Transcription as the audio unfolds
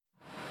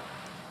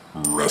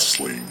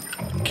Wrestling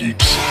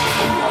Geeks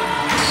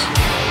Alliance.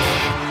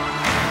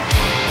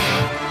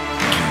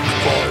 Geek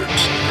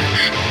Vibes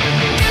Nation.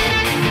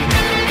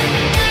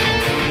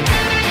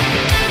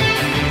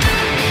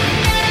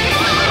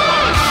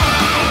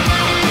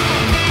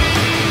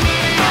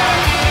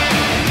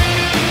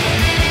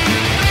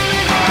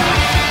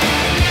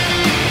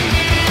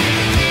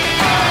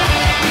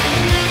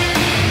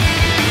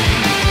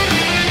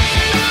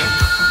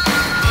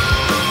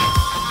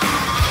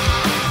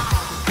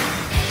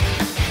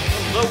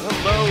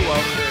 Hello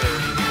out there,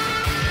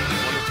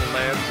 wonderful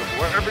lands of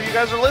wherever you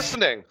guys are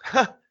listening.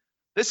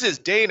 This is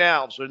Dane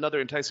Alves with another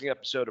enticing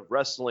episode of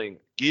Wrestling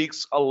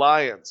Geeks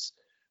Alliance.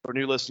 For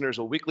new listeners,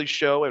 a weekly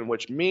show in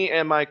which me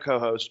and my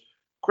co-host,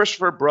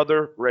 Christopher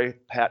Brother Ray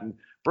Patton,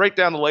 break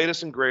down the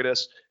latest and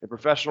greatest in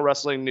professional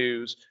wrestling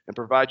news and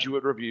provide you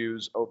with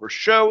reviews over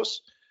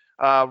shows.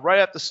 Right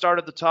at the start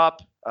of the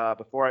top,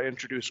 before I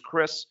introduce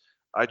Chris,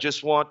 I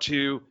just want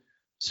to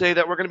say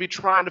that we're going to be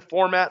trying to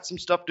format some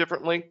stuff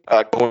differently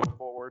going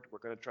forward. We're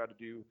going to try to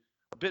do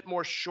a bit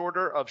more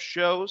shorter of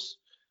shows,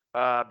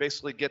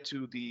 basically get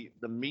to the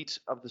meat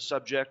of the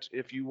subject,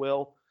 if you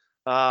will.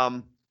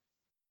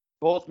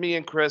 Both me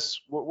and Chris,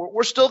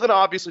 we're still going to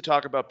obviously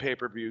talk about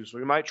pay-per-views.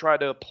 We might try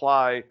to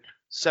apply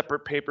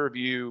separate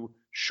pay-per-view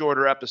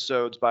shorter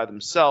episodes by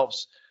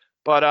themselves.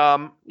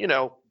 But,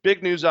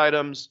 big news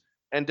items,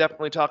 and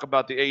definitely talk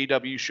about the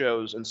AEW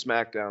shows and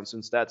SmackDown,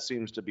 since that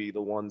seems to be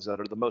the ones that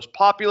are the most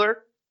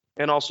popular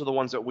and also the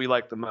ones that we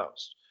like the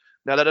most.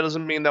 Now, that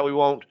doesn't mean that we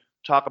won't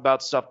talk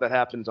about stuff that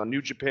happens on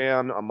New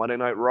Japan, on Monday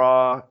Night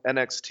Raw,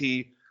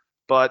 NXT,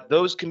 but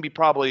those can be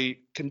probably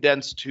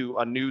condensed to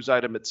a news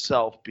item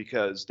itself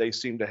because they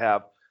seem to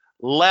have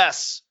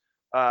less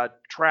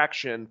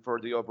traction for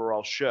the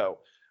overall show.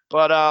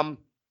 But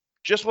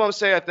just want to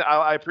say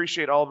I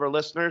appreciate all of our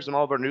listeners and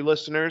all of our new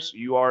listeners.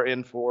 You are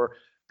in for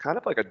kind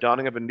of like a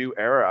dawning of a new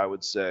era, I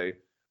would say,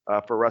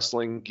 for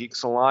Wrestling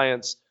Geeks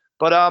Alliance.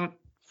 But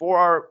for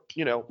our,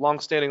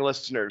 longstanding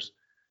listeners,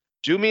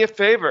 do me a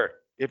favor.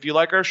 If you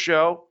like our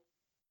show,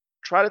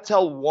 try to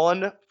tell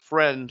one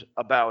friend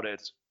about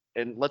it,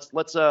 and let's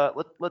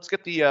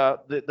get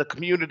the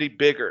community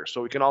bigger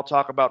so we can all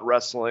talk about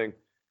wrestling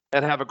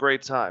and have a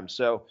great time.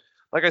 So,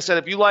 like I said,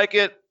 if you like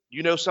it,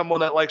 you know someone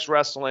that likes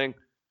wrestling,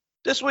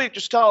 this week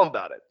just tell them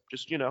about it.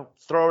 Just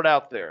throw it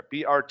out there.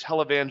 Be our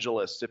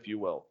televangelist, if you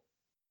will.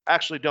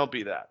 Actually, don't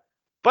be that.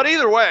 But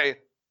either way,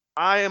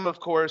 I am, of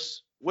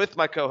course, with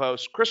my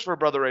co-host, Christopher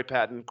Brother Ray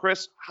Patton.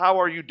 Chris,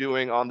 how are you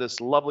doing on this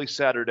lovely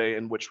Saturday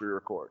in which we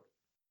record?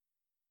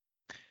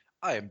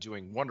 I am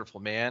doing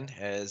wonderful, man.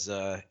 As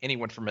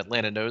anyone from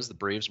Atlanta knows, the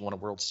Braves won a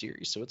World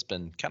Series, so it's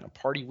been kind of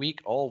party week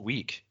all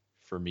week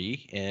for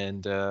me.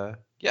 And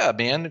yeah,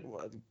 man,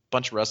 a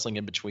bunch of wrestling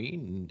in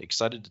between, and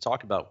excited to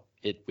talk about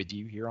it with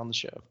you here on the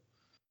show.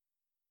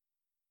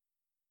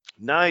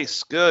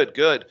 Nice, good.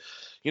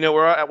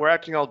 We're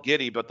acting all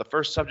giddy, but the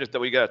first subject that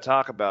we got to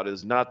talk about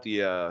is not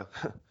the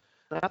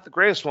not the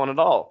greatest one at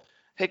all.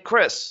 Hey,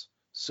 Chris.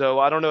 So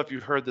I don't know if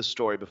you've heard this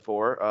story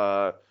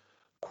before.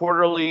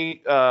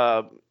 Quarterly,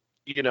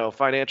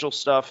 financial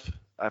stuff.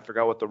 I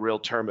forgot what the real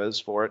term is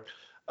for it.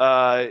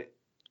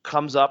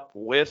 Comes up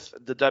with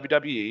the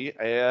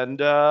WWE, and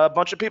a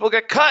bunch of people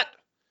get cut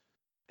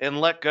and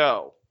let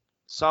go.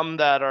 Some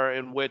that are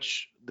in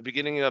which the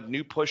beginning of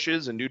new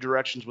pushes and new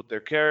directions with their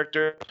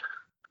character.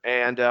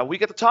 And we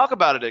get to talk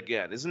about it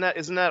again. Isn't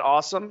that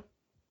awesome?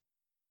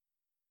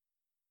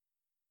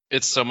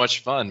 It's so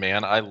much fun,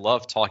 man. I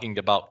love talking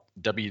about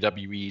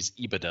WWE's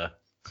EBITDA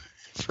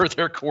for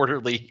their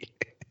quarterly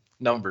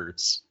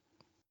numbers.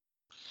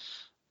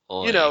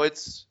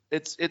 It's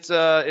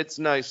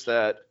nice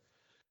that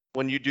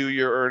when you do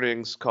your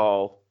earnings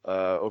call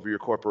over your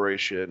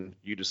corporation,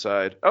 you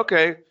decide,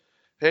 okay,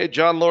 hey,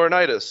 John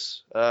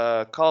Laurinaitis,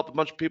 call up a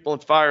bunch of people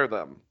and fire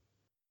them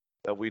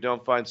that we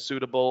don't find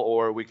suitable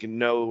or we can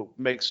know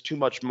makes too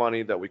much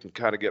money that we can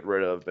kind of get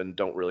rid of and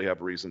don't really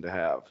have reason to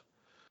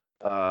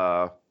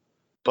have.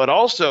 But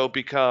also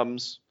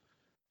becomes,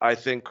 I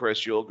think,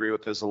 Chris, you'll agree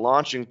with this, a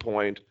launching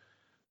point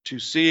to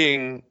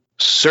seeing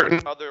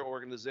certain other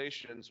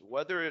organizations,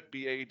 whether it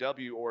be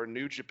AEW or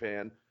New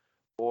Japan,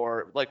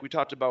 or like we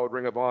talked about with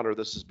Ring of Honor,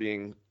 this is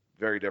being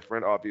very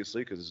different,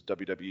 obviously, because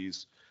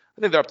WWE's,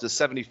 I think they're up to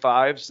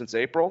 75 since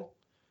April.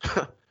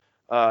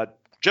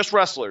 Just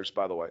wrestlers,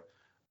 by the way.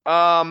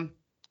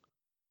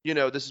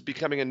 This is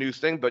becoming a new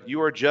thing, but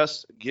you are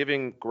just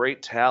giving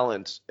great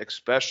talent,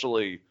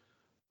 especially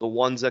the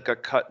ones that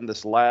got cut in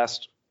this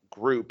last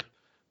group,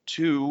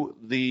 to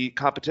the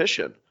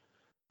competition.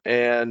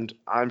 And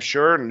I'm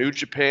sure New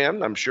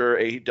Japan, I'm sure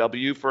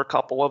AEW for a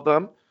couple of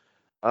them,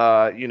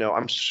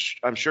 I'm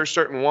sure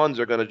certain ones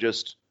are going to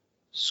just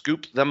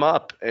scoop them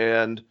up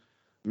and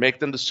make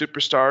them the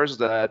superstars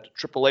that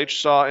Triple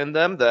H saw in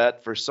them,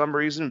 that for some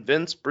reason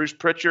Vince, Bruce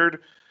Pritchard,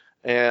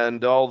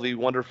 and all the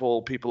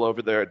wonderful people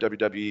over there at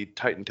WWE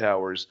Titan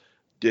Towers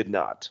did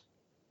not.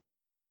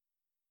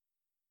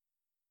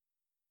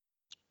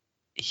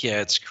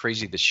 Yeah, it's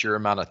crazy the sheer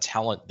amount of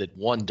talent that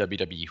one,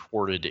 WWE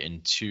hoarded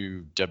and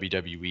two,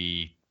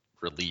 WWE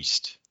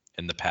released.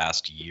 in the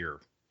past year.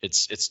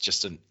 It's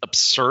just an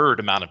absurd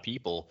amount of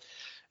people.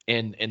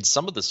 And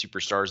some of the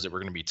superstars that we're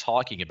going to be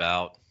talking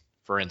about,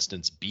 for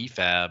instance,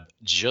 BFAB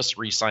just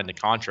re-signed a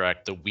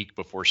contract the week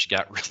before she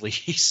got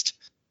released.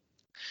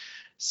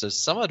 So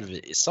some of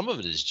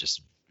it is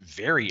just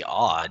very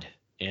odd,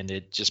 and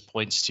it just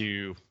points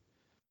to,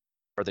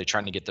 are they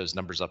trying to get those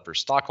numbers up for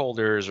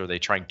stockholders? Are they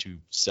trying to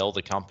sell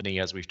the company,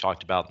 as we've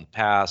talked about in the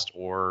past,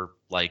 or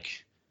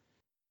like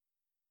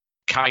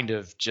kind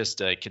of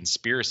just a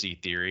conspiracy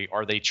theory?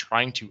 Are they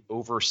trying to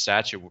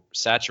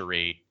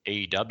oversaturate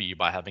AEW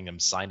by having them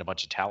sign a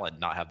bunch of talent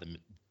and not have them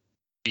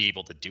be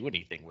able to do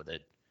anything with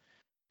it?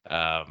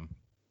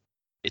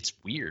 It's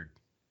weird.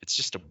 It's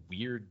just a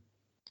weird.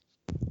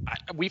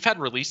 We've had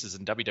releases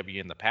in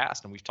WWE in the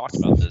past, and we've talked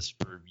about this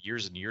for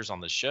years and years on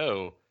the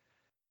show,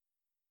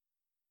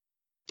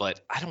 but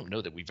I don't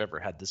know that we've ever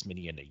had this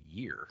many in a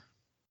year.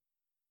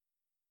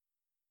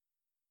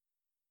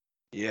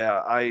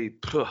 Yeah, I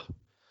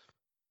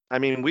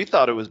mean, we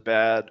thought it was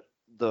bad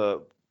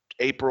the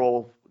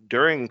April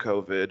during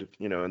COVID,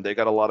 and they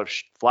got a lot of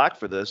flack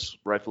for this,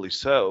 rightfully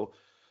so,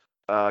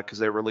 because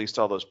they released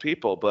all those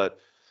people.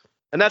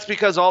 And that's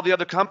because all the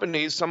other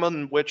companies, some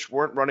of which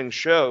weren't running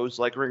shows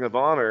like Ring of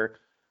Honor,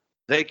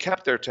 they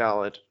kept their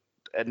talent,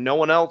 and no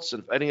one else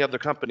in any other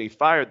company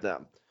fired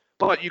them.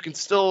 But you can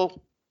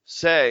still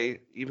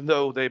say, even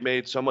though they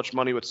made so much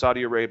money with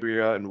Saudi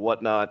Arabia and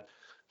whatnot,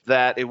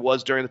 that it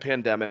was during the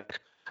pandemic,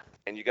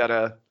 and you got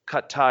to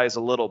cut ties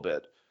a little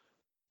bit.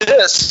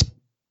 This,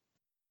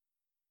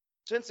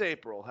 since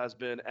April, has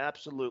been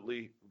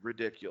absolutely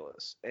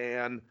ridiculous.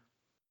 And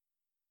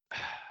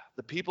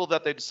the people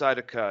that they decide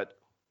to cut,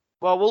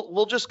 well,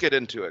 we'll just get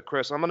into it,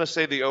 Chris. I'm going to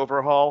say the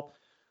overhaul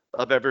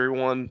of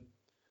everyone.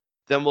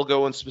 Then we'll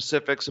go in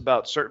specifics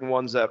about certain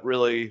ones that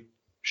really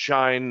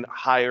shine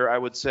higher, I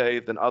would say,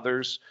 than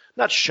others.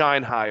 Not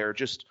shine higher,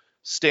 just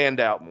stand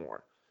out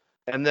more.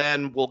 And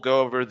then we'll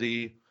go over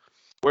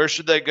where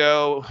should they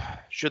go?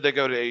 Should they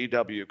go to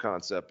AEW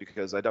concept?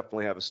 Because I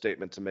definitely have a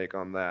statement to make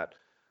on that.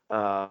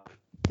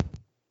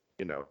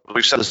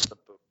 We've said this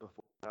before.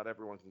 Not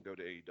everyone can go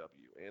to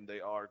AEW, and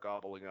they are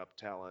gobbling up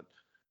talent.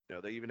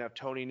 They even have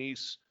Tony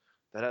Nese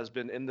that has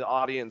been in the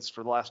audience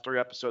for the last 3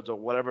 episodes or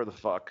whatever the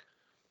fuck.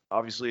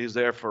 Obviously, he's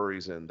there for a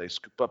reason. They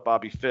scoop up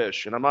Bobby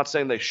Fish, and I'm not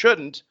saying they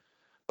shouldn't,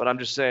 but I'm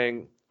just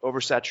saying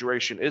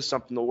oversaturation is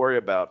something to worry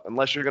about.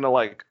 Unless you're gonna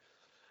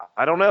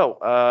I don't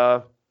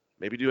know,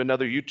 maybe do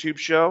another YouTube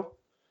show.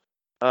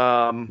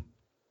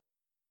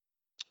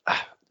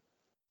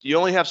 You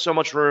only have so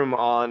much room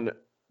on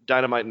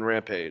Dynamite and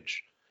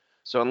Rampage,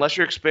 so unless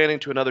you're expanding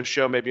to another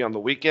show, maybe on the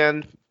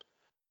weekend,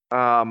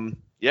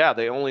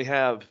 they only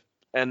have,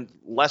 and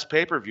less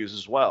pay-per-views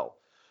as well.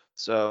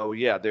 So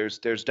yeah, there's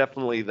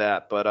definitely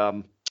that. But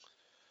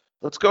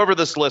let's go over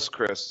this list,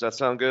 Chris. Does that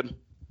sound good?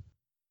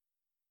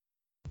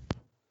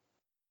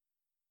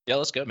 Yeah,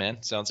 let's go,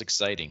 man. Sounds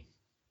exciting.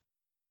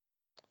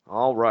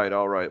 All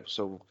right.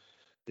 So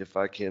if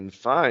I can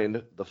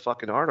find the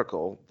fucking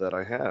article that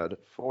I had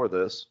for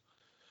this.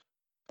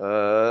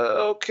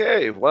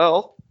 Okay,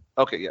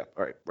 yeah,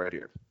 all right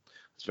here.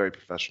 It's very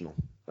professional.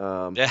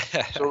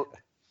 So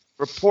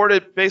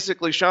reported,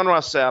 basically, Sean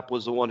Ross Sapp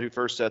was the one who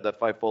first said that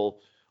Fightful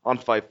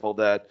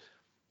that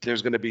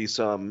there's going to be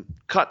some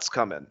cuts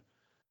coming.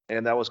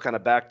 And that was kind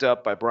of backed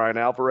up by Brian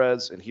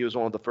Alvarez, and he was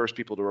one of the first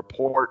people to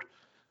report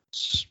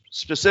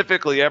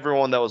specifically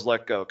everyone that was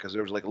let go, because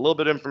there was a little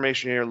bit of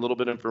information here, a little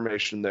bit of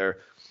information there.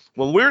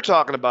 When we were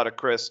talking about it,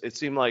 Chris, it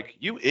seemed like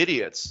you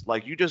idiots,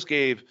 you just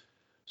gave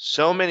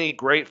so many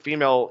great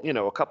female,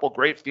 a couple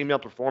great female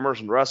performers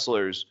and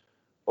wrestlers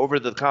over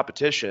the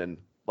competition,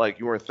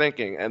 you weren't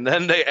thinking. And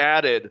then they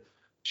added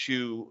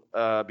to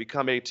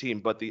become 18.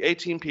 But the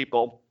 18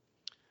 people,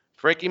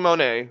 Frankie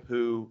Monet,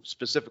 who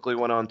specifically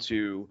went on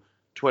to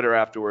Twitter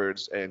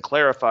afterwards and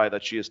clarified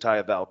that she is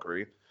Taya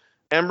Valkyrie,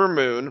 Ember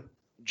Moon,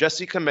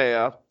 Jessie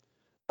Kamea,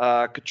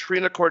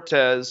 Katrina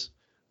Cortez,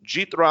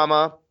 Jeet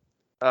Rama,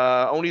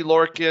 Oni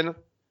Lorcan,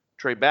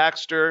 Trey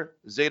Baxter,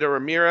 Zeta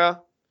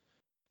Ramira,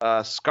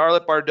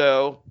 Scarlett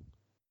Bardot,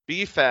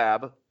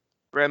 B-Fab,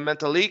 Graham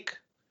Metalik.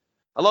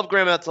 I love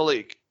Graham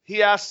Metalik.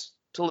 He asked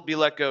to be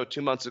let go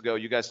 2 months ago.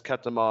 You guys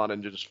kept him on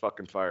and just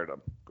fucking fired him.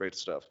 Great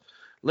stuff.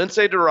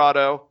 Lindsay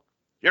Dorado.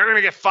 You're going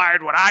to get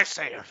fired when I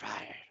say you're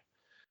fired.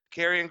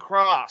 Karrion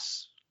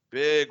Kross.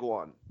 Big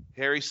one.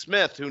 Harry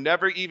Smith, who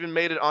never even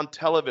made it on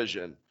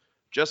television,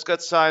 just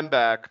got signed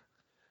back.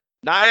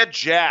 Nia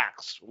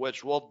Jax,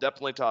 which we'll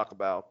definitely talk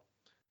about.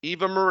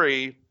 Eva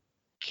Marie.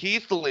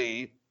 Keith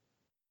Lee.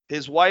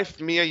 His wife,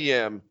 Mia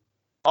Yim.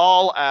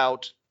 All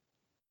out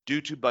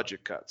due to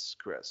budget cuts,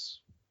 Chris.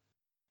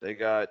 They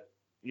got,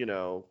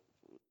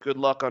 good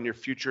luck on your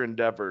future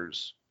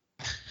endeavors.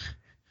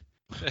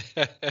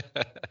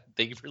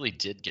 They really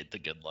did get the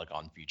good luck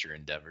on future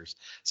endeavors.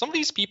 Some of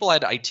these people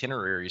had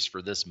itineraries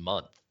for this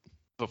month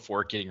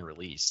before getting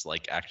released,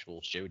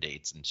 actual show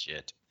dates and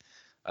shit.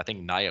 I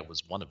think Nia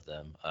was one of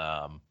them.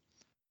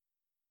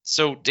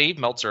 So Dave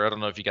Meltzer, I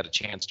don't know if you got a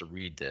chance to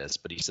read this,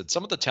 but he said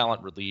some of the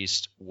talent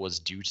released was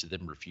due to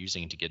them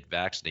refusing to get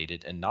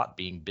vaccinated and not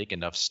being big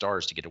enough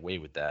stars to get away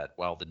with that.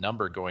 While the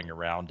number going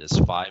around is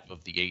 5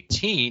 of the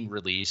 18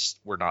 released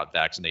were not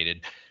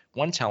vaccinated,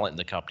 one talent in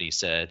the company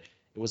said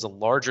it was a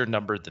larger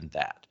number than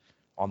that.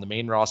 On the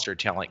main roster,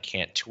 talent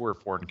can't tour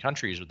foreign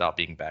countries without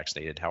being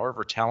vaccinated.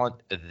 However, talent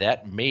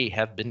that may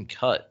have been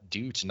cut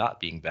due to not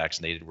being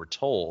vaccinated were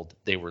told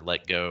they were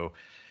let go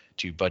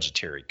to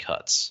budgetary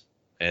cuts.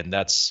 And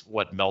that's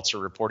what Meltzer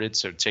reported.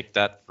 So take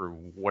that for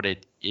what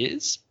it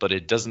is, but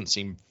it doesn't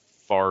seem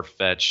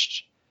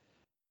far-fetched.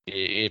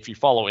 If you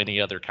follow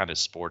any other kind of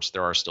sports,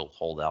 there are still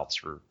holdouts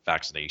for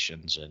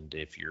vaccinations. And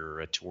if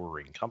you're a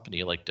touring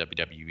company like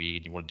WWE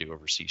and you want to do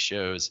overseas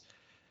shows,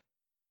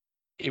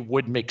 it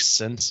would make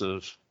sense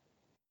of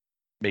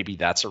maybe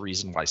that's a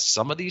reason why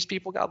some of these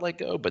people got let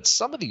go. But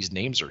some of these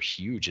names are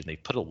huge and they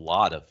put a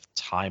lot of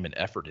time and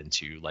effort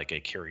into, like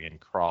a Karrion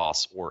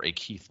Kross or a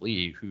Keith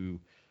Lee, who,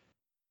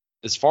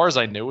 as far as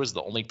I know, is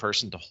the only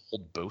person to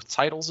hold both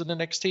titles in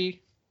NXT.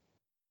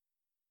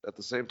 At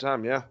the same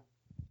time, yeah.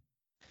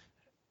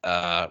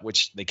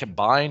 Which they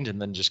combined and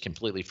then just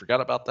completely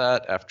forgot about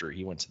that after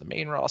he went to the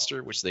main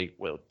roster, which they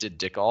did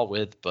dick all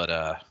with.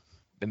 But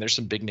then there's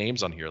some big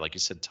names on here, like you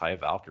said, Taya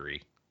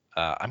Valkyrie.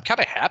 I'm kind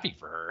of happy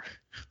for her,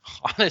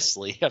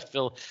 honestly.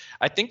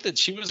 I think that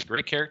she was a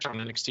great character on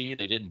NXT.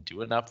 They didn't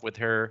do enough with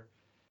her.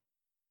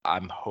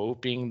 I'm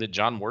hoping that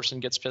John Morrison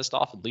gets pissed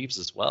off and leaves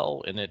as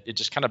well. And it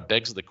just kind of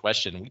begs the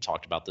question. We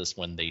talked about this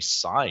when they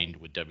signed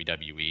with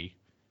WWE,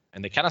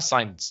 and they kind of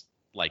signed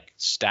like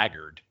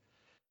staggered,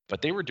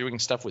 but they were doing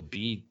stuff with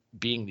being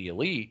the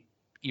Elite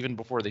even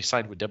before they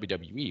signed with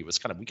WWE. It was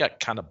we got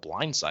kind of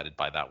blindsided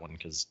by that one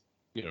because,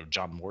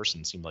 John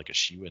Morrison seemed like a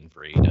shoe-in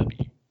for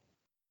AEW.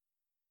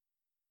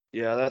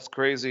 Yeah, that's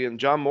crazy. And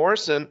John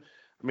Morrison,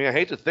 I mean, I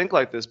hate to think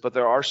like this, but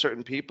there are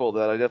certain people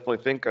that I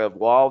definitely think of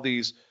while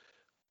these,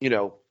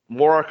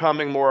 more are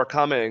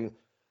coming.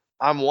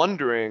 I'm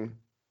wondering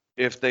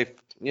if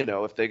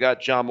if they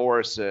got John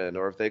Morrison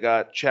or if they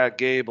got Chad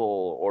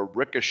Gable or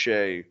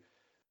Ricochet,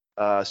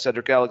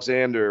 Cedric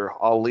Alexander,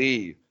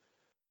 Ali.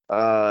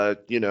 I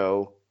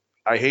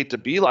hate to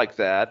be like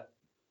that,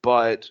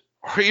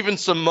 or even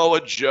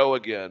Samoa Joe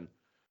again.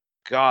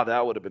 God,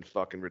 that would have been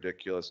fucking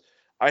ridiculous.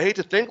 I hate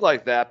to think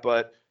like that,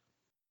 but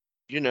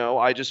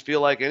I just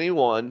feel like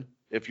anyone,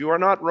 if you are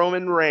not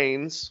Roman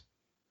Reigns,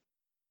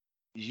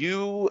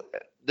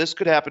 this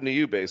could happen to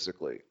you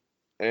basically.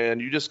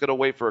 And you just got to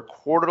wait for a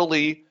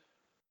quarterly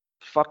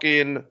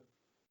fucking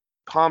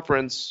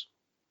conference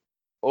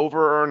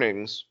over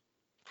earnings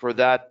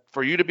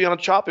for you to be on a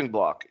chopping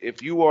block.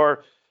 If you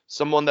are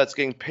someone that's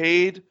getting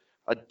paid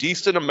a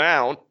decent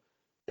amount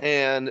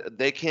and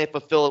they can't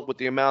fulfill it with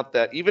the amount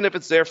that, even if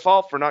it's their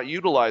fault for not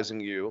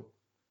utilizing you,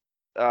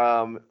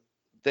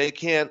 they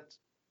can't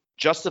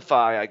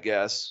justify, I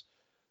guess,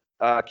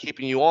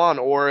 keeping you on.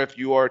 Or if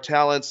you are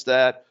talents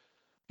that,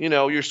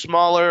 you're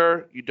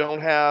smaller, you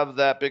don't have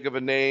that big of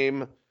a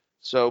name,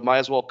 so might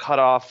as well cut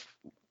off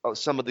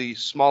some of the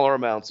smaller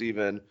amounts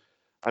even.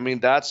 I mean,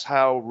 that's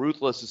how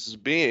ruthless this is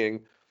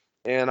being.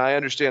 And I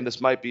understand this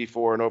might be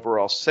for an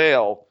overall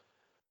sale.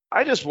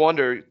 I just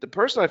wonder, the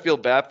person I feel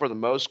bad for the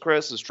most,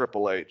 Chris, is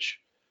Triple H.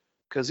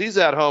 Because he's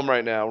at home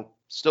right now,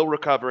 still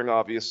recovering,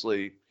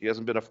 obviously. He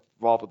hasn't been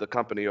involved with the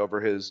company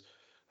over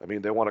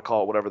they want to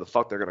call it whatever the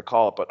fuck they're going to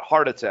call it, but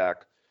heart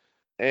attack.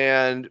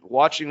 And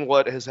watching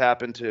what has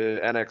happened to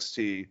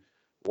NXT,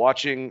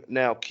 watching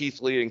now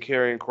Keith Lee and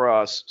Karrion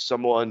Kross,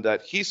 someone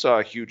that he saw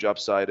a huge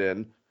upside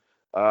in,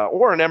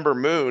 or an Ember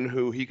Moon,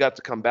 who he got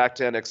to come back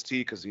to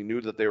NXT because he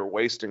knew that they were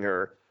wasting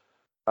her.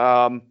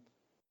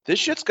 This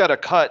shit's got to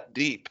cut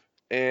deep.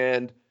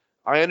 And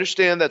I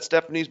understand that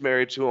Stephanie's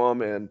married to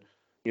him, and,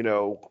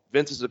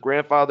 Vince is the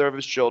grandfather of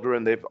his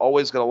children. They've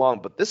always got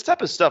along. But this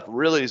type of stuff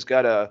really has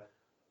got to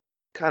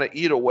kind of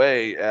eat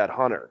away at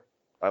Hunter,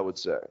 I would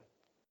say.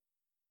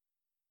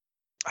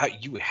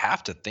 You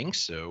have to think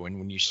so. And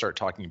when you start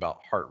talking about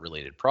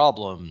heart-related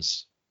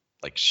problems,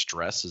 like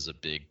stress is a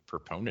big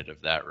proponent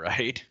of that,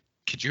 right?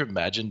 Could you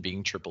imagine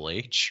being Triple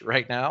H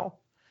right now?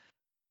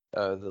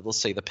 Let's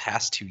say the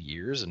past 2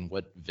 years and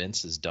what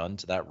Vince has done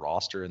to that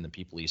roster and the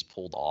people he's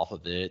pulled off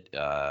of it,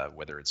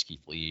 whether it's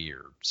Keith Lee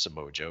or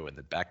Samoa Joe and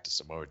then back to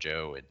Samoa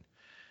Joe. And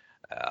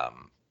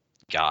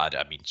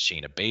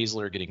Shayna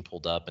Baszler getting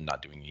pulled up and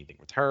not doing anything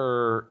with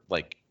her.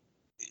 Like,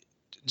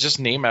 just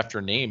name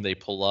after name they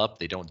pull up,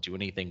 they don't do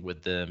anything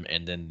with them,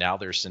 and then now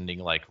they're sending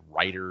like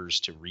writers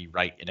to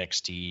rewrite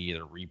NXT.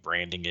 They're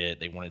rebranding it.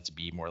 They want it to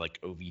be more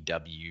like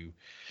OVW,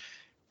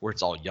 where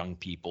it's all young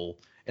people.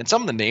 And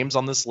some of the names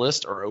on this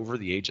list are over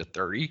the age of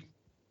 30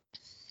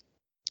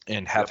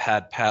 and have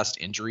had past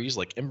injuries.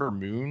 Like Ember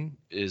Moon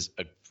is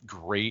a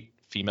great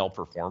female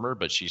performer,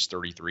 but she's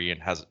 33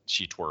 and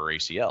she tore her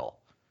ACL.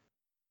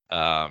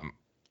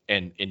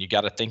 And you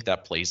got to think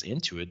that plays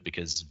into it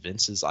because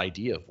Vince's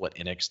idea of what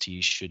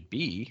NXT should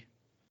be,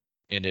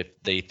 and if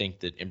they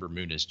think that Ember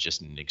Moon is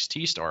just an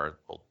NXT star,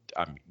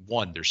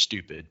 well, they're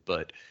stupid.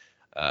 But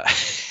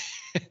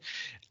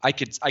I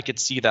could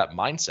see that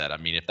mindset. I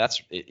mean, if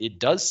that's it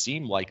does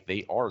seem like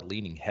they are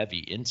leaning heavy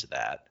into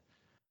that,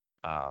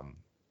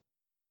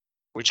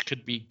 which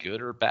could be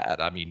good or bad.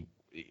 I mean,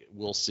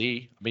 we'll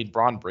see. I mean,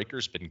 Braun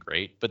Breaker's been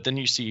great, but then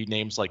you see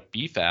names like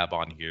BFAB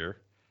on here,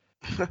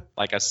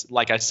 like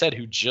I said,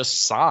 who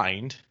just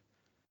signed,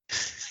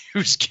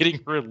 who's getting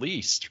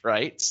released,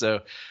 right?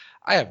 So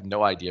I have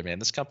no idea, man.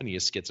 This company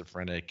is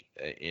schizophrenic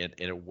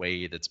in a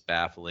way that's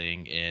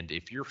baffling. And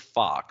if you're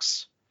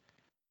Fox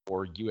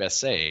or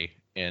USA,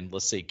 and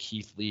let's say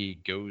Keith Lee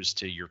goes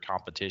to your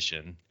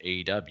competition,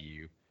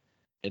 AEW,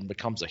 and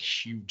becomes a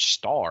huge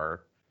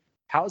star,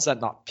 how does that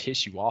not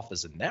piss you off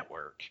as a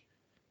network?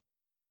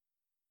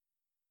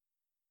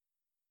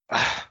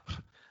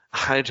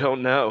 I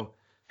don't know.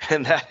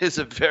 And that is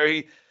a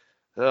very,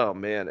 oh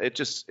man,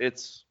 this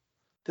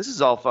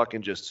is all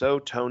fucking just so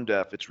tone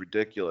deaf. It's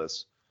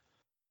ridiculous.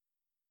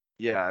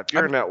 Yeah, if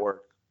you're a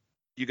network,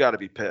 you got to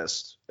be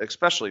pissed,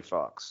 especially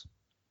Fox.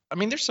 I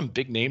mean, there's some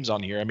big names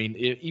on here. I mean,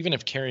 even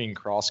if Karrion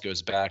Kross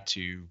goes back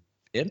to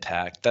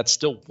Impact, that's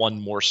still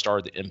one more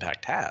star that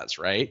Impact has,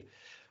 right?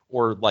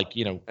 Or like,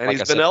 you know, and like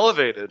he's been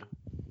elevated.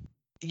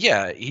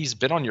 Yeah, he's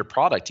been on your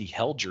product. He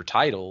held your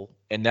title,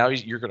 and now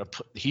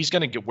he's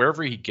gonna get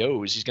wherever he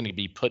goes. He's gonna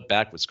be put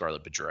back with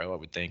Scarlett Bordeaux, I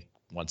would think,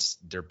 once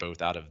they're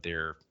both out of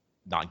their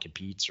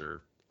non-competes.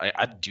 Or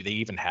do they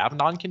even have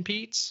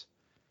non-competes?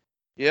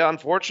 Yeah,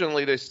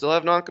 unfortunately, they still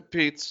have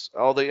non-competes.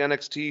 All the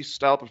NXT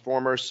style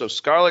performers. So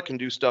Scarlett can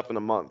do stuff in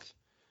a month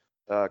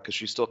because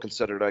she's still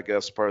considered, I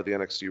guess, part of the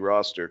NXT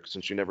roster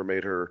since she never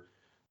made her.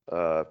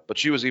 But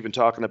she was even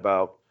talking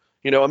about,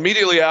 you know,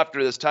 immediately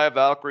after this, Taya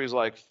Valkyrie's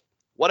like,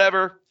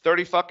 whatever,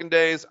 30 fucking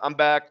days, I'm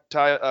back.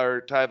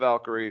 Taya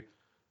Valkyrie,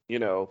 you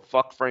know,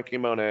 fuck Frankie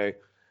Monet.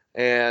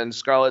 And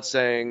Scarlett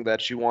saying that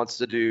she wants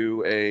to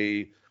do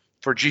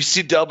for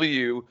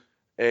GCW,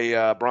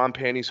 a Braun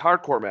Panties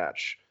hardcore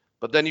match.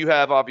 But then you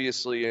have,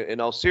 obviously,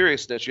 in all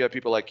seriousness, you have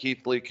people like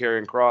Keith Lee,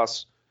 Karrion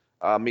Kross,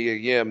 Mia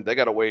Yim. They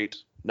got to wait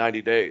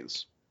 90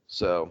 days.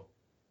 So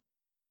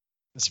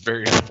it's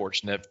very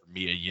unfortunate for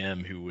Mia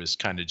Yim, who was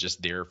kind of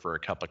just there for a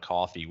cup of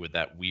coffee with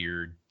that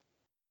weird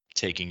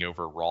taking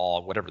over Raw,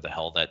 whatever the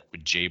hell that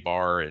with J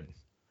Bar and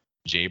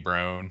J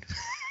Brown,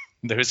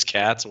 those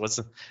cats.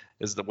 Wasn't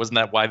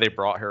that why they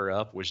brought her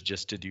up? Was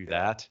just to do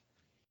that?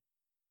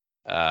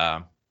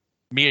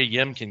 Mia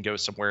Yim can go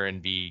somewhere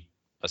and be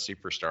a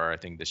superstar. I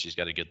think that she's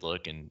got a good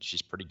look and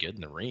she's pretty good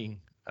in the ring.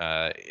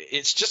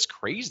 It's just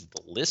crazy,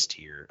 the list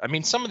here. I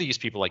mean, some of these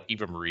people like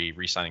Eva Marie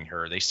re-signing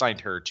her, they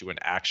signed her to an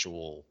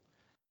actual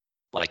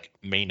like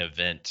main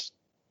event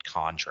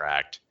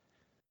contract.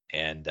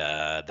 And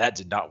that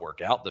did not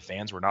work out. The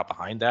fans were not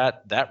behind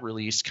that. That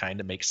release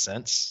kind of makes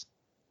sense,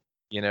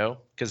 you know,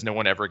 because no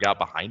one ever got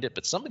behind it.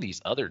 But some of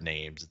these other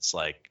names, it's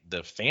like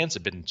the fans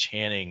have been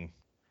chanting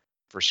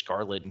for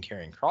Scarlett and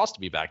Karrion Kross to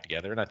be back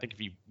together. And I think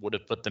if you would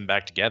have put them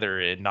back together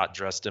and not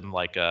dressed him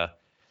like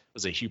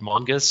was a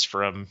Humongous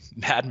from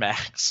Mad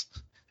Max,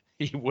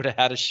 he would have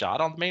had a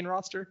shot on the main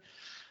roster.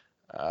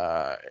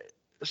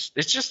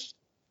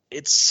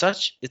 It's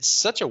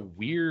such a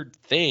weird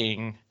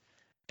thing.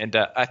 And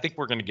I think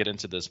we're going to get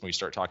into this when we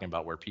start talking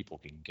about where people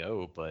can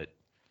go. But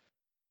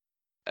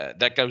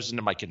that goes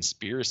into my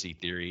conspiracy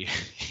theory.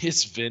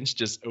 Is Vince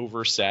just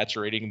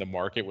oversaturating the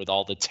market with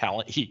all the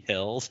talent he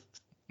held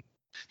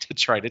to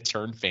try to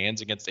turn fans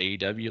against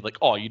AEW? Like,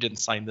 oh, you didn't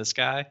sign this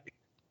guy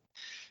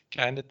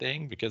kind of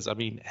thing? Because, I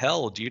mean,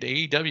 hell, dude,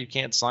 AEW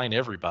can't sign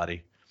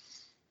everybody.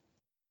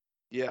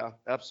 Yeah,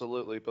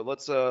 absolutely. But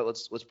let's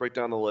break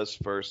down the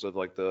list first of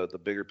like the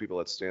bigger people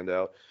that stand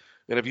out.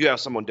 And if you have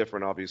someone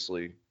different,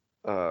 obviously,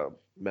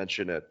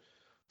 mention it.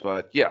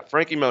 But yeah,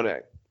 Frankie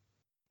Monet,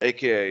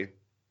 aka,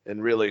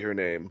 and really her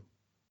name,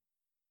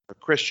 a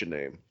Christian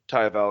name,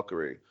 Taya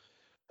Valkyrie,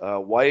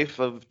 wife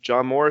of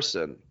John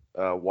Morrison.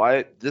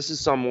 Why this is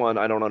someone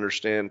I don't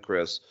understand,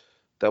 Chris,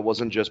 that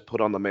wasn't just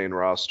put on the main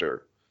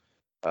roster.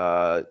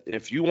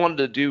 If you wanted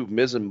to do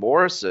Miz and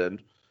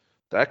Morrison,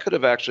 that could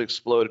have actually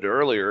exploded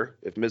earlier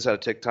if Miz had to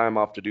take time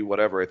off to do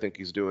whatever I think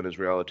he's doing his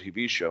reality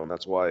TV show, and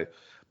that's why.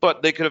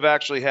 But they could have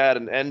actually had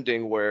an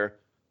ending where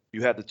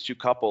you had the two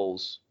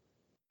couples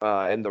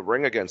in the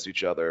ring against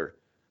each other,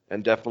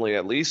 and definitely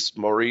at least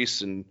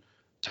Maurice and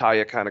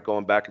Taya kind of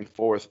going back and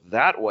forth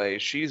that way.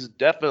 She's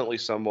definitely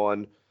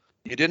someone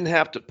you didn't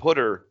have to put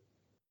her,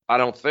 I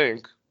don't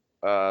think,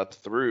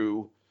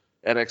 through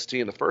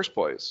NXT in the first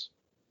place.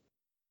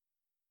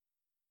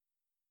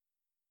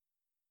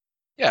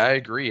 Yeah, I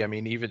agree. I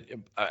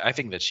mean, I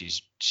think that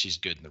she's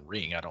good in the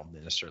ring. I don't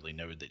necessarily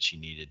know that she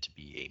needed to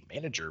be a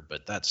manager,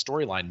 but that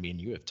storyline me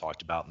and you have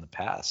talked about in the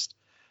past.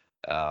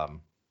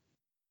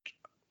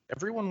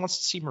 Everyone wants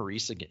to see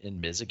Maurice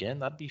and Miz again.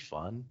 That'd be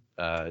fun.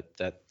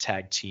 That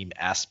tag team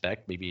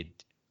aspect, maybe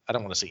I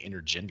don't want to say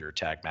intergender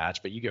tag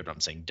match, but you get what I'm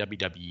saying.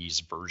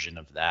 WWE's version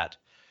of that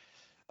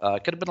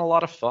could have been a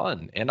lot of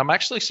fun. And I'm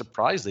actually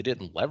surprised they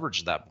didn't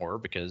leverage that more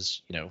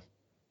because, you know,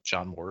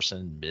 John Morrison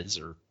and Miz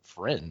are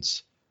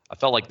friends. I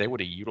felt like they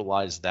would have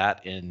utilized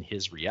that in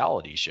his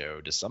reality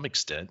show to some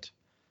extent.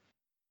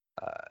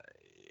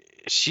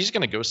 she's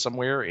going to go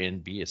somewhere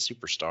and be a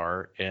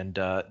superstar. And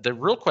the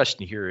real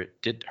question here,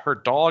 did her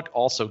dog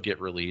also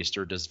get released,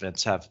 or does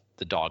Vince have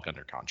the dog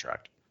under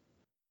contract?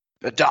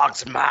 The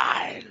dog's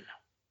mine.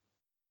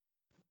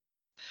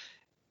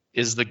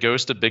 Is the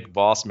ghost of Big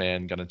Boss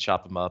Man going to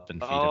chop him up and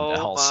feed him to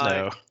Al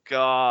Snow?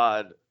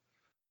 God.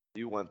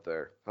 You went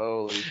there.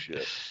 Holy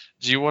shit.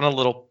 Do you want a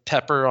little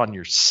pepper on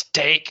your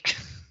steak?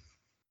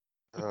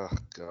 Oh,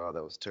 God,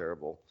 that was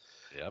terrible.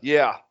 Yep.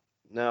 Yeah.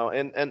 No,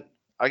 and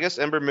I guess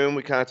Ember Moon,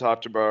 we kind of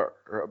talked about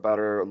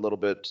her a little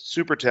bit.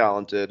 Super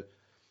talented.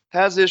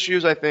 Has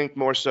issues, I think,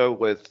 more so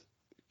with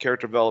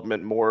character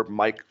development, more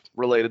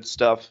mic-related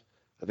stuff.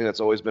 I think that's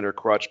always been her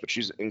crutch, but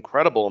she's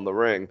incredible in the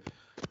ring.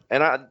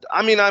 And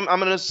I mean, I'm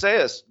going to say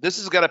this. This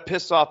has got to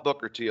piss off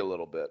Booker T a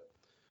little bit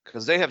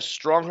because they have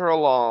strung her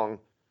along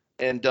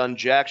and done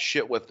jack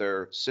shit with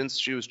her since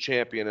she was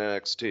champion in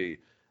NXT.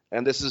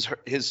 And this is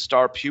his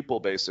star pupil,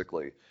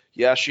 basically.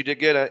 Yeah, she did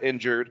get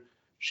injured.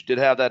 She did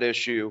have that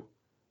issue.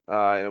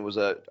 And it was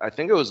I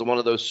think it was one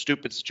of those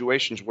stupid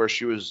situations where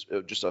she was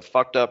just a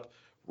fucked up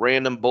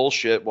random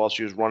bullshit while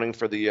she was running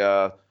for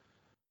the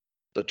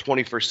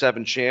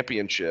 24/7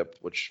 championship,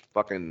 which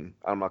fucking,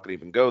 I'm not going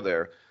to even go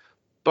there.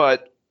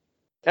 But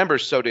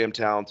Ember's so damn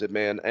talented,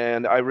 man.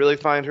 And I really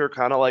find her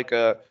kind of like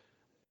in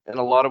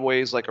a lot of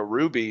ways, like a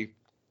Ruby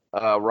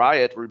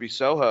Riot, Ruby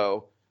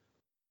Soho,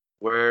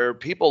 where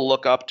people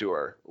look up to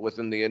her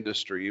within the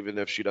industry, even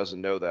if she doesn't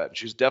know that.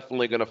 She's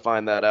definitely going to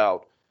find that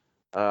out.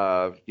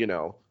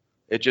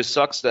 It just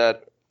sucks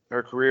that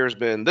her career has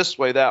been this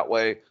way, that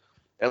way.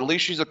 At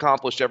least she's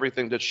accomplished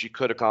everything that she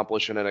could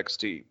accomplish in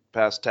NXT.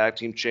 Past tag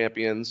team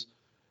champions,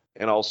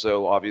 and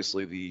also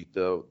obviously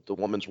the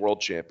women's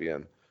world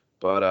champion.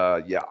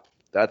 But yeah,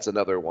 that's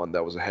another one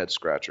that was a head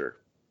scratcher.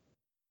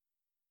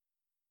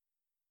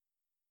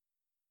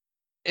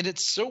 And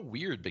it's so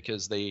weird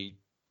because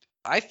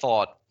I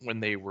thought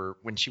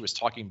when she was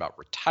talking about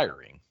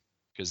retiring,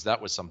 because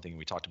that was something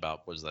we talked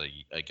about, was that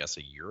I guess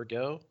a year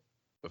ago,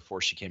 before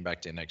she came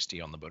back to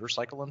NXT on the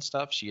motorcycle and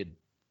stuff,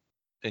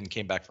 and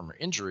came back from her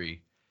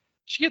injury.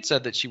 She had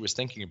said that she was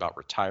thinking about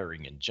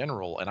retiring in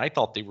general, and I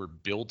thought they were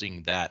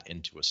building that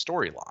into a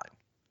storyline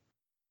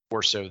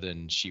more so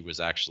than she was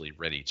actually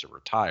ready to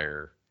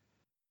retire.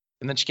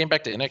 And then she came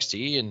back to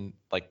NXT and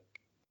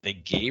they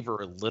gave her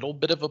a little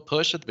bit of a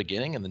push at the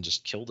beginning and then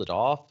just killed it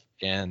off.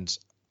 And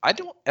I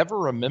don't ever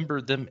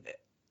remember them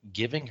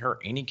giving her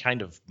any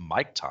kind of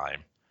mic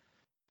time.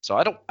 So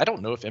I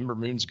don't know if Ember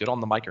Moon's good on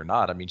the mic or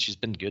not. I mean, she's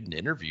been good in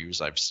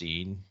interviews I've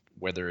seen,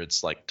 whether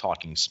it's like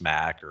Talking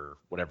Smack or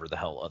whatever the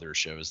hell other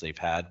shows they've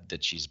had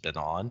that she's been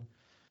on.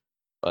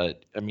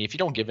 But I mean, if you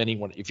don't give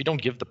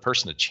the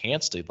person a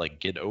chance to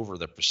get over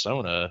the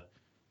persona,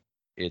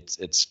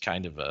 it's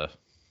kind of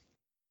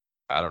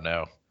I don't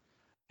know.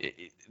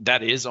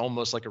 That is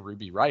almost like a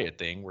Ruby Riot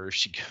thing where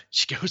she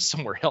goes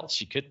somewhere else.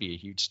 She could be a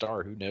huge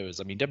star. Who knows?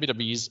 I mean,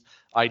 WWE's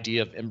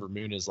idea of Ember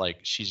Moon is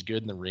she's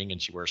good in the ring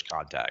and she wears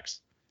contacts.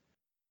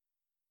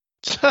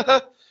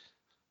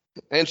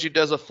 And she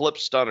does a flip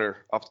stunner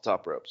off the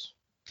top ropes.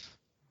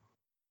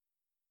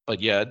 But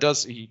yeah, it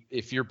does.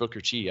 If you're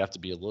Booker T, you have to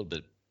be a little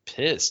bit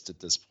pissed at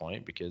this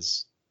point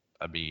because,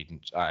 I mean,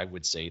 I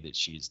would say that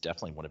she's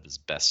definitely one of his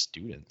best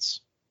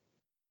students.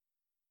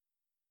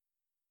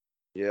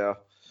 Yeah.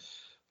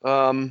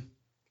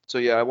 So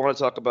yeah, I want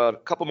to talk about a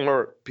couple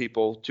more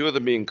people, two of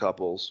them being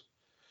couples.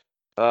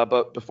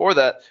 But before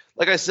that,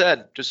 like I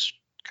said, just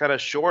kind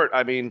of short.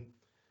 I mean,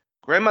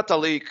 Gran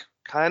Metalik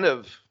kind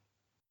of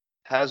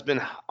has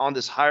been on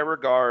this high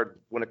regard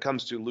when it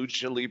comes to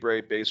Lucha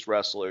Libre based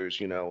wrestlers,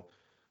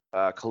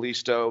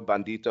 Kalisto,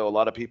 Bandito. A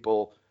lot of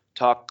people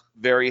talk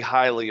very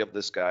highly of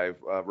this guy,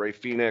 Ray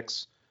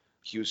Phoenix.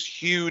 He was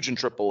huge in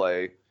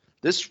AAA.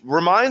 This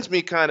reminds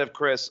me kind of,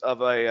 Chris,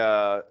 of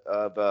a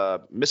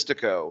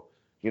Mystico,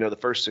 the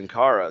first Sin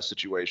Cara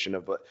situation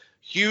of a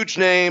huge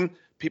name.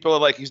 People are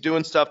like, he's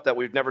doing stuff that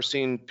we've never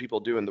seen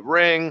people do in the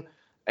ring,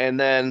 and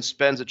then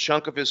spends a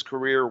chunk of his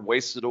career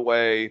wasted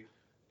away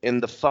in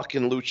the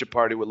fucking Lucha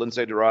Party with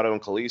Lince Dorado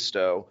and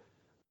Kalisto.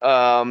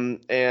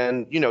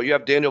 And, you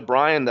have Daniel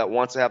Bryan that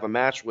wants to have a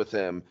match with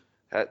him,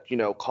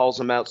 calls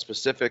him out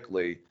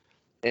specifically,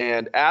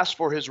 and asked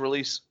for his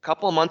release a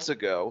couple of months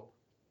ago,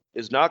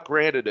 is not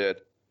granted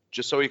it,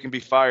 just so he can be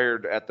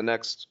fired at the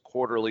next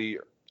quarterly,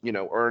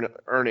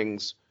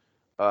 earnings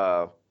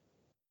phone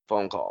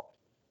call.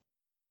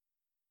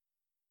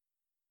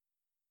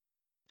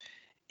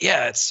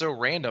 Yeah, it's so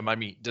random. I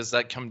mean, does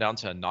that come down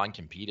to a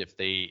non-compete if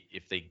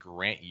they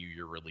grant you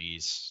your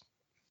release?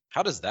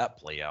 How does that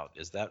play out?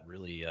 Is that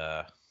really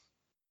I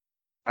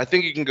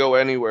think you can go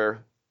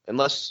anywhere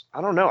unless,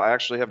 I don't know. I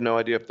actually have no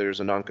idea if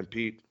there's a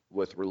non-compete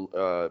with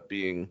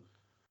being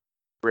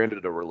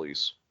granted a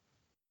release.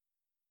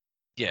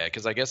 Yeah,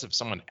 because I guess if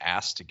someone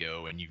asked to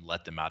go and you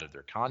let them out of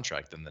their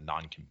contract, then the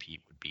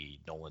non-compete would be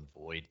null and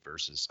void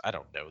versus, I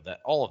don't know, that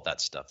all of that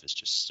stuff is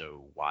just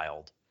so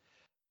wild.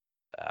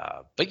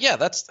 But yeah,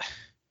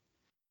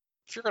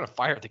 if you're going to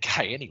fire the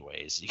guy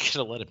anyways, you got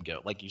to let him go.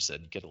 Like you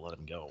said, you got to let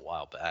him go a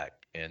while back.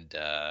 And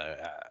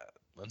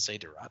Lince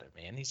Dorado,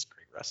 man, he's a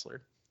great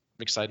wrestler.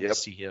 excited to Yep.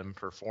 see him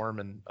perform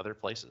in other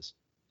places.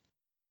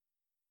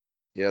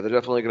 Yeah, they're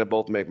definitely going to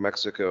both make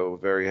Mexico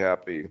very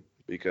happy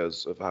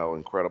because of how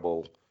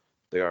incredible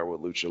they are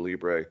with Lucha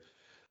Libre.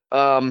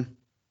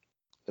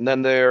 And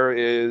then there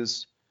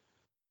is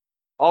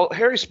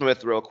Harry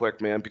Smith real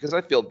quick, man, because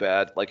I feel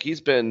bad. Like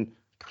he's been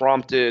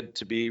prompted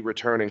to be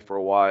returning for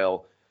a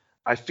while.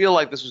 I feel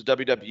like this was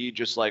WWE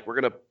just like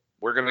we're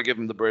gonna give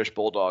him the British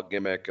Bulldog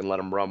gimmick and let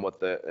him run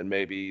with it. And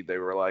maybe they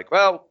were like,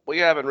 well, we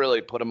haven't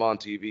really put him on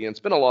TV, and it's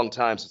been a long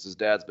time since his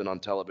dad's been on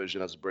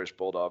television as a British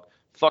Bulldog.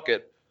 Fuck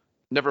it,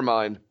 never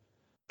mind.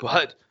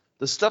 But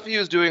the stuff he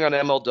was doing on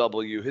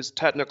MLW, his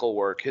technical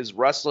work, his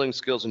wrestling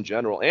skills in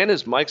general, and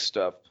his mic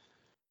stuff,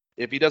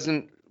 if he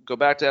doesn't go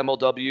back to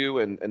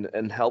MLW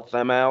and help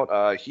them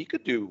out, he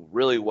could do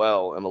really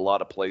well in a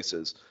lot of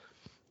places.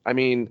 I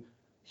mean,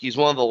 he's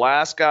one of the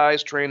last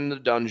guys trained in the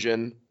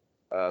dungeon,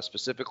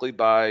 specifically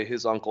by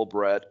his uncle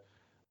Brett.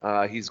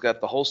 He's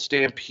got the whole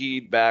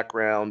Stampede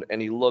background,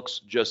 and he looks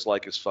just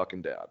like his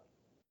fucking dad.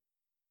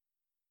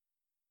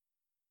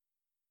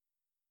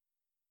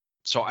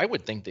 So I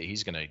would think that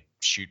he's going to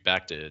shoot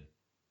back to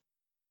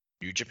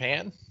New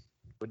Japan,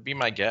 would be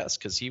my guess,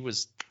 because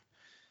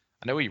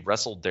I know he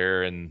wrestled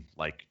there in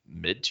like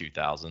mid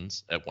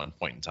 2000s at one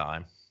point in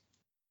time.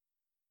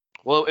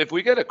 Well, if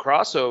we get a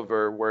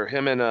crossover where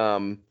him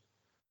and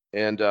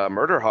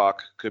Murder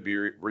Hawk could be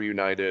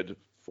reunited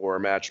for a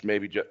match,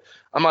 maybe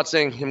I'm not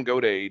saying him go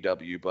to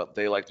AEW, but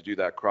they like to do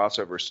that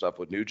crossover stuff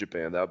with New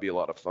Japan. That would be a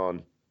lot of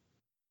fun.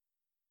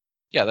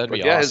 Yeah, that'd be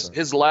yeah, awesome.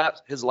 his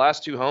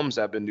last two homes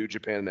have been New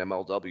Japan and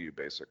MLW,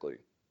 basically.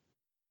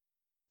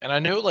 And I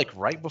know, like,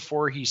 right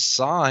before he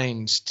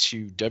signed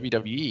to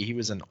WWE, he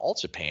was in All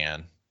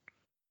Japan,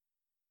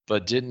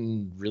 but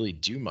didn't really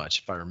do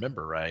much, if I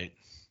remember right.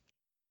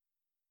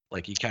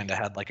 Like, he kind of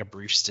had, like, a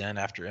brief stint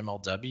after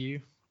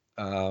MLW.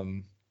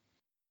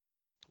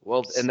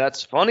 Well, and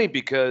that's funny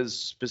because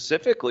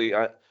specifically,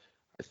 I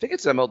think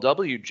it's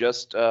MLW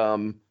just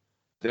they're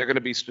going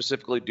to be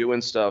specifically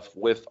doing stuff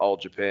with All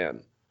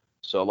Japan.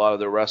 So a lot of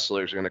the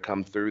wrestlers are going to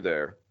come through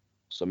there.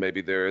 So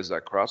maybe there is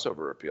that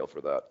crossover appeal for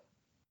that.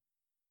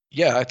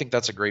 Yeah, I think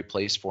that's a great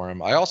place for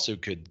him. I also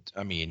could,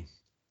 I mean,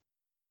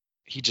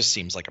 he just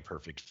seems like a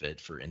perfect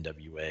fit for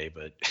NWA,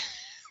 but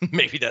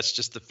maybe that's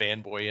just the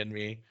fanboy in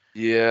me.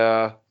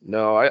 Yeah,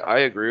 no, I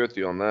agree with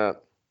you on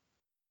that.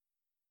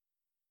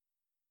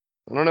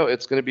 I don't know.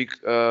 It's going to be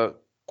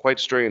quite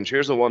strange.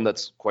 Here's the one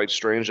that's quite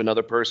strange.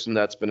 Another person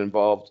that's been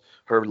involved,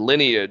 her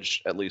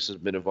lineage at least has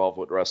been involved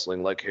with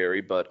wrestling like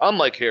Harry, but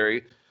unlike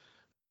Harry,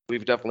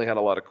 we've definitely had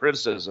a lot of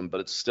criticism, but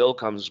it still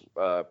comes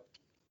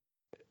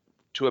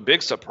to a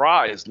big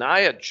surprise.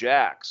 Nia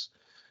Jax.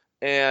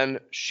 And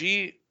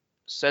she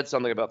said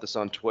something about this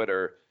on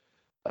Twitter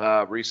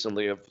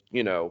recently of,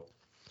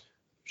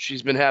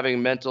 she's been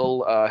having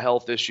mental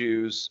health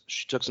issues.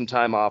 She took some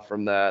time off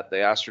from that.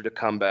 They asked her to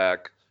come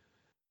back.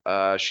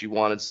 She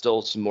wanted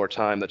still some more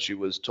time that she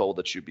was told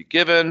that she'd be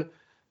given,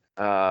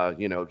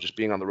 just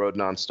being on the road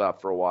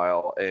nonstop for a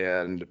while.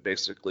 And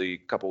basically a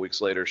couple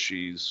weeks later,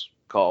 she's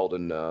called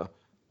and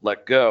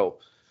let go.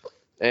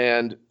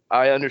 And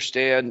I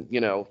understand,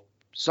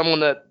 someone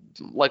that,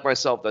 like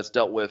myself, that's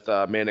dealt with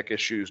manic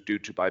issues due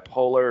to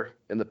bipolar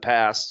in the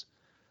past.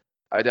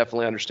 I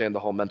definitely understand the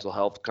whole mental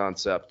health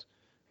concept.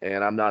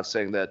 And I'm not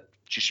saying that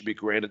she should be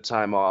granted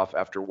time off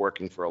after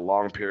working for a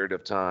long period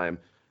of time,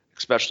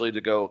 especially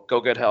to go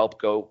get help,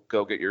 go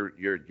get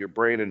your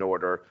brain in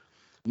order.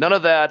 None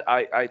of that.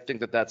 I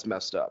think that that's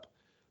messed up.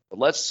 But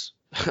let's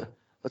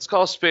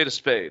call a spade a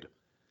spade.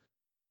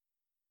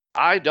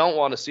 I don't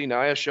want to see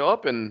Nia show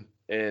up in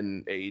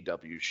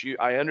AEW.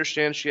 I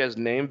understand she has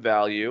name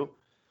value,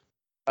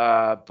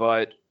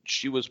 but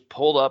she was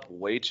pulled up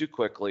way too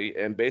quickly,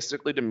 and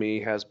basically to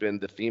me has been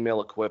the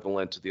female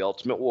equivalent to the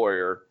Ultimate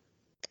Warrior,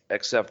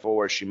 except for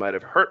where she might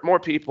have hurt more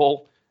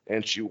people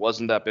and she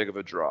wasn't that big of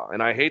a draw.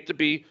 And I hate to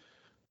be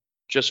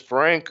just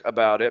frank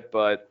about it,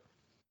 but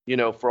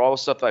for all the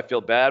stuff I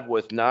feel bad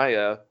with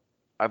Nia,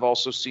 I've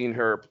also seen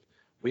her.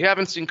 We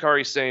haven't seen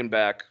Kairi Sane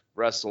back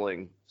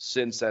wrestling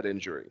since that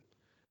injury.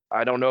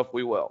 I don't know if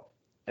we will.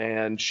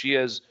 And she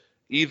has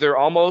either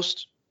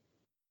almost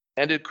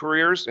ended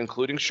careers,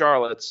 including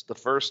Charlotte's the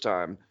first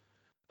time,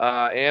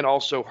 and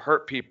also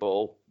hurt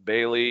people,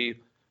 Bayley,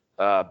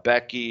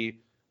 Becky,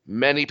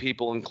 many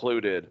people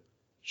included.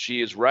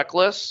 She is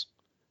reckless.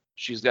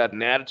 She's got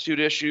an attitude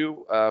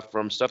issue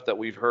from stuff that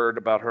we've heard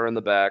about her in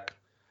the back.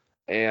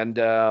 And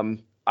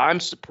I'm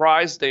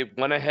surprised they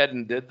went ahead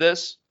and did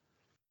this,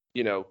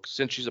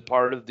 since she's a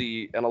part of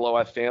the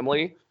NLOF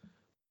family.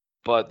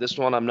 But this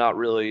one I'm not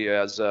really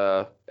as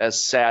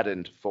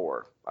saddened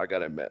for, I got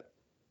to admit.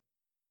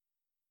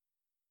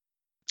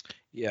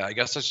 Yeah, I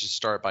guess I should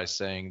start by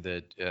saying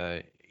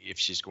that if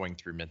she's going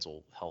through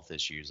mental health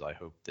issues, I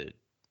hope that,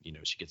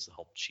 she gets the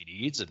help she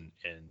needs and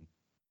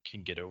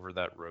can get over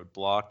that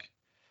roadblock.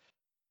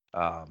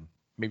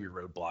 Maybe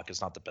roadblock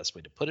is not the best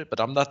way to put it, but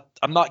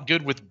I'm not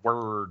good with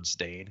words,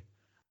 Dane.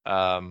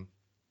 I'm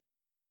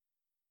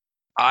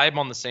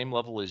on the same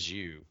level as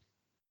you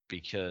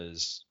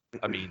because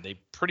I mean, they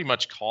pretty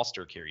much cost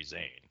her Kerry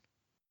Zane.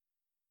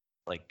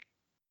 Like,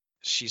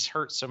 she's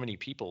hurt so many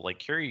people. Like,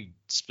 Kerry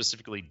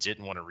specifically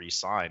didn't want to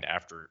re-sign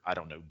after, I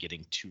don't know,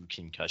 getting 2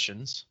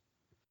 concussions.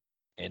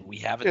 And we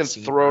haven't And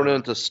seen thrown her.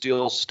 into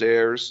steel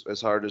stairs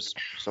as hard as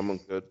someone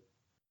could.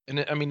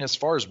 And I mean, as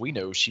far as we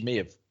know, she may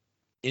have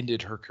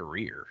ended her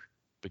career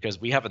because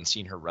we haven't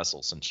seen her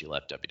wrestle since she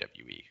left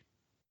WWE.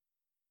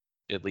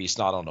 At least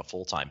not on a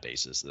full-time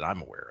basis that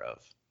I'm aware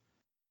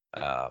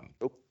of.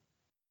 Nope.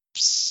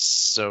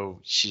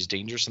 So she's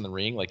dangerous in the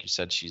ring. Like you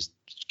said, she's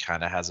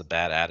kind of has a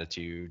bad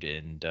attitude,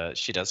 and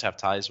she does have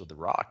ties with The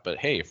Rock. But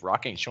hey, if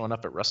Rock ain't showing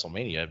up at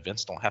WrestleMania,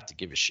 Vince don't have to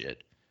give a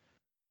shit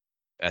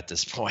at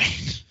this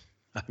point.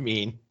 I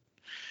mean,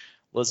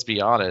 let's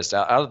be honest.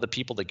 Out of the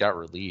people that got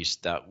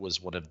released, that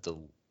was one of the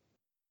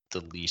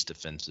least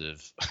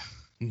offensive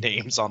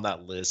names on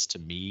that list to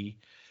me,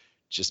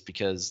 just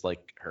because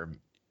like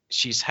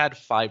she's had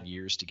 5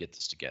 years to get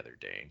this together,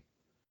 Dane.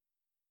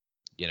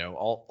 You know,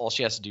 all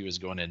she has to do is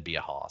go in and be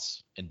a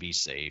hoss and be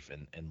safe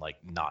and like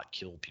not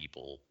kill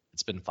people.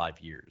 It's been 5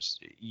 years.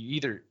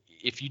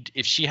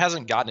 If she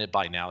hasn't gotten it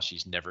by now,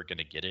 she's never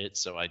gonna get it.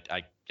 So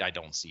I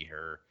don't see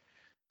her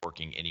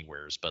working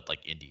anywheres but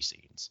like indie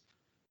scenes.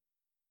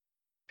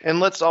 And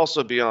let's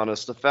also be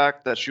honest, the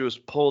fact that she was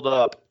pulled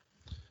up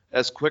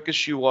as quick as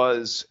she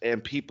was,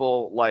 and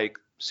people like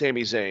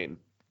Sami Zayn,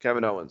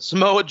 Kevin Owens,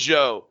 Samoa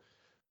Joe,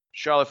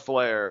 Charlotte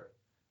Flair,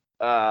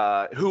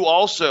 who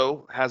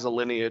also has a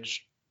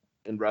lineage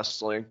in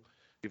wrestling,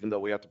 even though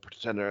we have to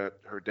pretend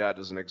her dad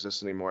doesn't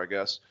exist anymore, I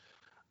guess.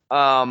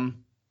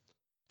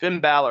 Finn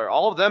Balor,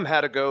 all of them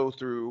had to go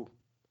through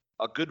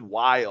a good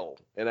while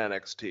in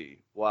NXT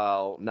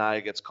while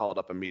Nia gets called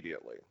up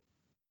immediately.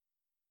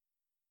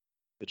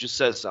 It just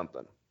says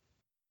something.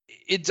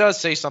 It does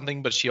say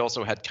something, but she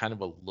also had kind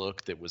of a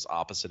look that was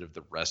opposite of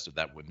the rest of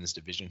that women's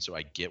division, so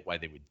I get why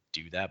they would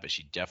do that, but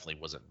she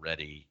definitely wasn't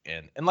ready.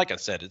 And like I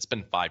said, it's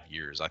been 5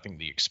 years. I think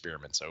the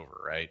experiment's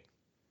over, right?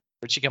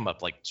 Did she come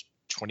up like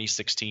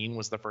 2016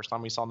 was the first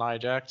time we saw Nia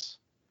Jax?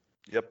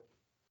 Yep.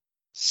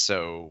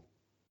 So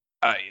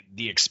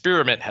the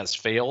experiment has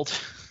failed.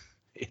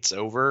 It's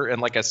over.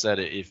 And like I said,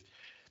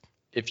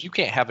 if you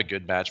can't have a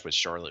good match with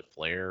Charlotte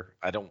Flair,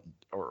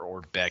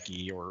 or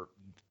Becky or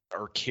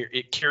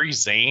Kerry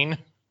Zane,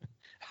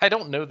 I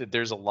don't know that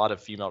there's a lot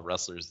of female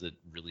wrestlers that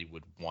really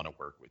would want to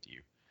work with you.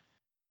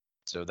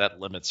 So that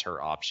limits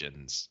her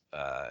options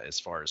as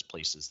far as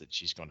places that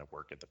she's going to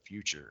work in the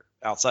future.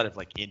 Outside of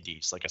like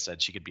indies, like I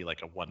said, she could be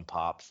like a one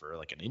pop for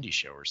like an indie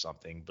show or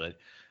something. But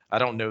I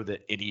don't know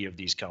that any of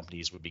these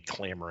companies would be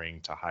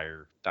clamoring to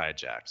hire Nia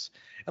Jax.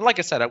 And like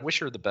I said, I wish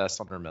her the best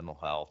on her mental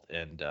health.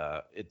 And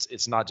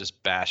it's not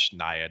just bash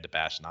Nia to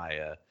bash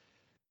Nia.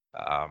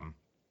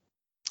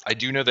 I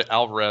do know that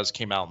Alvarez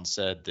came out and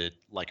said that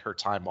like her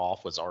time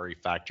off was already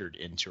factored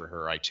into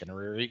her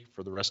itinerary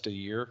for the rest of the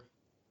year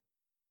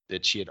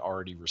that she had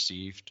already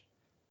received.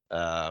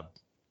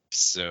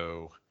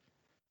 So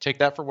take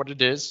that for what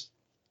it is.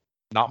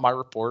 Not my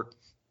report.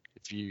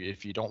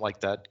 If you don't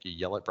like that, you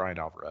yell at Brian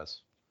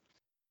Alvarez.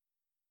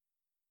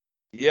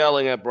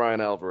 Yelling at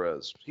Brian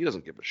Alvarez. He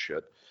doesn't give a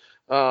shit.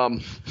 All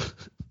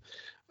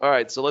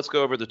right, so let's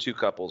go over the two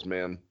couples,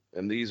 man.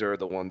 And these are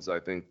the ones I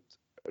think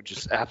are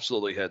just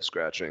absolutely head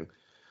scratching.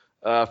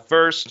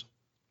 First,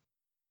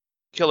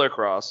 Killer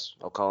Cross,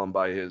 I'll call him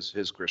by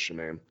his Christian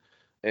name,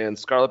 and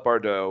Scarlett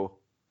Bordeaux.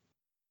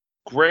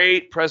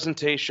 Great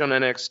presentation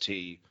on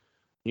NXT.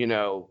 You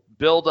know,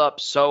 build up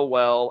so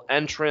well.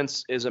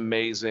 Entrance is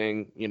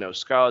amazing. You know,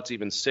 Scarlett's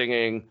even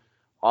singing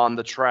on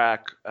the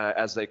track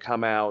as they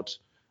come out,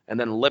 and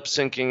then lip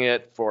syncing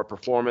it for a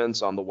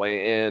performance on the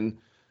way in.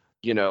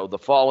 You know, the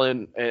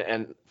Fallen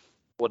and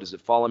what is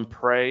it? Fallen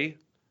Prey.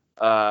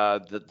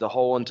 The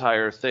whole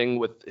entire thing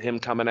with him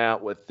coming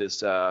out with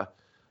this,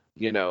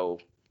 you know,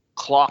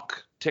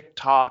 clock,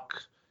 tick-tock,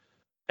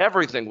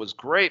 everything was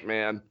great,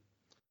 man.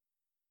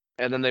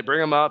 And then they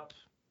bring him up.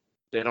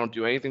 They don't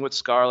do anything with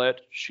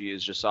Scarlett. She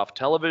is just off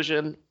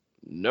television.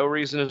 No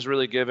reason is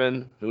really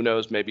given. Who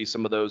knows? Maybe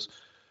some of those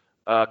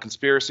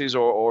conspiracies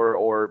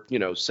or you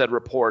know, said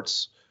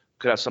reports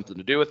could have something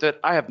to do with it.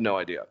 I have no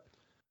idea.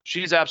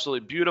 She's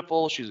absolutely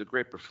beautiful. She's a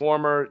great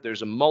performer.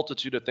 There's a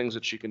multitude of things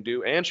that she can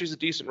do, and she's a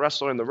decent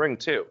wrestler in the ring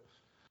too.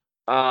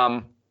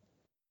 Karrion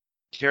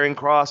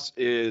Kross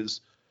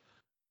is,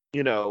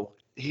 you know,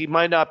 he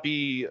might not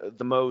be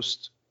the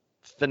most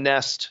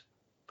finessed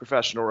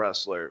professional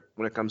wrestler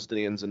when it comes to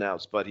the ins and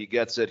outs, but he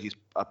gets it. He's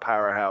a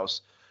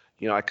powerhouse.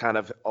 You know,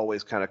 I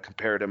always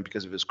compared him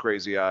because of his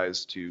crazy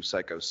eyes to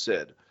Psycho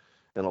Sid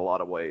in a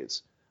lot of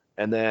ways.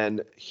 And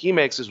then he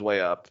makes his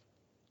way up.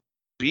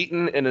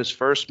 Beaten in his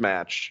first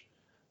match.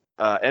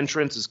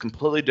 Entrance is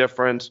completely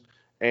different,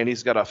 and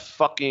he's got a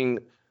fucking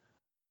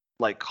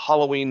like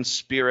Halloween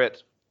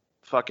spirit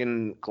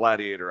fucking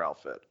gladiator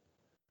outfit.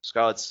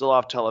 Scarlett's still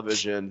off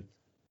television,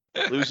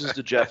 loses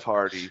to Jeff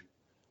Hardy,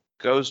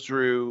 goes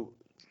through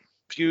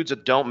feuds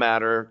that don't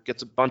matter,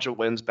 gets a bunch of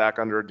wins back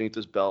underneath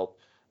his belt,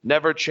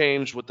 never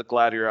changed with the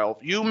gladiator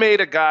outfit. You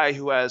made a guy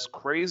who has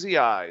crazy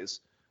eyes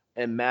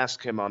and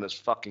mask him on his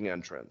fucking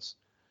entrance.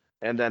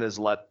 and then is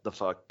let the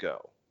fuck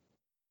go.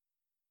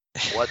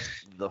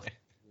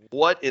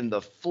 What in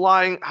the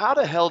flying? How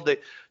the hell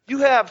you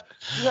have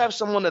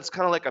someone that's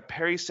kind of like a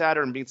Perry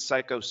Saturn meets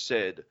Psycho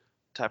Sid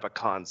type of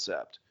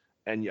concept,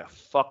 and you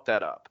fuck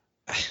that up.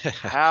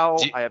 How?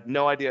 I have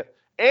no idea.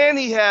 And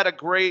he had a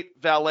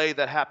great valet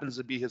that happens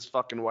to be his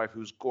fucking wife,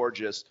 who's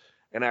gorgeous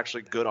and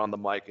actually good on the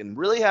mic, and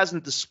really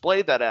hasn't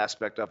displayed that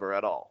aspect of her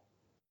at all.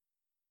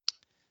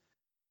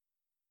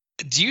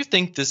 Do you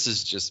think this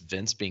is just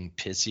Vince being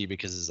pissy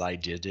because his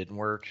idea didn't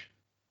work?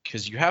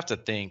 Because you have to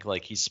think,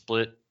 like, he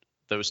split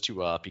those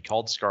two up. He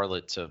called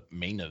Scarlett to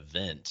main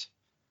event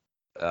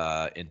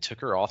and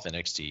took her off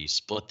NXT,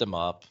 split them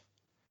up,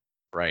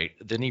 right?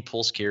 Then he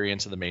pulls Carrie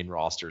into the main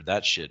roster.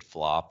 That shit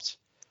flopped.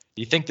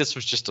 Do you think this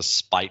was just a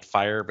spite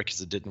fire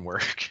because it didn't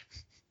work?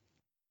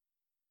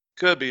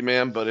 Could be,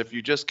 man, but if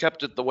you just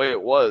kept it the way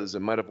it was,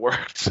 it might have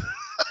worked.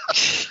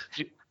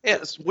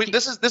 Yes,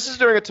 this is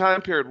during a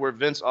time period where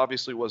Vince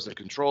obviously was in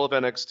control of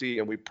NXT,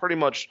 and we pretty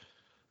much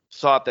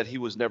thought that he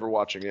was never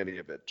watching any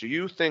of it. Do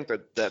you think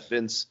that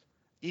Vince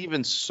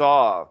even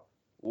saw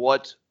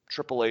what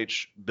Triple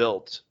H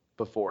built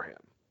before him?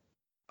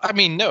 I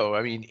mean, no.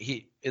 I mean,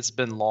 it's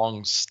been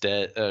long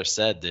said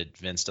that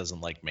Vince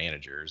doesn't like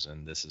managers,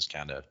 and this is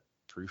kind of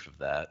proof of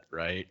that,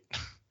 right?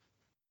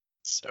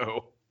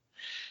 So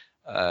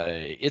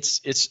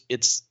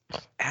it's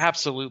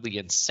absolutely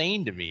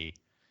insane to me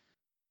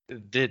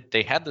that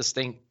they had this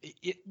thing.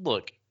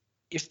 Look,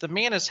 if the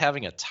man is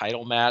having a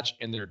title match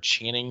and they're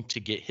chanting to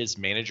get his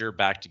manager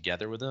back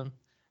together with him,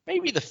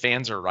 maybe the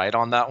fans are right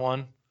on that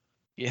one,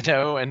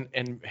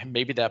 and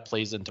maybe that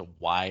plays into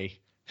why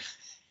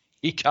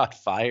he got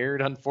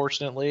fired,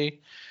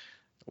 unfortunately,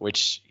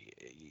 which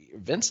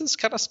Vince is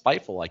kind of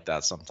spiteful like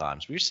that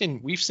sometimes. We've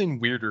seen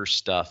weirder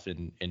stuff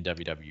in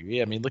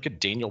WWE. I mean, look at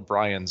Daniel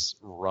Bryan's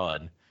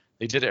run.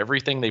 They did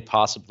everything they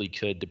possibly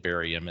could to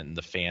bury him, and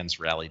the fans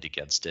rallied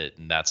against it,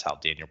 and that's how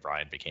Daniel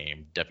Bryan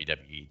became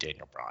WWE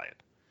Daniel Bryan.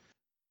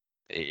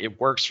 It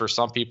works for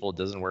some people, it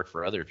doesn't work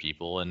for other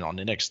people, and on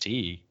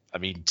NXT, I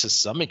mean, to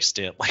some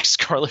extent, like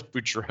Scarlett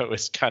Boudreaux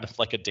is kind of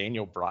like a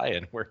Daniel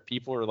Bryan, where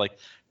people are like,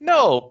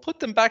 no, put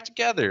them back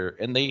together,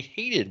 and they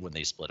hated when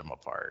they split them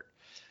apart.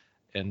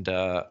 And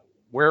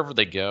wherever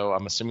they go,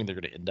 I'm assuming they're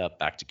going to end up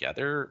back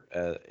together,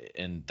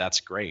 and that's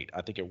great.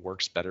 I think it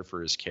works better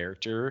for his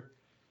character.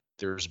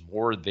 There's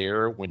more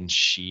there when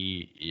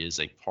she is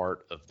a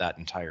part of that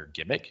entire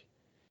gimmick.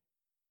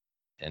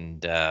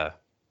 And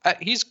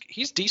he's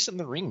decent in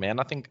the ring, man.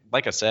 I think,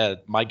 like I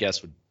said, my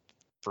guess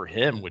for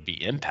him would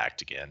be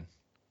Impact again.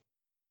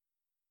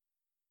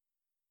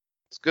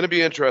 It's going to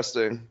be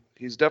interesting.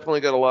 He's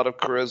definitely got a lot of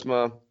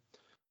charisma.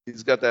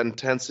 He's got that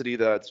intensity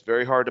that's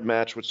very hard to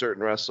match with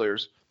certain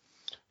wrestlers.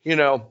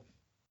 I'm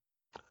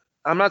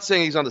not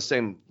saying he's on the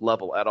same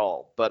level at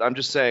all, but I'm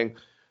just saying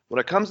when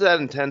it comes to that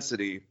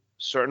intensity,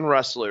 certain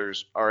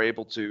wrestlers are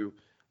able to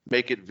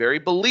make it very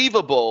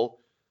believable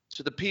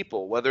to the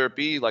people, whether it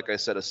be, like I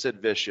said, a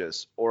Sid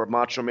Vicious or a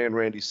Macho Man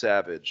Randy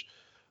Savage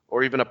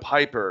or even a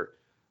Piper.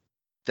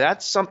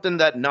 That's something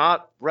that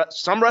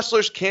some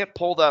wrestlers can't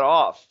pull that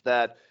off,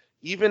 that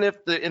even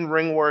if the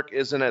in-ring work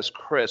isn't as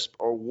crisp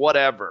or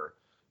whatever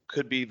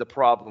could be the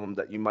problem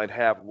that you might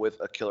have with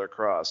a Killer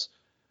Kross,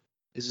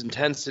 his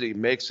intensity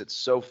makes it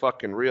so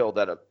fucking real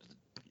that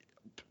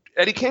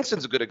Eddie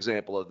Kingston's a good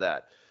example of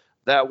that.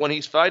 That when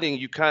he's fighting,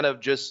 you kind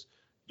of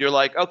you're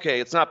like, okay,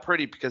 it's not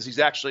pretty because he's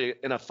actually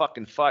in a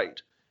fucking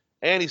fight.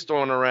 And he's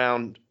throwing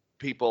around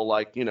people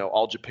like,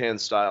 All Japan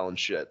style and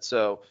shit.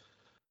 So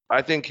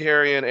I think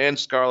Karrion and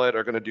Scarlett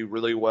are going to do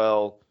really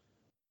well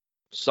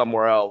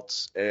somewhere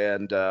else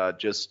and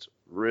just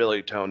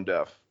really tone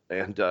deaf.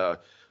 And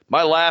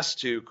my last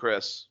two,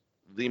 Chris,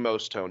 the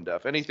most tone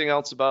deaf. Anything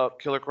else about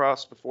Killer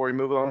Kross before we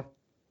move on?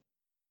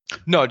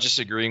 No, just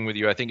agreeing with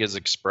you. I think his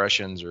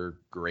expressions are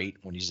great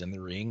when he's in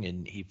the ring,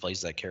 and he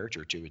plays that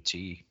character to a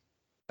T.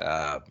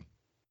 I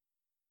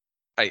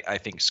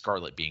think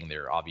Scarlett being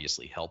there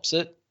obviously helps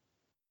it,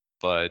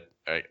 but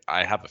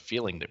I have a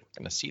feeling that we're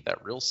going to see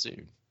that real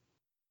soon.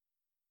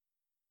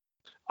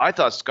 I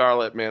thought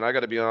Scarlett, man, I got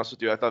to be honest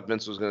with you, I thought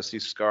Vince was going to see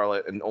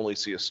Scarlett and only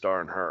see a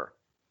star in her.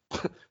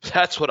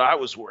 That's what I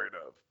was worried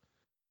of.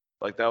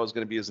 Like that was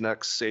going to be his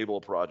next Sable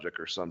project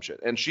or some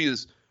shit. And she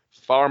is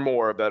far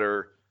more a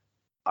better,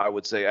 I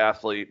would say,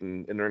 athlete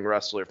and in-ring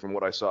wrestler from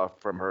what I saw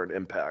from her in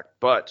Impact.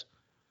 But,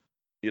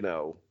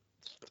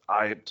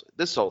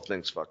 this whole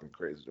thing's fucking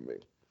crazy to me.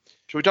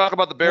 Should we talk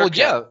about the Bearcat?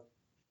 Well, yeah.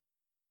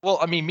 Well,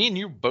 I mean, me and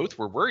you both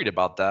were worried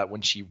about that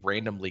when she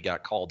randomly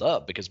got called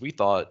up because we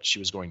thought she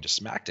was going to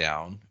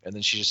SmackDown, and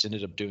then she just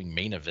ended up doing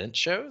main event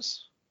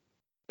shows.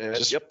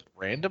 Just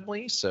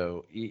randomly.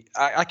 So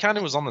I kind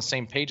of was on the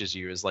same page as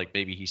you, as like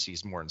maybe he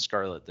sees more in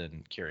Scarlett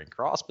than Karrion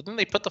Kross, but then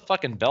they put the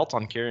fucking belt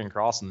on Karrion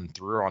Kross and then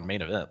threw her on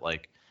main event.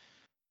 Like,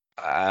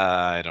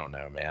 I don't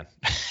know, man.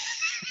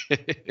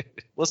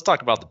 Let's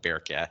talk about the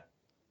Bearcat.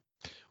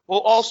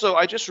 Well, also,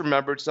 I just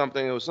remembered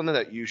something. It was something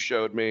that you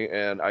showed me,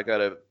 and I got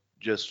to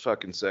just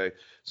fucking say.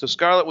 So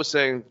Scarlett was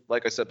saying,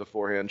 like I said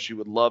beforehand, she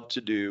would love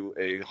to do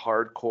a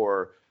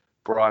hardcore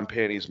bra and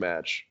panties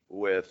match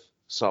with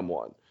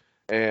someone.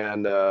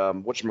 And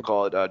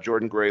whatchamacallit,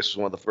 Jordan Grace was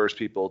one of the first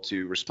people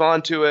to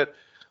respond to it.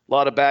 A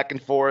lot of back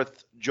and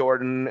forth,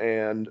 Jordan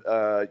and,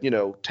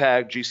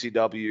 tag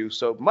GCW.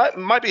 So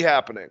might be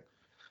happening.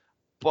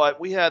 But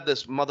we had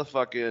this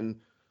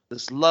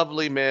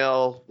lovely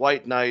male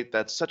white knight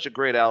that's such a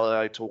great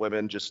ally to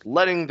women, just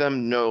letting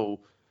them know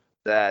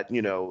that,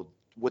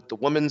 with the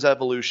women's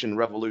revolution,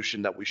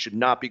 that we should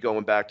not be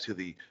going back to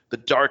the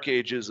dark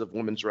ages of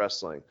women's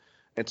wrestling.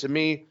 And to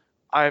me,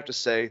 I have to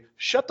say,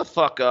 shut the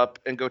fuck up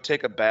and go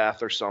take a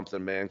bath or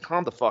something, man.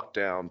 Calm the fuck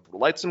down.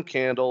 Light some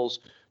candles.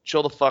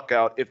 Chill the fuck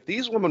out. If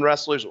these women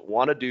wrestlers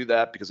want to do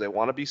that because they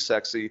want to be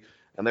sexy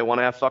and they want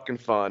to have fucking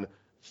fun,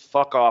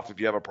 fuck off if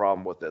you have a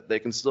problem with it. They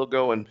can still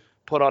go and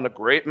put on a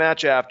great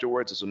match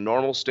afterwards. It's a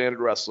normal standard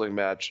wrestling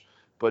match,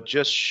 but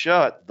just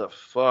shut the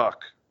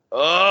fuck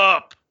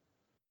up.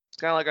 It's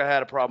kind of like I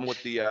had a problem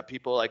with the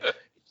people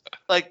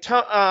like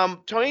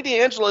Tony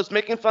D'Angelo is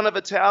making fun of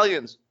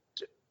Italians.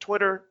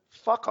 Twitter,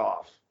 fuck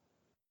off.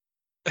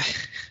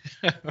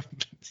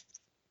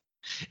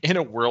 In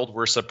a world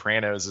where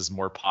Sopranos is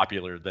more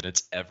popular than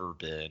it's ever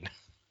been.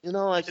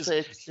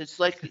 It's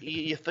like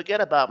you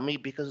forget about me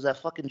because of that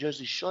fucking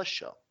Jersey Shore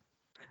show.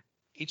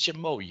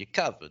 HMO, you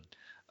covered.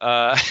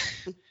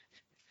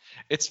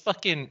 It's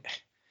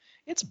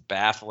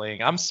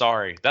baffling. I'm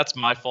sorry. That's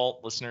my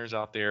fault, listeners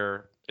out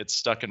there. It's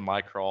stuck in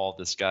my crawl,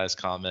 this guy's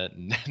comment,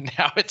 and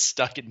now it's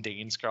stuck in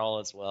Dane's crawl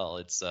as well.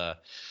 It's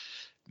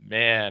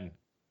man,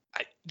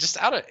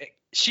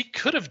 she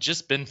could have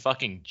just been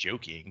fucking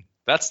joking.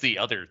 That's the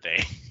other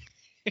thing.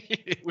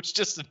 It was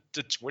just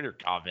a Twitter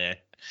comment.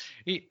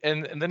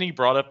 And then he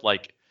brought up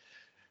like,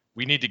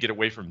 we need to get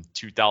away from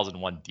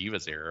 2001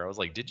 Divas era. I was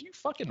like, did you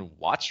fucking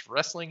watch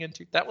wrestling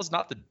that was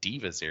not the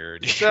Divas era,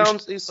 dude.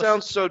 He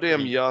sounds so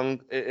damn young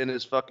in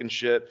his fucking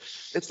shit.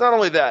 It's not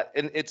only that,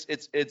 and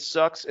it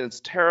sucks and it's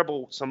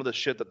terrible, some of the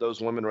shit that those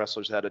women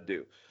wrestlers had to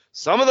do.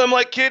 Some of them,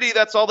 like Kitty,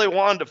 that's all they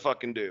wanted to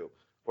fucking do.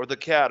 Or the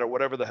Cat, or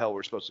whatever the hell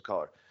we're supposed to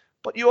call her.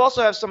 But you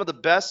also have some of the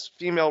best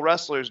female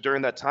wrestlers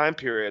during that time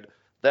period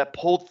that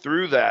pulled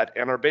through that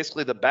and are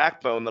basically the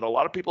backbone that a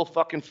lot of people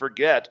fucking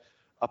forget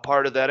a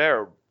part of that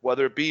era.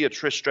 Whether it be a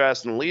Trish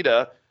Stratus and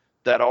Lita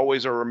that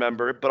always are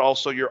remembered, but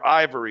also your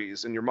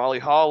Ivories and your Molly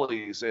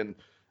Hollies and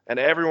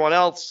everyone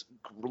else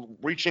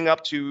reaching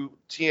up to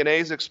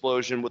TNA's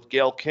explosion with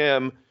Gail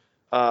Kim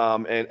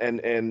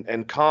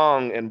and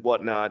Kong and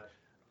whatnot.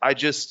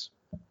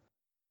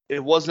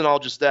 It wasn't all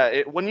just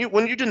that. When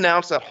you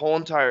denounce that whole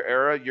entire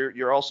era,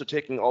 you're also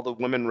taking all the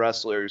women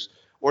wrestlers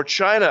or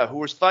China who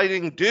was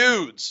fighting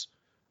dudes.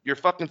 You're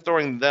fucking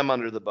throwing them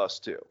under the bus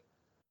too.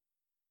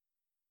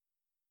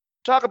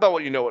 Talk about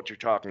what you're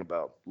talking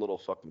about, little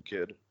fucking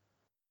kid.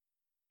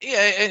 Yeah,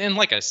 and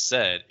like I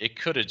said, it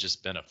could have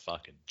just been a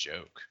fucking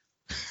joke.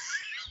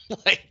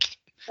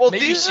 Well,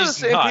 these are the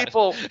same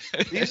people.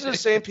 These are the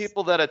same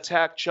people that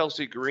attacked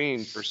Chelsea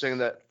Green for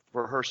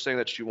her saying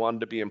that she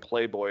wanted to be in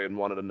Playboy and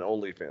wanted an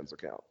OnlyFans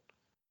account.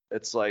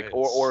 It's like,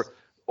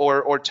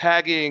 or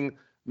tagging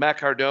Matt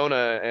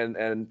Cardona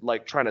and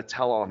like trying to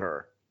tell on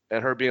her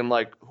and her being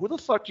like, who the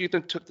fuck do you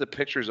think took the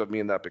pictures of me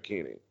in that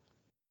bikini?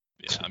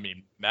 Yeah, I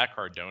mean, Matt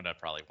Cardona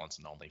probably wants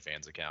an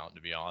OnlyFans account,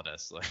 to be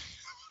honest.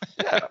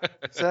 Yeah,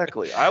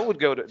 exactly. I would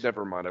go to.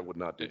 Never mind, I would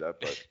not do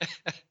that.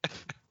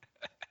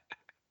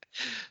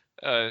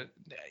 But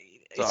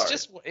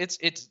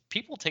it's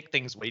people take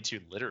things way too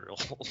literal.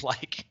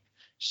 Like,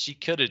 she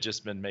could have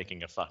just been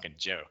making a fucking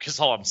joke. Is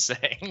all I'm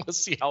saying. Let's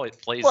see how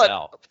it plays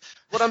out.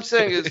 What I'm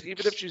saying is,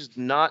 even if she's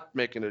not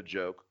making a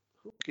joke,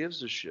 who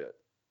gives a shit?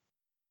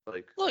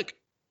 Like, look.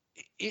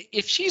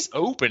 If she's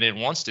open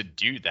and wants to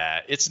do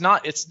that, it's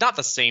not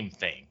the same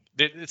thing.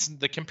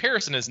 The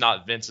comparison is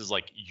not Vince is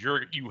like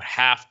you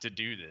have to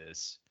do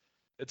this.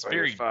 It's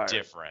very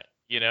different,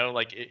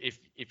 Like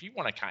if you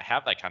want to kind of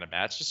have that kind of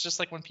match, it's just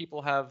like when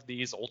people have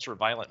these ultra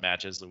violent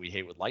matches that we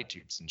hate with light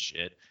tubes and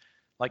shit.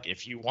 Like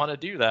if you want to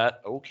do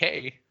that,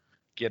 okay,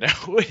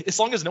 as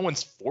long as no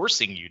one's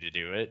forcing you to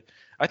do it.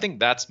 I think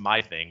that's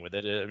my thing with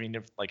it. I mean,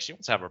 if like she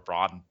wants to have a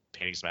bra and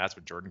panties match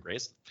with Jordan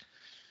Grace.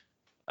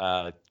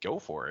 Go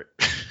for it.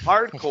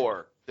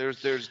 Hardcore.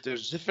 There's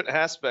different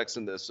aspects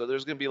in this, so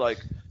there's gonna be like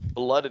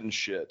blood and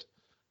shit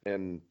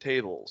and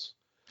tables.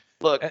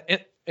 Look,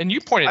 and you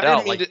pointed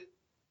out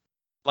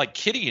like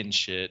Kitty and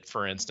shit,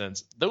 for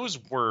instance, those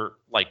were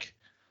like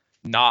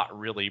not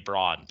really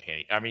bra and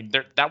panty. I mean,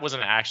 that was an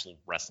actual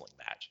wrestling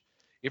match.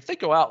 If they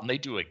go out and they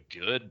do a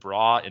good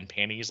bra and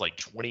panties like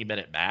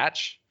 20-minute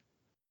match,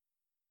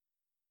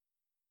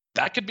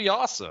 that could be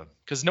awesome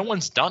because no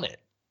one's done it.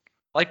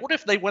 Like, what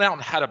if they went out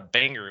and had a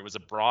banger? It was a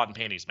bra and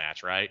panties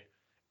match, right?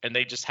 And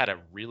they just had a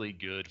really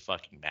good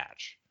fucking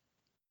match.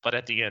 But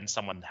at the end,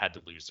 someone had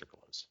to lose their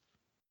clothes.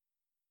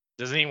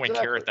 Does anyone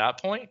care at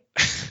that point?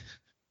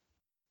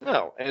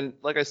 No. And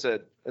like I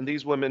said, and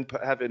these women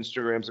have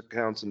Instagram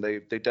accounts, and they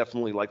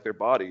definitely like their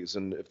bodies.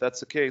 And if that's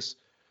the case,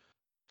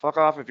 fuck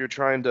off if you're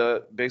trying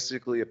to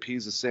basically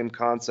appease the same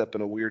concept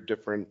in a weird,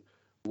 different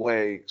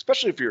way,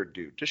 especially if you're a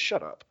dude. Just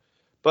shut up.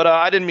 But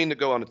I didn't mean to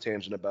go on a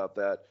tangent about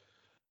that.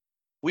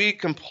 We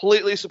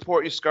completely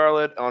support you,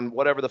 Scarlett, on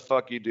whatever the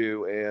fuck you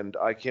do, and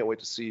I can't wait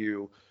to see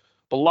you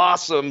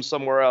blossom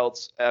somewhere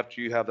else after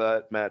you have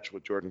that match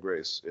with Jordan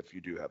Grace, if you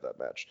do have that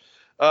match.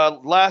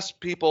 Last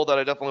people that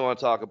I definitely want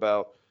to talk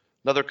about,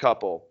 another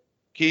couple,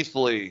 Keith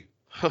Lee,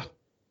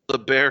 the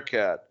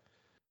Bearcat,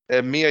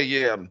 and Mia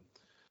Yim.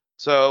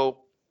 So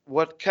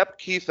what kept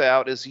Keith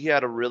out is he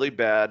had a really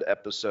bad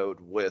episode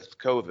with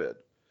COVID,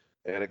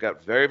 and it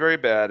got very, very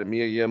bad, and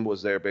Mia Yim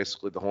was there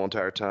basically the whole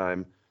entire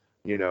time,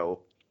 you know,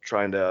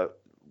 trying to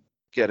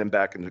get him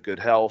back into good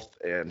health,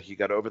 and he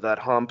got over that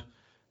hump,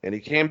 and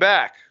he came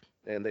back,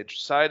 and they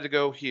decided to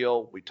go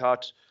heel. We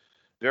talked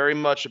very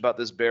much about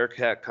this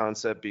Bearcat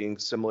concept being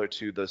similar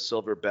to the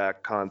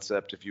Silverback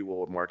concept, if you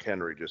will, with Mark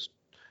Henry, just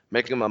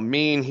making him a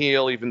mean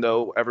heel, even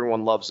though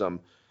everyone loves him.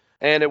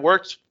 And it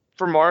worked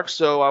for Mark,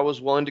 so I was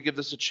willing to give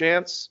this a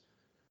chance.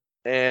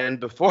 And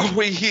before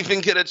we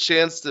even get a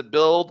chance to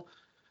build,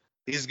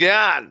 he's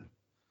gone.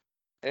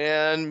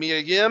 And Mia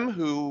Yim,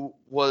 who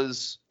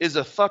is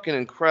a fucking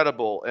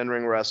incredible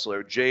in-ring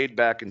wrestler, Jade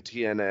back in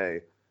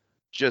TNA,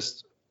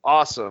 just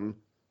awesome,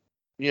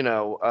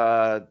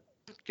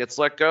 gets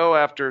let go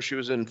after she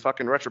was in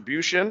fucking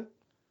Retribution,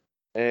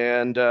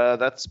 and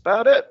that's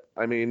about it.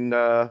 I mean,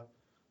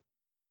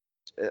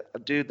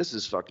 dude, this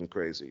is fucking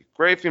crazy.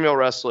 Great female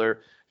wrestler.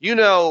 You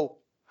know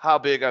how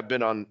big I've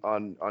been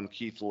on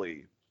Keith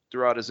Lee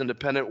throughout his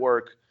independent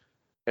work,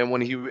 and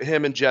when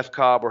him and Jeff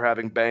Cobb were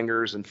having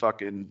bangers and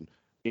fucking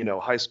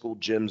high school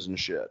gyms and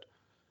shit.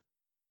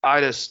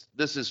 This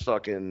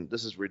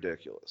is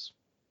ridiculous.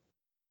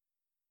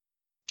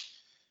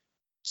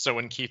 So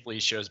when Keith Lee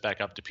shows back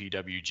up to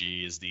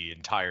PWG, is the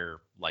entire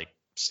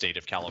state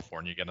of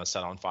California gonna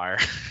set on fire?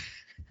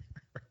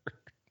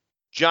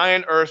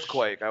 Giant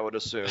earthquake, I would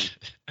assume.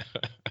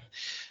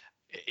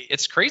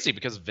 It's crazy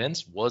because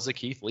Vince was a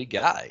Keith Lee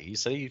guy. He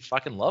said he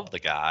fucking loved the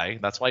guy.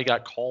 That's why he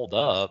got called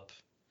up.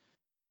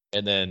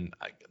 And then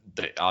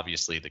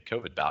obviously the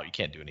COVID bout, you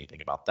can't do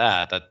anything about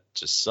that. That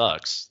just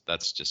sucks.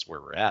 That's just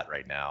where we're at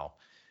right now.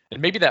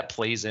 And maybe that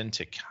plays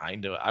into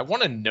I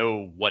want to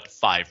know what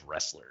 5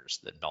 wrestlers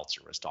that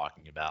Meltzer was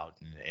talking about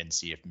and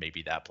see if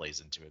maybe that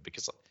plays into it,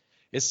 because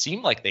it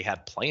seemed like they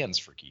had plans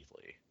for Keith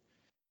Lee.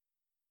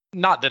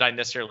 Not that I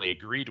necessarily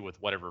agreed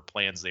with whatever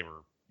plans they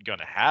were going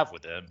to have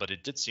with him, but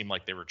it did seem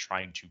like they were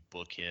trying to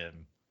book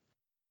him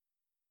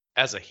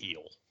as a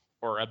heel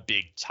or a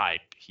big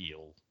type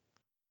heel.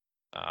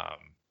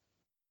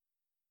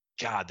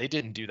 God, they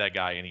didn't do that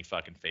guy any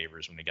fucking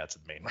favors when he got to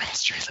the main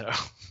roster, though.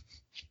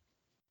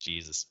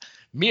 Jesus.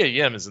 Mia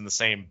Yim is in the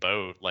same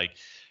boat.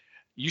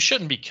 You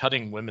shouldn't be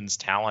cutting women's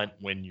talent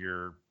when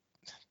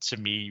to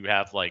me, you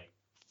have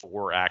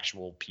 4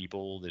 actual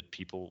people that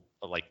people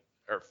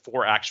or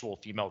 4 actual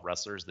female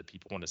wrestlers that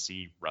people want to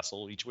see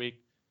wrestle each week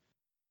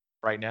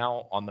right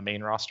now on the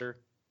main roster.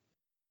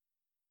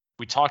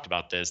 We talked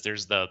about this.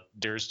 There's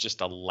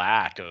just a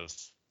lack of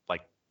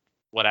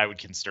what I would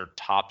consider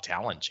top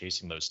talent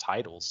chasing those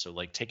titles. So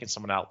taking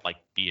someone out like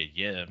Mia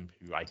Yim,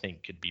 who I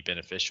think could be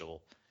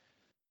beneficial,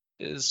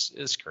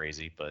 is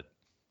crazy. But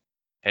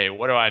hey,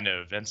 what do I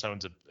know? Vince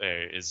owns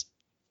he's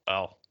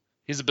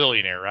a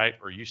billionaire, right?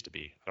 Or used to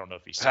be. I don't know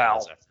if he still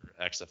is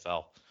after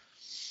XFL.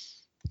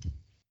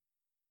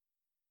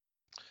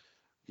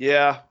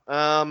 Yeah.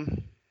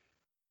 And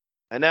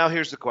now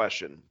here's the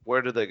question: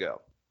 where do they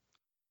go?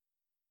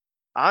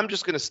 I'm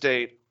just gonna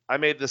state, I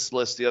made this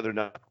list the other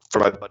night for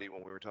my buddy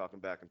when we were talking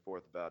back and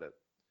forth about it.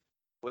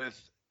 With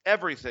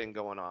everything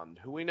going on,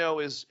 who we know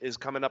is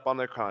coming up on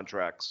their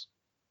contracts,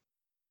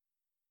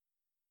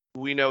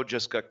 who we know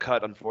just got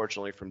cut,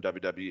 unfortunately, from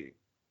WWE.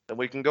 And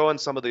we can go on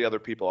some of the other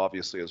people,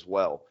 obviously, as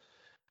well.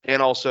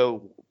 And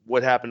also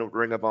what happened with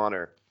Ring of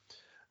Honor.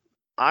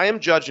 I am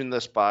judging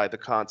this by the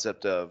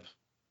concept of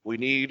we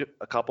need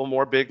a couple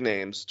more big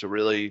names to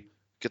really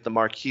get the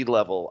marquee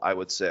level, I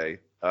would say.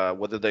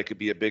 Whether they could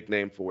be a big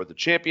name for the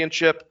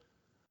championship,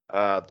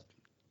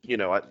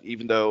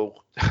 even though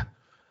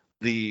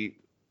the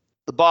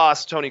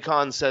boss, Tony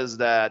Khan, says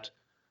that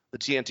the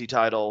TNT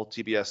title,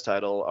 TBS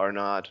title are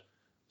not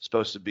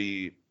supposed to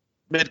be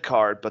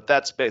mid-card, but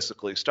that's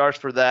basically starts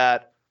for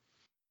that.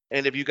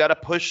 And if you got to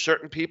push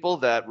certain people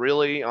that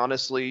really,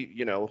 honestly,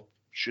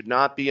 should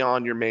not be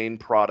on your main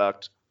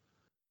product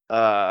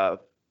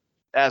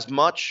as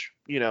much,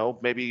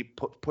 maybe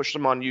push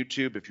them on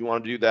YouTube if you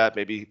want to do that,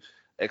 maybe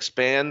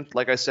expand,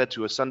 like I said,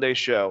 to a Sunday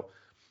show.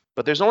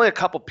 But there's only a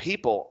couple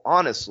people,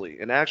 honestly,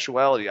 in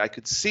actuality, I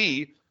could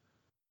see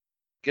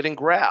getting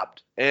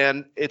grabbed.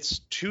 And it's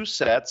 2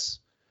 sets.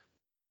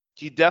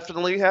 He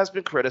definitely has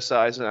been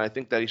criticized, and I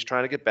think that he's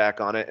trying to get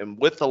back on it. And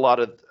with a lot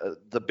of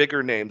the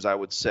bigger names, I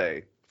would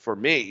say, for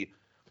me,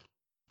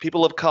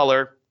 people of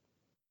color,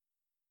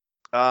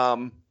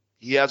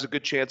 he has a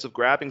good chance of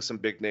grabbing some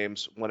big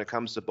names when it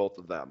comes to both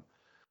of them.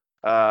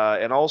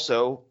 And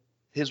also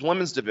his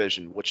women's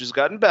division, which has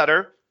gotten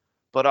better,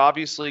 but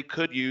obviously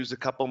could use a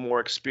couple more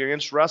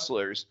experienced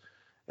wrestlers.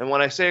 And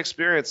when I say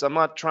experience, I'm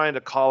not trying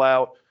to call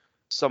out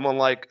someone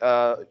like,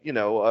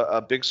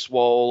 a Big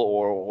Swole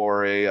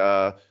or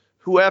a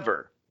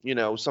whoever,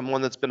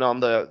 someone that's been on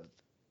the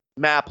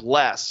map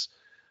less.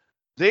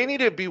 They need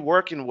to be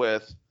working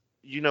with,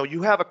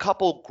 you have a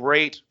couple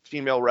great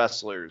female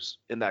wrestlers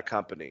in that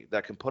company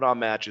that can put on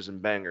matches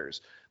and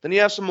bangers. Then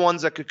you have some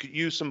ones that could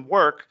use some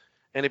work.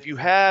 And if you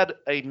had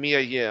a Mia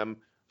Yim,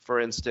 for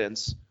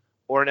instance,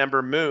 or an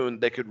Ember Moon,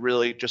 they could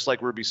really, just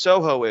like Ruby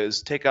Soho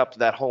is, take up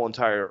that whole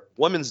entire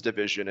women's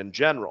division in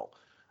general.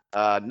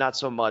 Not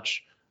so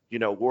much,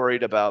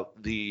 worried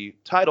about the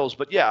titles,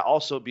 but yeah,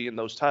 also be in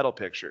those title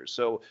pictures.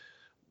 So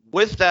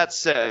with that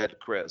said,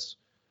 Chris,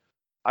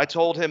 I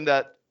told him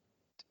that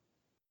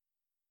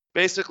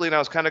basically, and I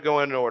was kind of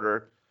going in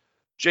order,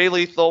 Jay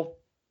Lethal,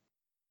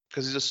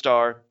 because he's a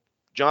star.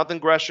 Jonathan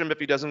Gresham, if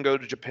he doesn't go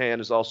to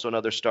Japan, is also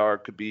another star.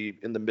 Could be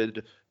in the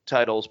mid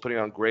titles, putting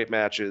on great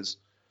matches.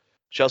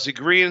 Chelsea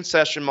Green and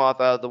Session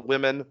Moth out of the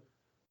women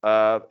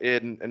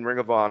in Ring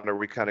of Honor.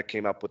 We kind of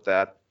came up with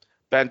that.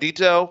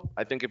 Bandito,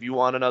 I think if you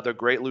want another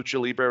great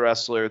Lucha Libre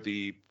wrestler,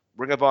 the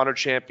Ring of Honor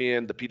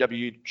champion, the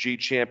PWG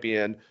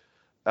champion,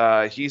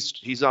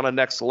 he's on a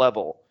next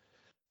level.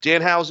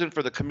 Danhausen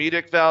for the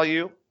comedic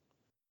value.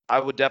 I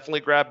would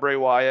definitely grab Bray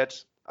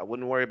Wyatt. I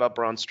wouldn't worry about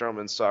Braun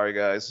Strowman. Sorry,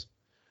 guys.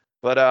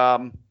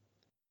 But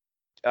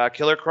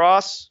Killer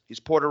Cross,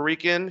 he's Puerto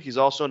Rican. He's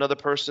also another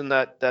person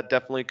that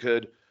definitely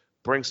could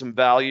bring some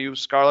value.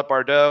 Scarlett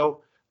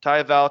Bordeaux,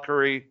 Taya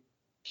Valkyrie,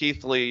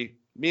 Keith Lee,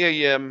 Mia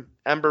Yim,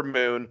 Ember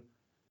Moon,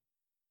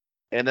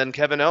 and then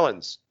Kevin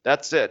Owens.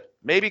 That's it.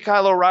 Maybe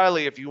Kyle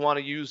O'Reilly if you want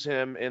to use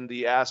him in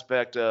the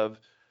aspect of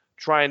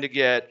trying to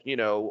get,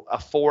 a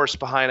force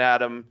behind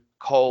Adam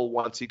Cole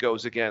once he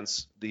goes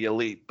against the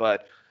Elite.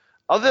 But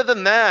other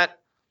than that,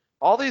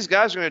 all these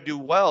guys are going to do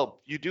well.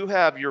 You do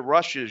have your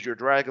Rushes, your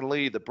Dragon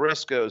Lee, the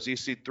Briscoes,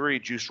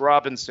 EC3, Juice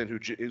Robinson,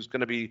 who's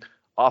going to be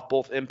off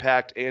both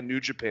Impact and New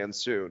Japan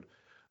soon.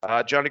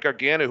 Johnny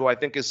Gargano, who I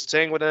think is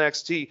staying with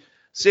NXT.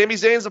 Sami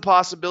Zayn's a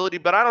possibility,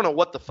 but I don't know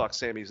what the fuck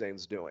Sami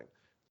Zayn's doing.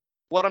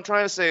 What I'm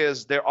trying to say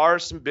is there are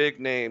some big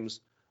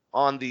names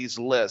on these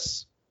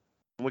lists.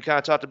 And we kind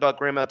of talked about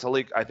Gran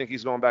Metalik. I think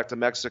he's going back to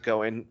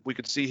Mexico, and we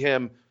could see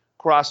him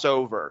cross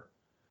over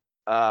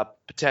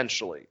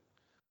potentially.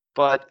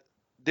 But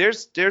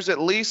there's at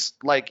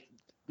least like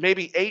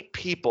maybe 8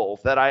 people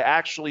that I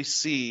actually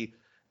see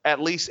at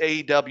least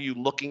AEW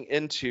looking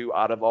into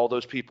out of all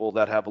those people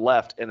that have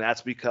left, and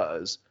that's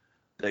because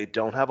they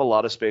don't have a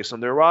lot of space on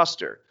their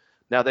roster.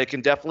 Now, they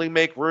can definitely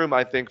make room,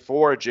 I think,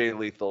 for Jay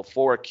Lethal,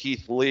 for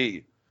Keith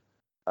Lee.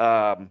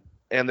 And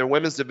their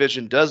women's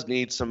division does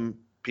need some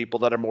people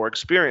that are more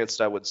experienced,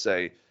 I would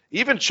say.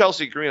 Even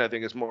Chelsea Green, I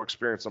think, is more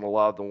experienced than a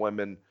lot of the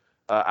women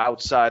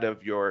outside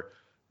of your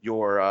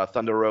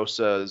Thunder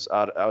Rosas,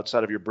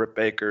 outside of your Britt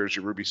Bakers,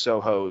 your Ruby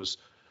Sohos.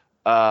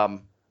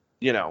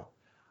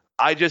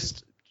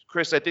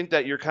 Chris, I think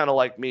that you're kind of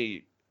like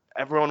me.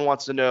 Everyone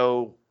wants to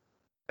know,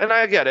 and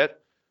I get it,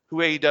 who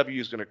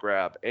AEW is going to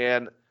grab.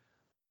 And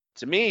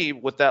to me,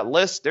 with that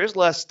list, there's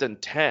less than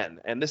 10.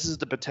 And this is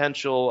the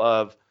potential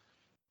of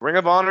Ring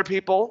of Honor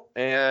people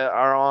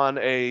are on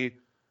a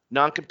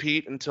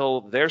non-compete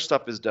until their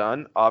stuff is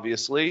done,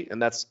 obviously, and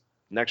that's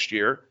next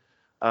year,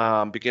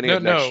 beginning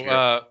of next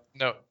year.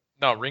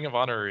 No, Ring of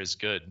Honor is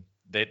good.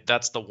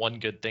 That's the one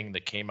good thing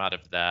that came out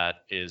of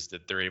that is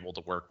that they're able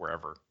to work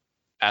wherever.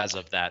 As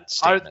of that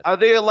statement, are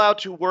they allowed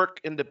to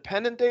work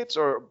independent dates,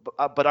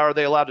 but are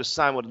they allowed to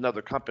sign with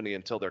another company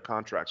until their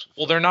contracts?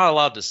 Well, they're not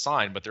allowed to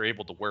sign, but they're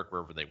able to work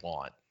wherever they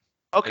want.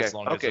 Okay. As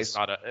long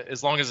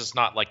as it's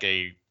not like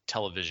a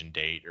television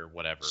date or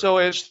whatever.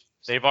 So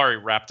they've already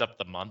wrapped up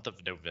the month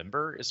of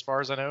November, as far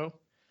as I know.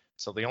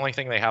 So the only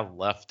thing they have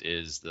left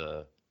is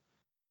the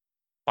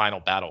Final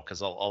Battle,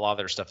 because a lot of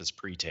their stuff is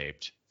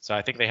pre-taped. So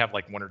I think they have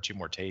like 1 or 2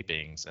 more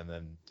tapings, and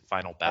then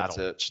Final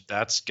Battle.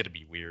 That's going to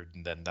be weird,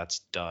 and then that's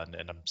done,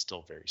 and I'm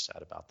still very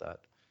sad about that.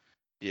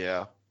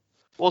 Yeah.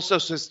 Well, so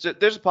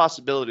there's a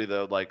possibility,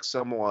 though, like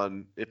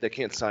someone, if they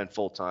can't sign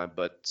full-time,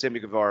 but Sammy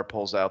Guevara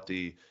pulls out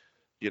the,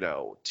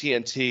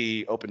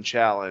 TNT Open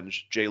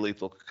Challenge, Jay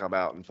Lethal could come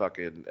out and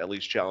fucking at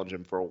least challenge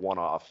him for a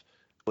one-off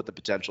with the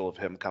potential of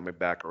him coming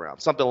back around.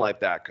 Something like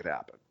that could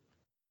happen.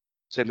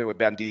 Same thing with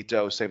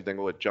Bandito, same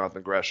thing with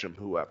Jonathan Gresham,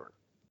 whoever.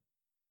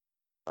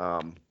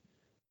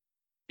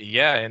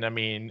 Yeah, and I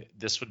mean,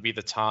 this would be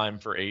the time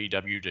for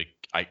AEW to,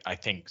 I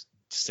think,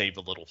 save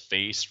a little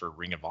face for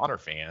Ring of Honor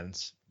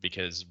fans,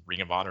 because Ring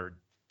of Honor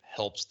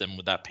helps them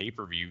with that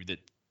pay-per-view that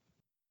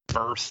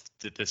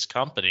birthed this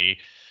company.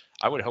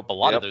 I would hope a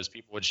lot of those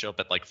people would show up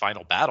at like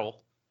Final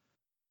Battle.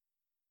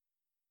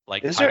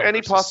 Like, is there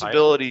any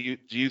possibility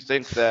do you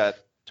think that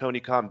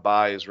Tony Khan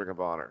buys Ring of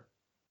Honor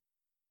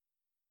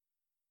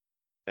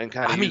and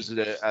kind of uses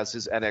it as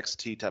his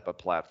NXT type of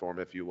platform,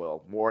 if you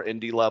will, more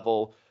indie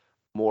level,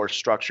 more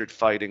structured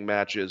fighting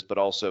matches, but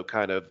also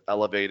kind of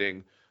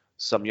elevating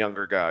some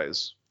younger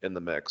guys in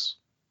the mix?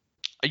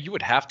 You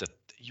would have to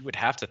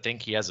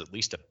think he has at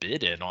least a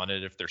bid in on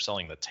it if they're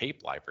selling the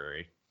tape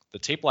library. The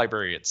tape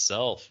library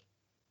itself,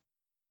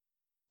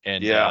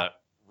 and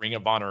Ring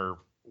of Honor,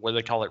 what do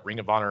they call it? Ring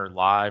of Honor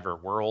Live or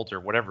World or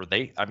whatever.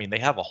 They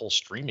have a whole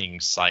streaming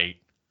site.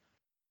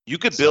 You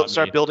could So, I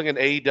start mean, building an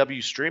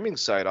AEW streaming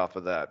site off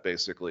of that,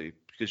 basically,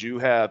 because you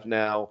have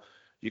now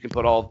you can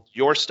put all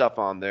your stuff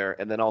on there,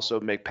 and then also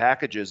make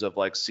packages of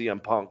like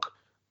CM Punk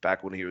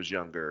back when he was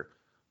younger,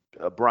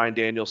 Bryan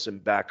Danielson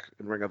back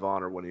in Ring of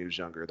Honor when he was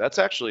younger. That's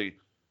actually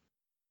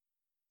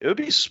it would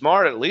be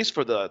smart at least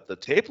for the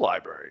tape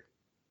library.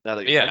 Now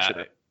that you mention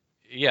it,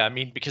 yeah. I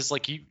mean, because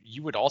like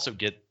you would also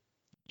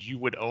you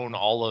would own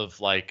all of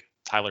like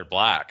Tyler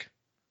Black.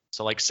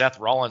 So like Seth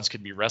Rollins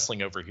could be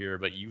wrestling over here,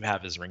 but you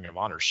have his Ring of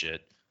Honor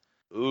shit,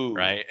 ooh,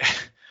 right?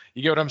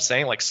 You get what I'm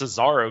saying? Like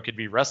Cesaro could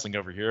be wrestling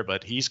over here,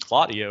 but he's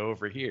Claudio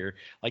over here.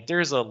 Like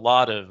there's a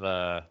lot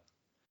of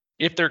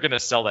if they're gonna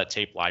sell that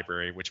tape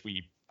library, which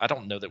I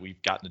don't know that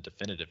we've gotten a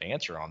definitive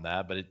answer on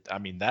that, but I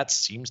mean that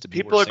seems to be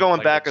people where are going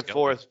Sinclair back is and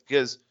going. forth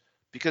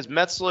because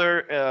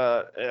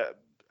Metzler,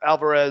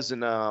 Alvarez,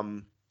 and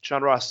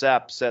Sean Ross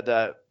Sapp said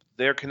that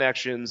their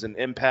connections and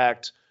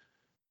Impact,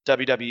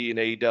 WWE, and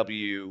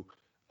AEW,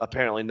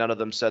 apparently none of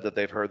them said that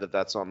they've heard that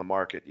that's on the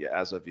market yet,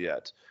 as of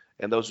yet.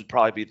 And those would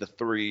probably be the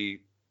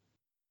three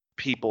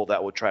people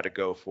that would try to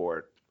go for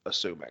it,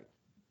 assuming.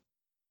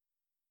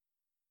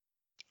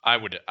 I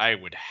would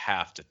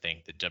have to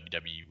think that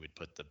WWE would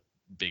put the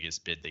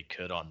biggest bid they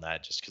could on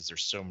that, just because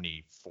there's so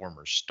many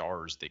former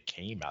stars that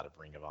came out of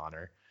Ring of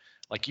Honor.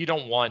 Like you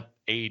don't want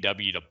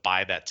AEW to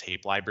buy that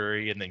tape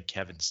library and then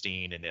Kevin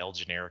Steen and El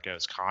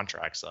Generico's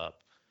contracts up.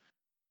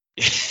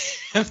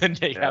 And then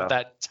they have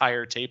that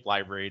entire tape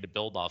library to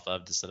build off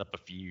of to set up a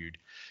feud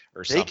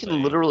or something. They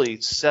can literally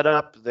set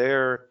up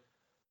their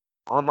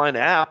online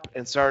app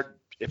and start,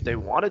 if they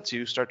wanted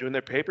to, start doing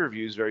their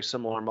pay-per-views very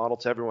similar model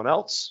to everyone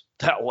else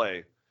that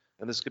way.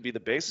 And this could be the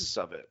basis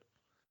of it.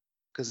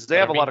 Because they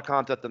have a lot of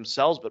content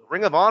themselves, but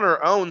Ring of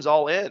Honor owns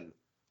All In.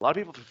 A lot of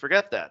people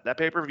forget that. That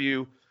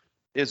pay-per-view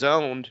is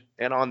owned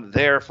and on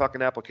their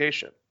fucking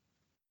application.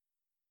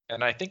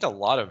 And I think a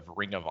lot of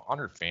Ring of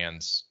Honor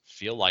fans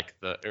feel like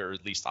or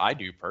at least I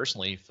do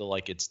personally, feel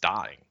like it's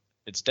dying.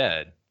 It's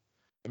dead.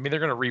 I mean, they're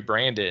going to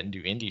rebrand it and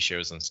do indie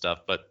shows and stuff,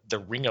 but the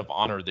Ring of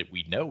Honor that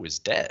we know is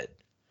dead.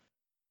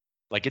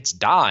 Like it's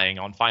dying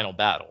on Final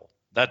Battle.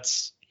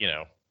 That's,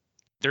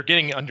 they're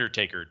getting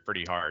Undertaker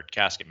pretty hard.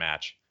 Casket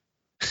match.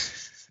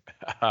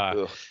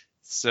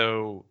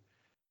 So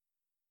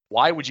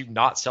why would you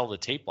not sell the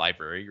tape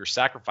library? You're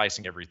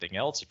sacrificing everything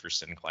else if you're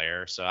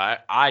Sinclair. So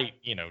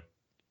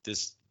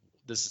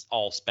this is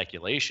all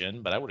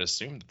speculation, but I would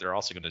assume that they're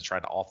also going to try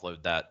to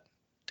offload that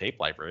tape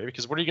library,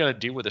 because what are you going to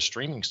do with a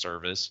streaming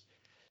service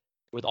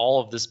with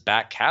all of this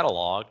back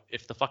catalog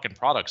if the fucking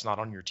product's not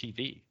on your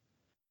TV?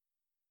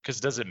 Because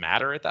does it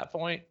matter at that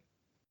point?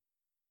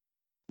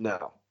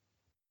 No.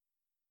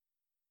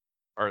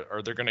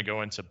 Are they going to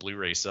go into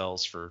Blu-ray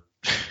sales for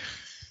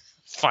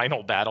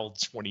Final Battle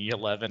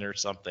 2011 or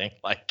something?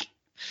 Like,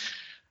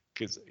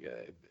 because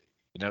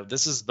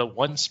this is the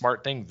one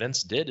smart thing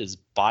Vince did, is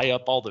buy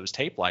up all those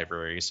tape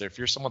libraries. So if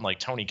you're someone like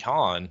Tony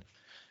Khan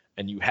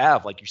and you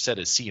have, like you said,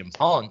 a CM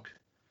Punk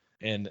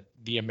and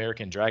the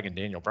American Dragon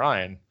Daniel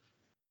Bryan,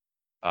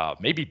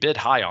 maybe bid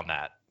high on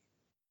that.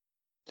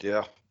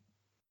 Yeah.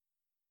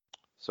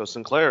 So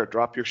Sinclair,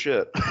 drop your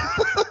shit.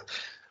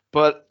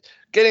 But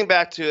getting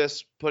back to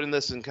us, putting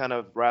this and kind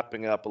of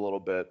wrapping up a little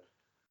bit,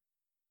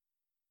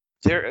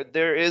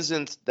 there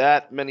isn't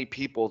that many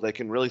people that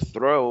can really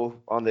throw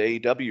on the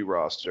AEW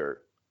roster,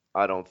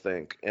 I don't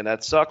think. And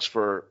that sucks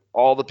for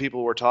all the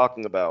people we're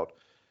talking about.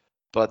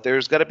 But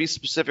there's got to be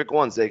specific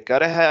ones. They got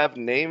to have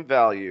name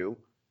value,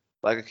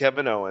 like a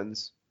Kevin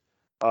Owens,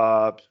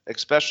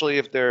 especially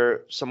if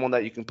they're someone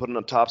that you can put in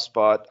a top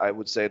spot. I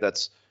would say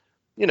that's,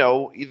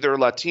 either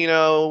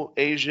Latino,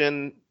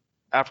 Asian,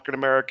 African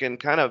American,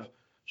 kind of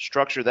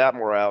structure that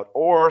more out,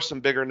 or some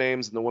bigger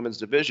names in the women's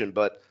division.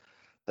 But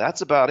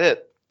that's about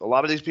it. A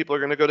lot of these people are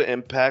going to go to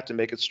Impact and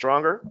make it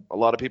stronger. A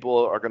lot of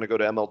people are going to go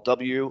to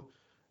MLW,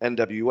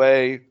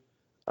 NWA.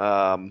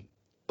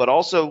 But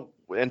also,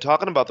 and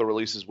talking about the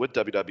releases with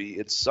WWE,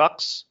 it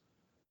sucks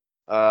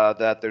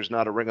that there's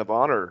not a Ring of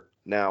Honor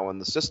now in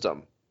the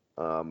system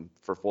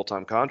for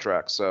full-time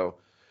contracts. So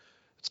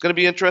it's going to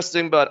be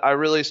interesting, but I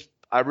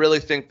really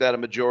think that a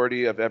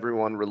majority of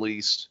everyone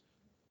released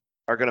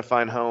are going to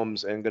find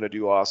homes and going to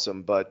do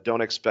awesome, but don't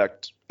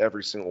expect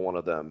every single one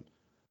of them.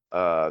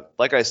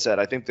 Like I said,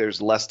 I think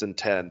there's less than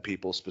 10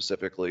 people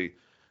specifically,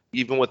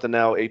 even with the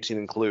now 18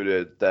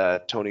 included,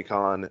 that Tony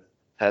Khan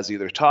has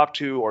either talked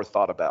to or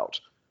thought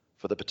about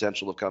for the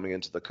potential of coming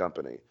into the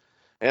company.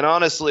 And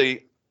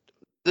honestly,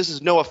 this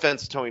is no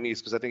offense to Tony Nese,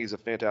 because I think he's a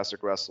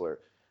fantastic wrestler.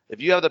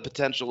 If you have the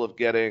potential of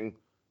getting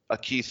a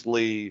Keith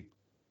Lee,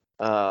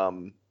 a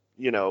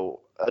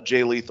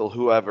Jay Lethal,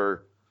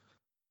 whoever,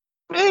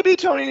 maybe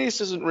Tony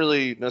Nese isn't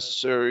really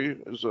necessary,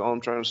 is all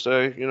I'm trying to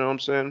say. You know what I'm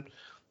saying?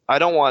 I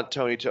don't want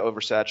Tony to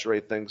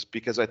oversaturate things,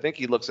 because I think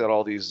he looks at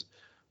all these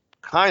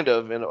kind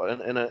of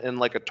in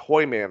like a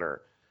toy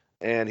manner,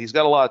 and he's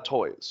got a lot of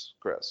toys,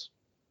 Chris.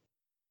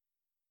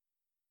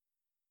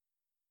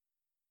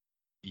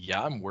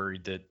 Yeah, I'm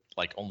worried that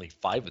like only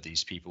 5 of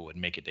these people would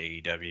make it to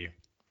AEW.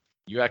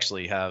 You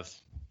actually have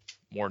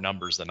more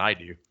numbers than I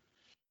do,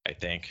 I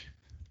think.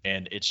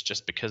 and it's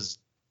just because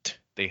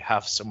they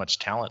have so much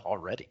talent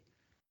already.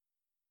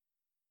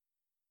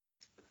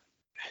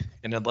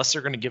 And unless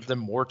they're going to give them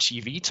more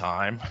TV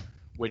time,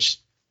 which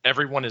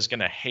everyone is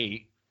going to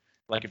hate,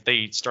 like if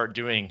they start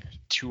doing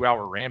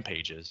 2-hour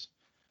rampages,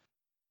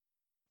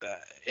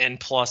 and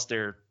plus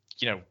their,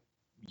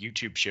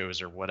 YouTube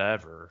shows or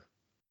whatever,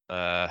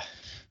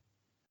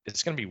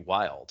 it's going to be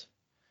wild.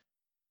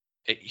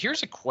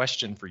 Here's a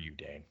question for you,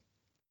 Dane.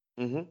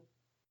 Mm-hmm.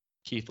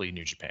 Keith Lee,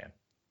 New Japan.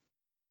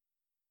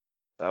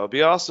 That would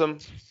be awesome.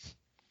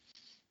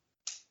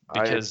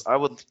 Because I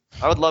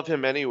would love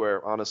him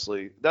anywhere,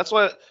 honestly. That's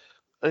what,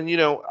 and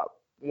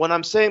when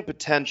I'm saying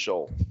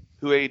potential,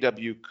 who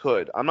AEW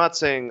could, I'm not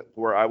saying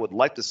where I would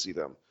like to see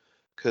them,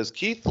 because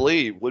Keith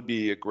Lee would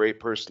be a great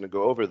person to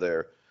go over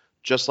there,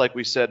 just like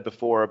we said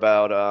before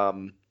about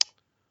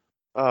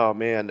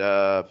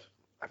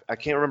I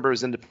can't remember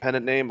his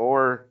independent name,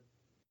 or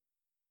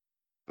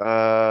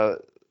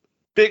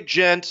big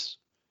gent,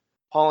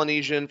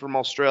 Polynesian from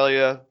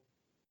Australia,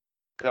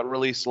 got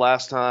released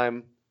last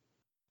time.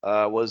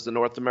 Was the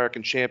North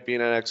American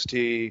champion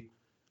NXT.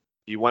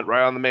 He went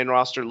right on the main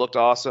roster, looked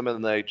awesome,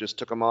 and they just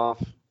took him off.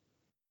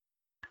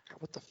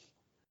 What the?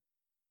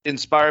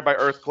 Inspired by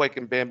Earthquake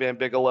and Bam Bam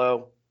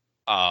Bigelow.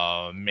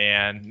 Oh,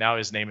 man. Now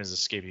his name is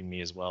escaping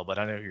me as well, but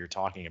I know who you're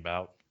talking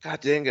about. God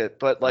dang it.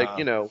 But,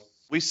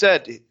 we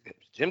said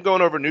him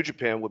going over New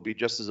Japan would be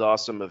just as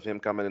awesome of him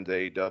coming into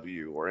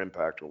AEW or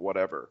Impact or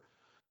whatever.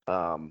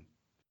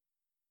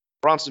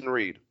 Bronson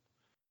Reed.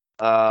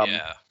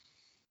 Yeah.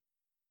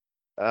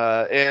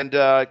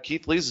 And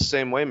Keith Lee's the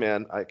same way,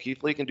 man.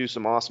 Keith Lee can do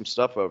some awesome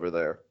stuff over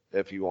there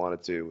if he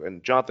wanted to.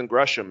 And Jonathan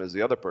Gresham is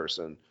the other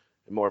person,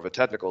 in more of a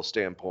technical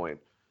standpoint.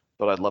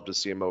 But I'd love to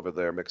see him over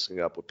there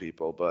mixing up with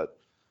people. But,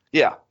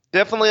 yeah,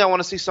 definitely I want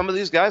to see some of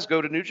these guys go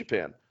to New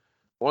Japan.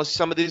 I want to see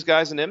some of these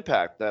guys in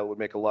Impact. That would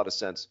make a lot of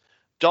sense.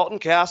 Dalton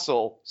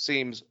Castle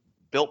seems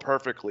built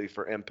perfectly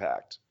for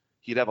Impact.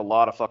 He'd have a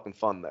lot of fucking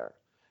fun there.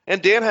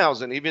 And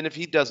Danhausen, even if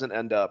he doesn't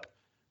end up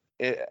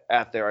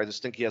at there, I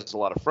just think he has a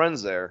lot of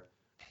friends there.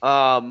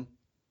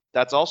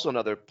 That's also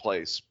another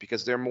place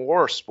because they're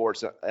more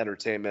sports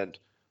entertainment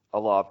a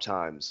lot of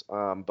times.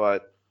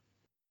 But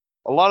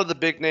a lot of the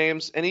big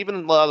names and even a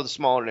lot of the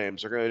smaller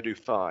names are going to do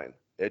fine.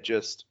 It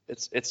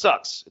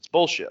sucks. It's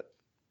bullshit.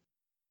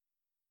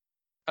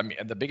 I mean,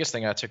 the biggest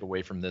thing I took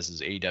away from this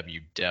is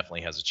AEW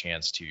definitely has a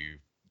chance to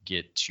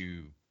get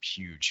 2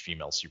 huge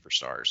female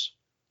superstars,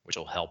 which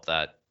will help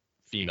that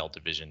female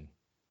division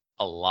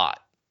a lot,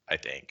 I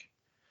think.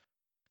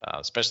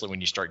 Especially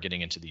when you start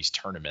getting into these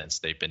tournaments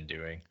they've been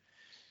doing.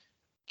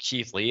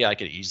 Keith Lee, I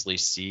could easily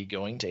see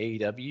going to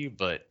AEW,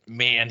 but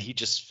man, he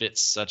just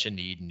fits such a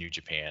need in New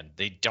Japan.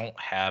 They don't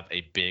have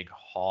a big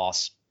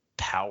hoss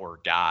power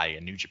guy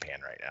in New Japan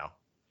right now.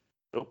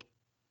 Nope.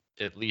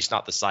 At least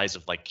not the size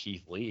of like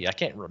Keith Lee. I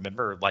can't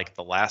remember like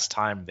the last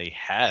time they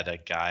had a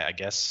guy, I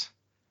guess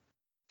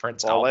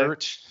Prince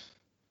Albert.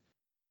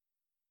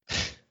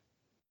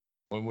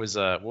 What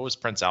was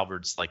Prince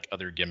Albert's like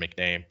other gimmick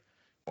name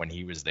when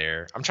he was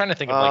there? I'm trying to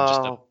think of like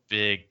just a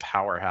big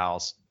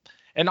powerhouse.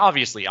 And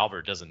obviously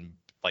Albert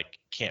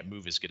can't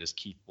move as good as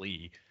Keith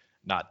Lee.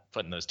 Not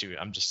putting those two.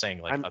 I'm just saying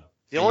like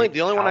the only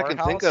one I can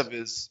think of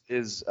is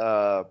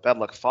Bad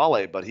Luck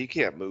Fale, but he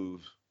can't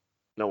move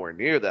nowhere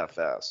near that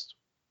fast.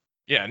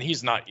 Yeah, and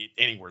he's not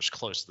anywhere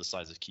close to the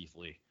size of Keith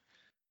Lee.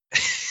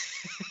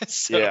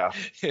 So, yeah,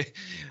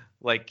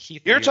 like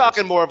Keith. You're Lee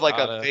talking more of like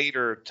a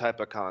Vader type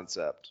of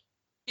concept.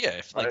 Yeah,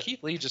 if like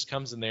Keith Lee just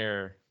comes in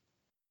there,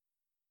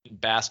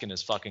 bask in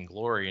his fucking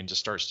glory, and just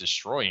starts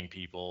destroying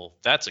people,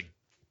 that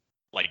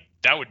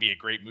would be a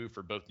great move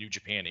for both New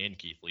Japan and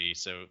Keith Lee.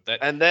 So that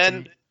and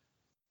then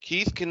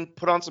Keith can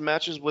put on some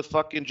matches with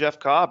fucking Jeff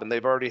Cobb, and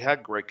they've already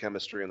had great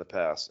chemistry in the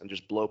past, and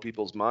just blow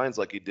people's minds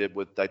like he did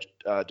with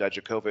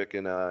Dijakovic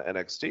in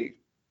NXT.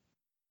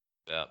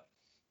 Yeah.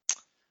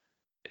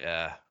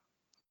 Yeah.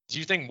 Do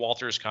you think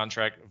Walter's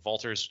contract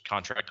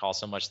cost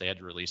so much they had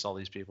to release all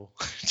these people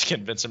to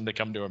convince him to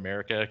come to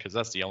America? Because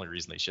that's the only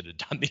reason they should have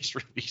done these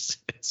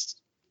releases.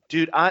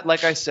 Dude,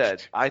 like I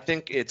said, I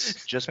think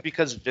it's just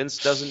because Vince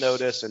doesn't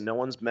notice and no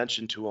one's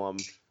mentioned to him.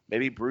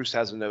 Maybe Bruce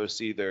hasn't noticed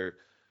either.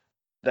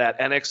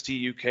 That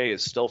NXT UK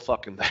is still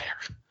fucking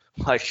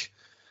there.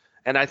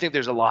 And I think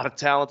there's a lot of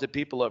talented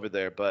people over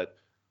there, but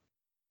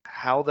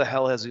how the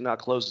hell has he not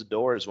closed the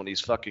doors when he's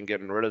fucking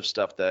getting rid of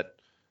stuff that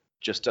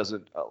just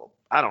doesn't,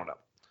 I don't know.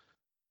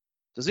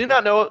 Does he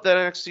not know that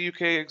NXT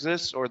UK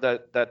exists or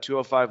that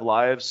 205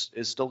 Lives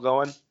is still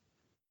going?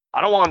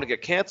 I don't want him to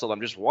get canceled.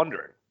 I'm just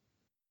wondering.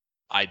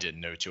 I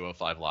didn't know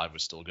 205 Live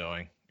was still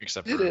going,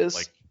 except for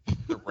like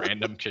the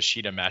random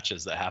Kushida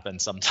matches that happen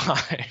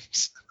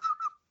sometimes.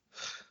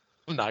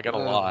 I'm not gonna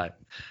lie.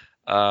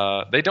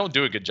 They don't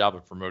do a good job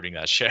of promoting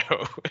that show.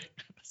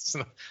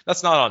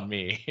 That's not on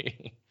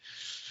me.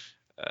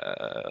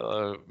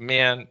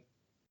 Man,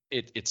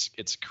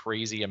 it's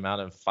crazy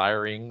amount of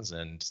firings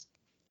and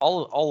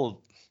all of,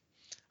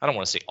 I don't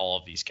want to say all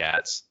of these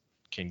cats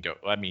can go.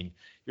 I mean,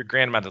 your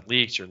Grand Metalik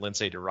Leaks, your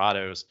Lince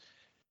Dorados,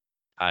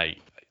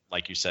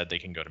 like you said, they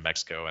can go to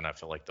Mexico, and I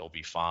feel like they'll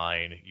be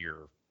fine.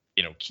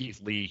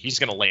 Keith Lee, he's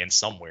going to land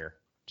somewhere.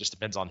 Just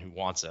depends on who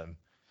wants him.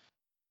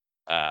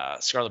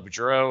 Scarlett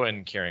Boudreaux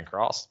and Karrion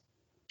Kross,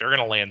 they're going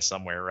to land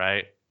somewhere,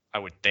 right? I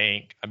would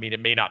think. I mean, it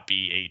may not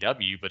be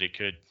AEW, but it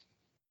could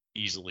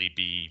easily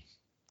be,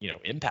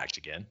 Impact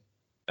again.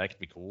 That could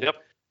be cool. Yep.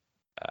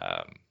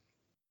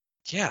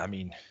 Yeah, I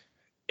mean,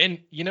 and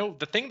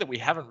the thing that we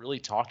haven't really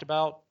talked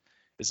about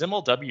is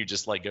MLW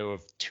just let go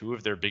of two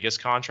of their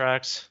biggest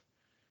contracts.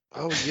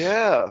 Oh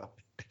yeah.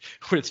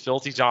 With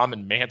Filthy Tom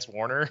and Mance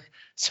Warner.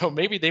 So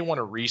maybe they want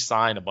to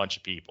re-sign a bunch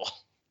of people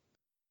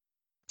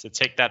to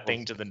take that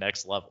thing to the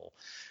next level.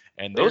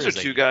 And those are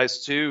two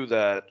guys too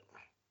that,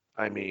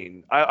 I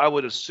mean, I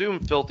would assume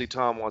Filthy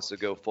Tom wants to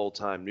go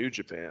full-time New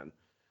Japan,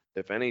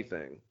 if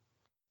anything.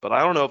 But I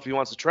don't know if he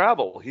wants to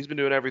travel. He's been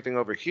doing everything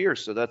over here,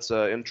 so that's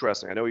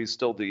interesting. I know he's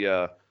still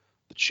the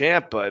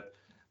champ, but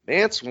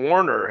Mance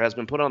Warner has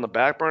been put on the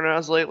back burner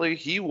as lately.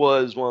 He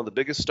was one of the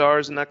biggest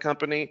stars in that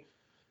company,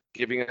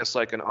 giving us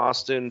like an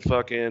Austin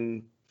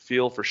fucking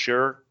feel for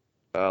sure.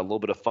 A little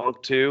bit of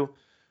funk too.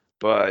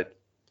 But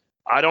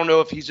I don't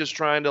know if he's just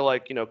trying to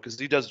because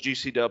he does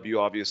GCW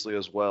obviously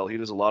as well. He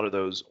does a lot of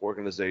those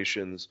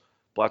organizations,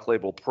 Black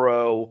Label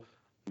Pro.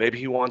 Maybe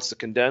he wants to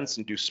condense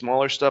and do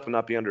smaller stuff and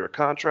not be under a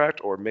contract,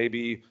 or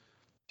maybe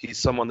he's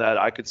someone that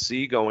I could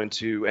see going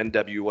to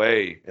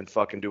NWA and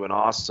fucking doing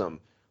awesome,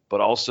 but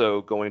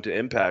also going to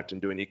Impact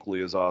and doing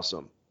equally as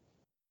awesome.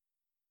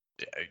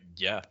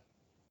 Yeah.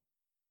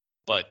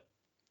 But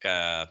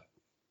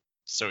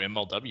so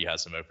MLW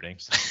has some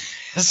openings.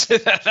 So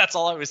that's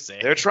all I was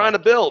saying. They're trying to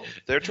build.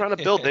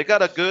 They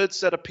got a good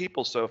set of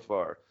people so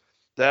far.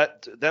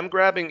 Them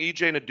grabbing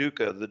EJ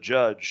Naduka, the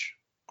judge,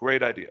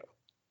 great idea.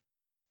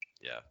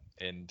 Yeah,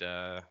 and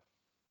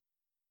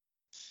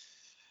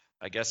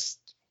I guess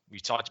we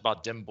talked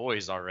about them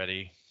boys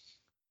already.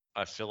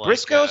 I feel like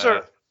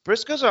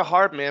Briscoes are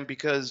hard, man,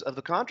 because of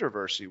the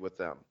controversy with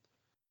them.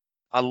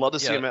 I'd love to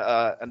see him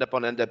end up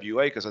on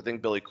NWA because I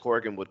think Billy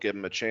Corgan would give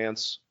him a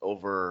chance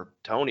over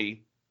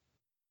Tony.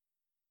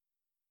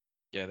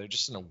 Yeah, they're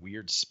just in a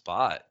weird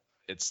spot.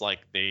 It's like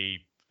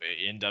they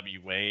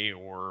NWA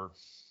or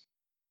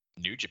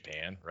New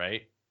Japan,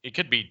 right? It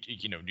could be,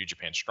 New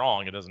Japan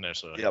Strong. It doesn't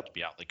necessarily have to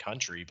be out the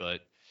country, but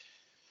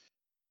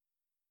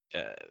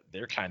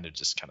they're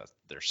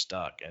they're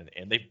stuck.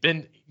 And they've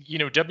been,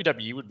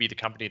 WWE would be the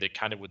company that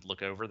kind of would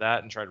look over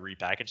that and try to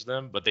repackage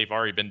them, but they've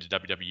already been to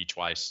WWE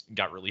twice and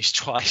got released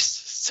twice.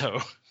 So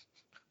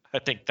I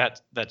think that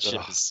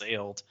ship has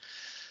sailed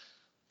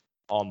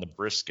on the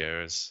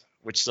Briscoes,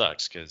 which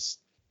sucks because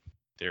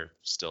they're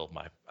still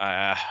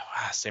I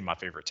say my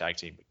favorite tag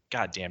team, but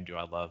goddamn do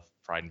I love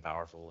Pride and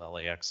Powerful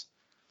LAX.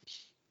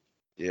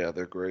 Yeah,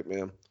 they're great,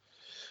 man.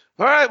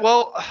 All right,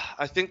 well,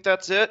 I think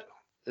that's it.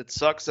 It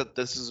sucks that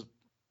this is,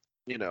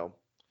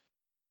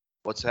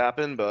 what's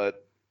happened,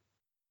 but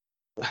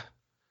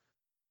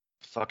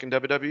fucking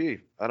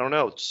WWE. I don't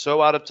know. It's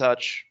so out of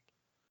touch.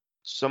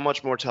 So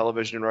much more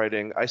television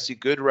writing. I see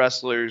good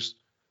wrestlers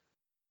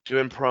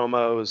doing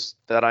promos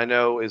that I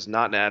know is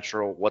not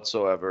natural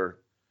whatsoever.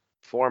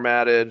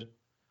 Formatted.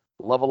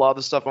 Love a lot of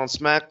the stuff on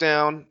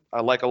SmackDown.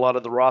 I like a lot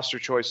of the roster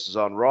choices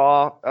on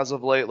Raw as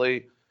of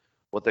lately.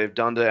 What they've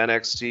done to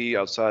NXT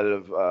outside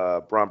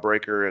of Braun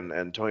Breaker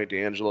and Tony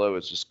D'Angelo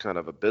is just kind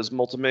of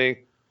abysmal to me.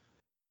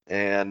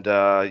 And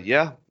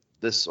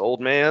this old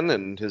man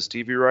and his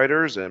TV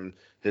writers and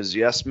his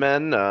yes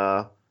men,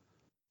 they're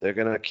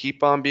going to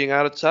keep on being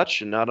out of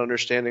touch and not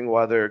understanding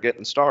why they're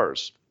getting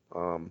stars.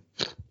 And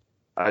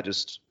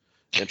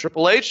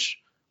Triple H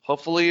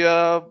hopefully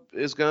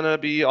is going to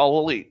be all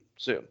elite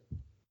soon.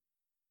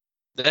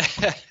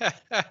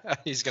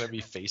 He's going to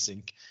be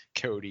facing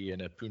Cody in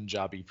a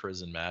Punjabi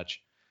prison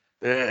match.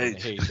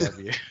 Hey.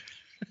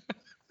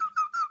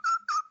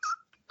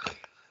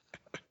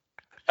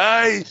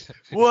 I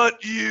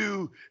want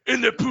you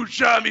in the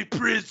Punjabi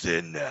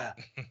prison.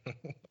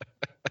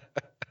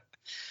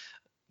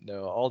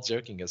 No, all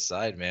joking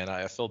aside, man,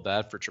 I feel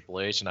bad for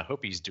Triple H, and I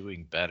hope he's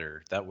doing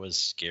better. That was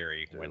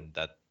scary when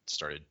that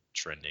started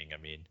trending. I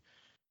mean,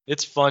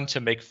 it's fun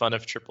to make fun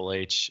of Triple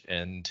H,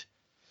 and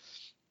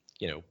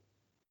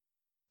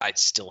I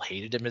still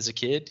hated him as a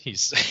kid.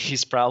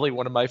 He's probably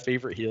one of my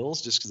favorite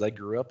heels just because I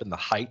grew up in the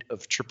height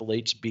of Triple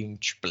H being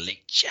Triple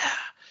H.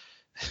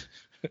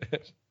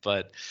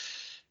 But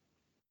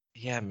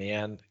yeah,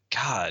 man,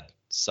 God,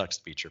 sucks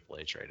to be Triple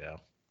H right now.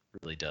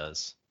 It really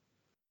does.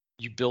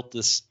 You built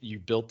this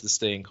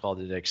thing called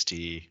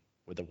NXT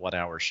with a 1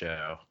 hour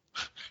show,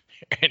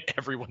 and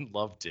everyone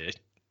loved it.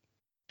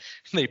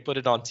 They put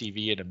it on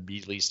TV and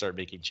immediately start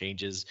making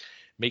changes,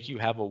 make you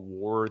have a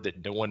war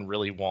that no one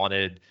really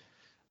wanted.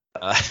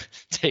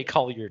 Take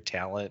all your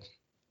talent.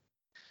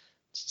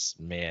 Just,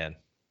 man,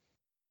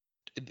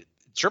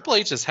 Triple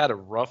H has had a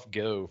rough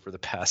go for the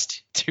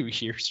past 2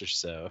 years or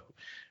so.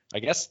 I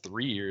guess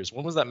 3 years.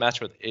 When was that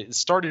match with? It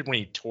started when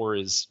he tore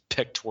his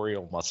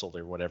pectoral muscle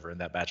or whatever in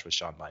that match with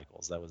Shawn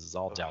Michaels. That was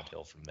all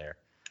downhill from there.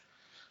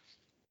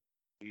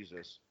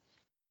 Jesus.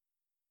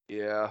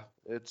 Yeah,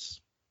 it's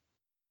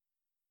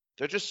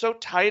they're just so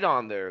tight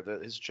on there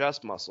that his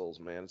chest muscles,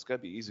 man. It's got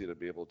to be easy to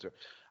be able to.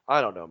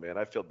 I don't know, man.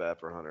 I feel bad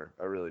for Hunter.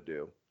 I really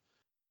do.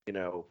 You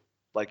know,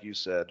 like you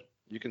said,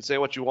 you can say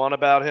what you want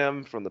about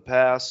him from the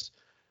past.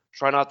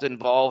 Try not to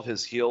involve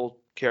his heel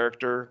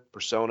character,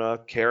 persona,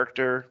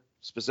 character,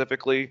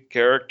 specifically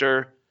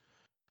character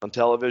on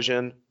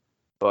television.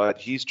 But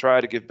he's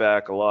tried to give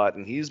back a lot,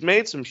 and he's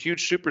made some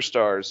huge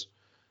superstars.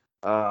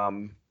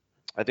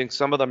 I think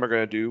some of them are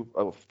going to do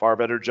a far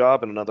better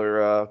job in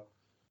another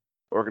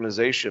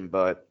organization.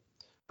 But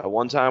at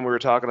one time, we were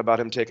talking about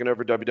him taking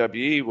over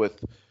WWE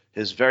with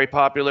his very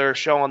popular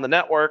show on the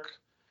network,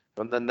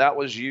 and then that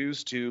was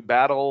used to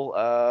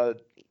battle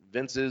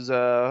Vince's,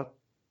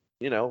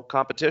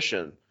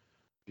 competition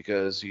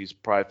because he's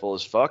prideful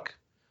as fuck.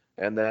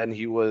 And then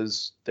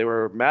they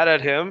were mad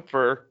at him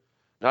for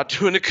not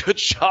doing a good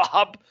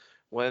job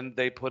when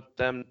they put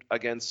them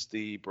against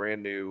the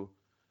brand new.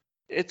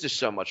 It's just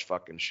so much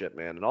fucking shit,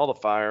 man. And all the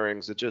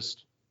firings,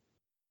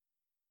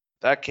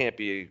 that can't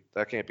be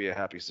a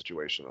happy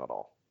situation at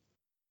all.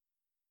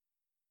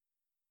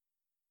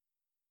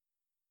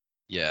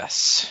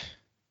 Yes.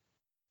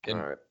 And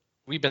All right.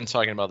 we've been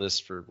talking about this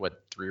for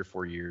 3 or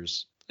 4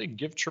 years. They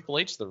give Triple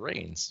H the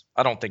reins.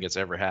 I don't think it's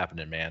ever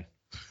happening, man.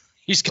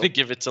 He's gonna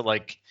give it to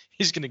like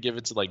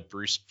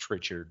Bruce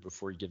Pritchard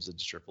before he gives it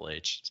to Triple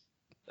H.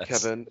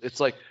 Kevin, it's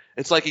like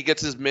he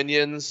gets his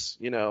minions,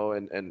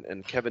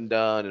 and Kevin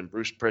Dunn and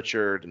Bruce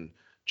Pritchard and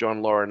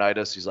John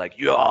Laurinaitis. He's like,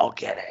 you all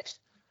get it.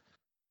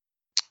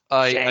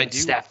 I do.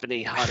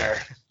 Stephanie Hunter.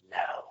 No.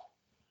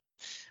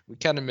 We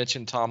kind of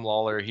mentioned Tom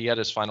Lawler. He had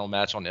his final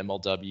match on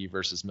MLW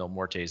versus Mil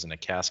Muertes in a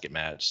casket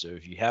match. So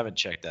if you haven't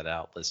checked that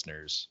out,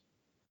 listeners,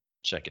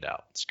 check it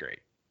out. It's great.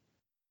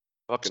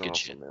 Fucking good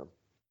awesome, shit. man.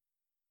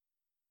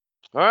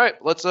 All right,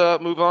 let's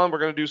move on. We're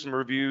going to do some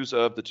reviews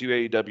of the 2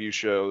 AEW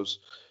shows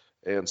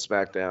and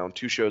SmackDown,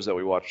 2 shows that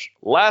we watched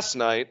last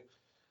night.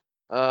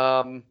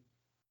 Man,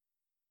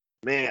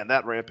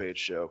 that Rampage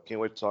show. Can't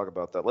wait to talk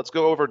about that. Let's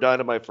go over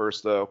Dynamite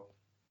first, though.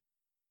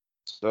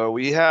 So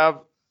we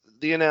have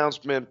the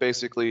announcement,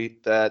 basically,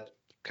 that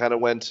kind of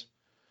went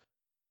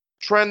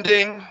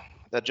trending,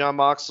 that Jon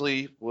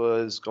Moxley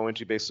was going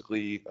to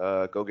basically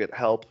go get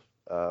help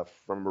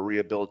from a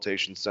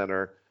rehabilitation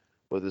center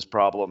with his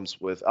problems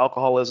with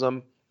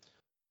alcoholism.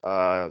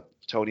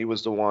 Tony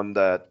was the one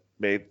that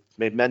made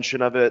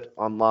mention of it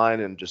online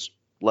and just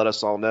let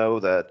us all know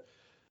that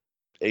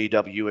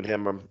AEW and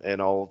him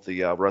and all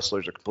the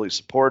wrestlers are completely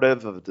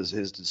supportive of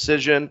his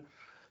decision.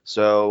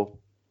 So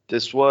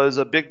this was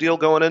a big deal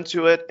going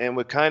into it, and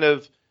would kind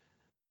of,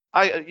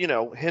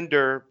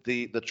 hinder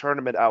the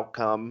tournament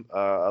outcome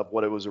of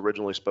what it was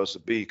originally supposed to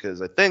be,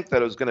 because I think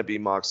that it was going to be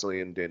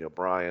Moxley and Daniel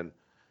Bryan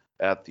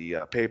at the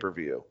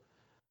pay-per-view.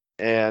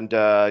 And,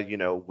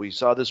 we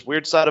saw this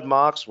weird side of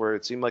Mox where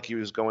it seemed like he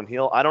was going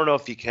heel. I don't know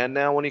if he can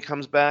now when he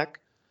comes back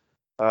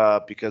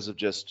because of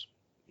just,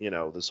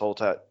 this whole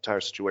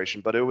entire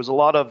situation. But it was a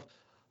lot of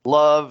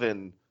love,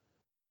 and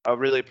I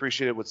really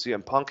appreciated what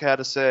CM Punk had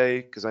to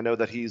say, because I know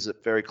that he's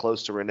very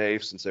close to Renee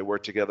since they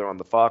worked together on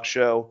the Fox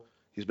show.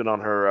 He's been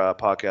on her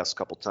podcast a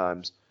couple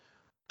times.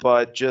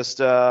 But just,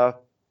 it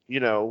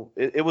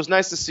was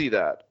nice to see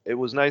that. It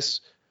was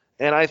nice.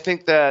 And I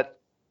think that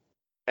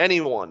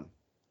anyone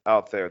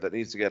out there that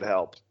needs to get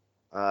help,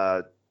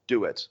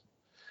 do it.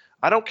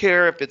 I don't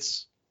care if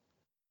it's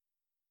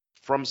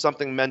from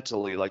something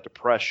mentally like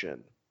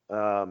depression,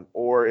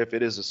 or if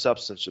it is a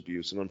substance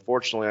abuse. And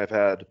unfortunately, I've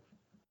had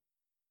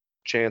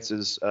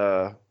situations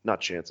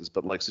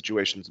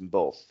in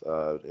both.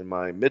 In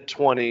my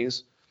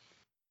mid-20s,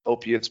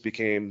 opiates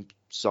became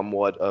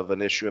somewhat of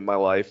an issue in my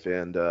life,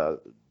 and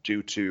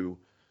due to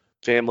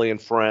family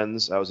and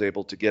friends, I was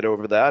able to get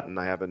over that, and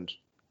I haven't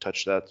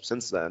touched that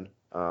since then.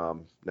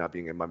 Now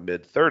being in my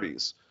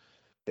mid-30s,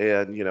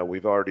 and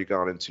we've already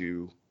gone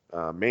into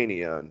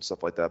mania and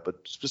stuff like that. But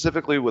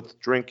specifically with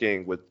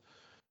drinking, with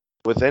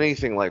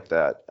anything like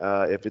that,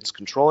 if it's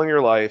controlling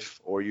your life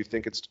or you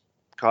think it's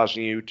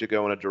causing you to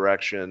go in a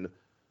direction,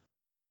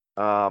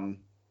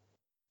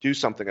 do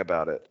something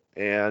about it.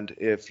 And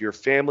if your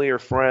family or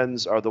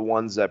friends are the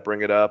ones that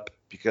bring it up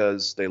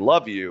because they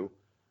love you,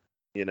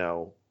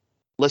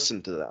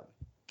 listen to them.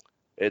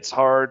 It's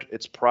hard.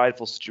 It's a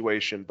prideful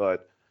situation,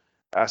 but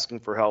asking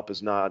for help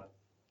is not,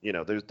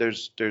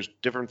 there's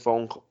different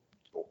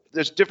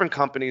there's different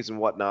companies and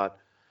whatnot.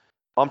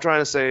 All I'm trying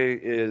to say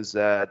is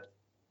that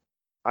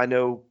I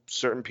know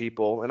certain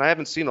people, and I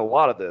haven't seen a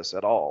lot of this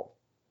at all,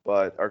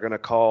 but are going to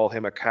call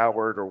him a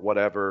coward or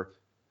whatever.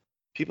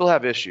 People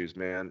have issues,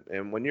 man.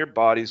 And when your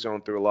body's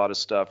going through a lot of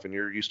stuff and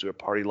you're used to a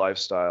party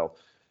lifestyle,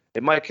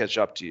 it might catch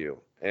up to you.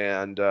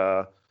 And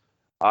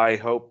I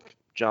hope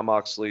Jon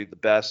Moxley the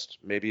best.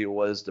 Maybe it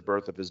was the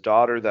birth of his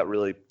daughter that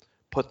really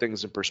put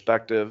things in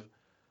perspective,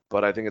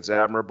 but I think it's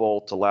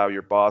admirable to allow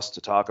your boss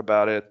to talk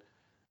about it.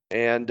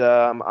 And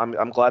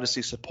I'm glad to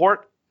see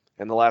support.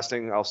 And the last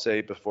thing I'll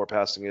say before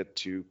passing it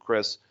to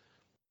Chris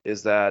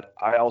is that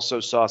I also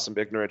saw some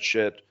ignorant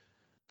shit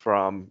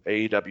from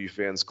AEW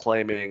fans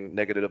claiming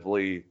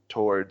negatively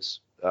towards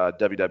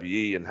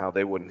WWE and how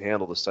they wouldn't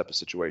handle this type of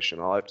situation.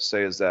 All I have to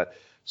say is that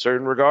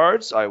certain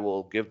regards, I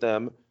will give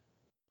them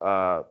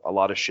a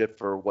lot of shit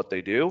for what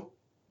they do.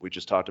 We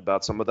just talked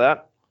about some of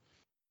that.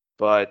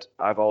 But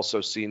I've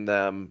also seen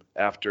them,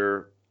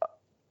 after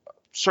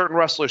certain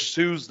wrestlers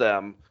sues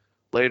them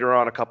later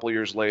on, a couple of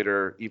years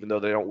later, even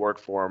though they don't work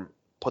for them,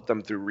 put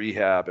them through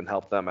rehab and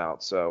help them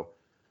out. So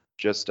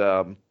just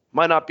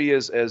might not be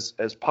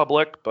as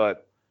public,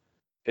 but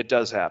it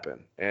does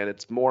happen. And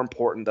it's more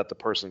important that the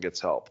person gets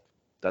help.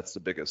 That's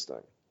the biggest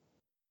thing.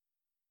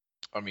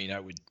 I mean, I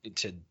would,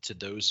 to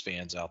those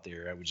fans out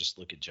there, I would just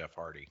look at Jeff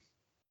Hardy,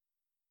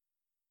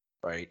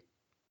 right?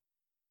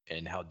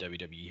 And how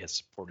WWE has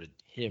supported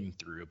him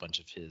through a bunch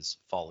of his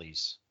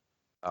follies,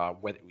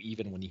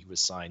 even when he was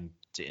signed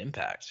to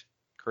Impact.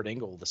 Kurt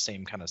Angle, the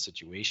same kind of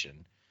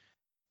situation.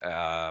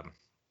 I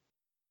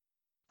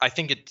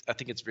think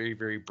it's very,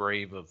 very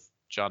brave of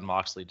Jon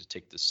Moxley to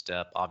take this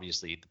step.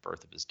 Obviously, the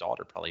birth of his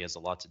daughter probably has a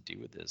lot to do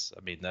with this.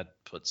 I mean,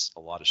 that puts a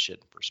lot of shit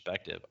in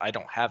perspective. I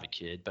don't have a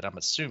kid, but I'm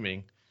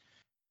assuming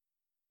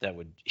that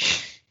would,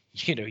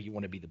 you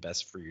want to be the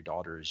best for your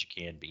daughter as you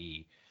can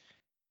be.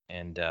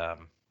 And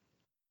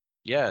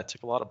yeah, it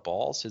took a lot of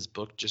balls. His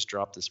book just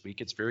dropped this week.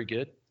 It's very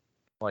good,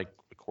 like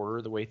a quarter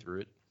of the way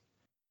through it.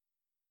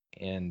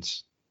 And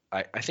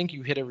I think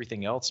you hit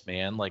everything else,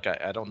 man. Like,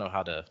 I don't know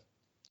how to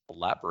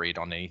elaborate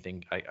on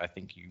anything. I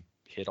think you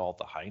hit all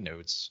the high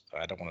notes.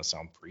 I don't want to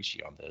sound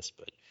preachy on this,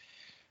 but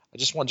I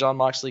just want Jon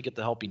Moxley to get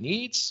the help he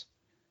needs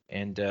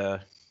and,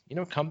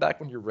 come back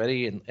when you're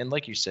ready. And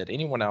like you said,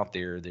 anyone out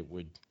there that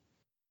would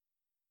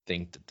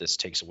think that this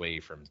takes away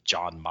from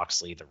Jon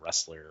Moxley, the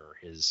wrestler, or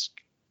his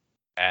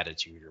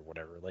attitude or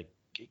whatever, like,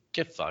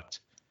 get fucked,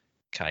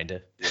 kind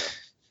of.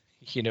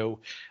 Yeah.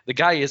 The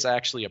guy is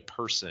actually a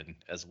person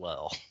as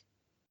well.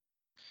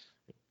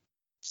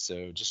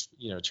 So just,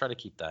 try to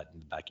keep that in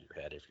the back of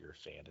your head if you're a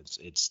fan.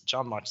 It's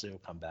Jon Moxley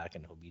will come back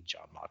and he'll be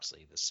Jon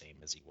Moxley the same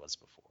as he was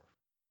before.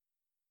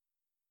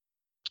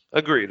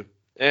 Agreed.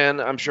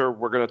 And I'm sure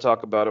we're going to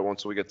talk about it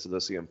once we get to the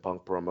CM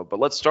Punk promo. But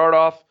let's start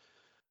off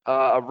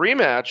a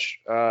rematch.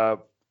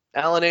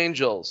 Alan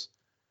Angels,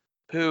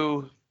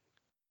 who,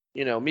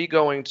 me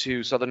going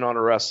to Southern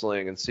Honor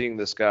Wrestling and seeing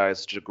this guy is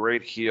such a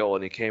great heel,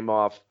 and he came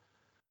off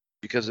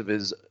because of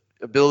his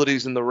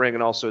abilities in the ring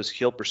and also his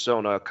heel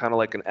persona, kind of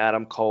like an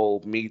Adam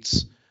Cole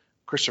meets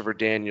Christopher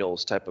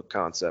Daniels type of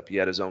concept. He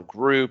had his own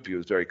group. He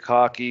was very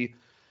cocky.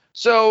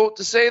 So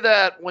to say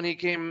that when he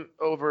came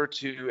over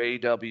to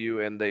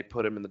AEW and they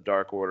put him in the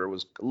Dark Order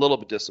was a little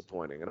bit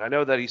disappointing. And I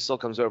know that he still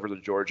comes over to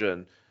Georgia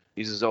and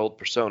he's his old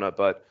persona,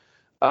 but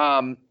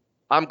I'm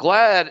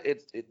glad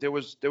there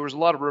was a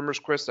lot of rumors,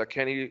 Chris, that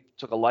Kenny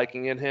took a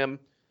liking in him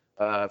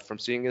from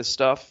seeing his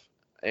stuff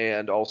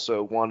and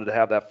also wanted to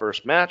have that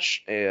first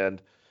match.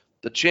 And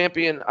the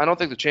champion, I don't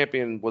think the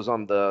champion was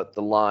on the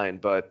line,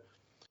 but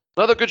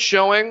another good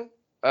showing.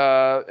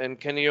 And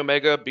Kenny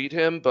Omega beat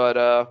him,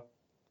 but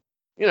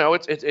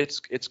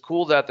it's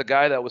cool that the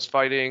guy that was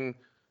fighting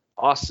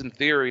Austin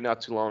Theory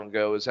not too long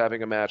ago is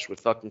having a match with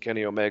fucking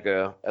Kenny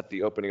Omega at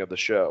the opening of the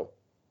show.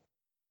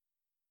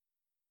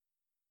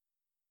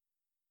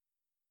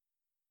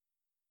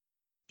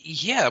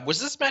 Yeah,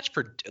 was this match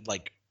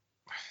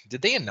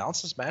did they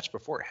announce this match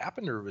before it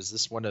happened, or was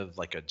this one of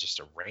just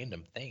a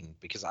random thing?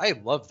 Because I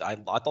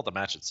thought the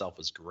match itself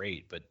was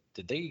great, but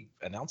did they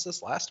announce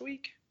this last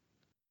week?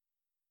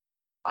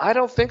 I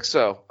don't think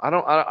so. I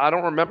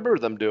don't remember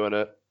them doing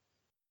it.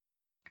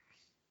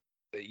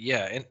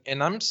 Yeah,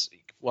 and I'm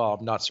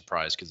not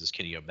surprised because it's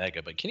Kenny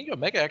Omega, but Kenny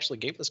Omega actually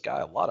gave this guy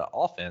a lot of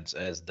offense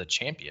as the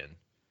champion.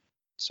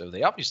 So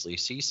they obviously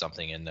see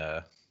something in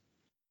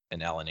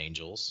Alan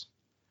Angels,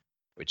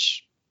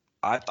 which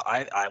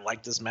I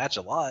like this match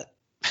a lot.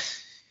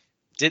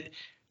 Did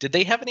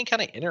they have any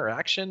kind of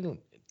interaction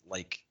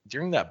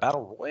during that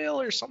battle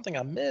royal or something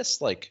I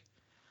missed? I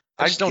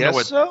just don't know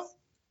what. So?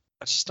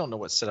 I just don't know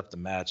what set up the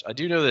match. I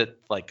do know that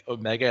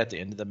Omega at the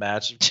end of the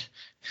match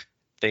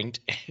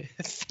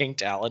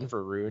thanked Alan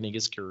for ruining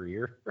his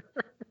career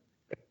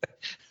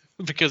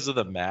because of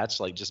the match,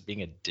 just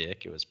being a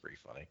dick. It was pretty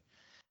funny.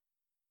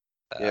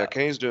 Yeah,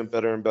 Kenny's doing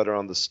better and better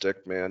on the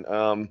stick, man.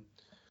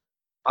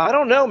 I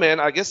don't know, man.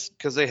 I guess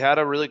because they had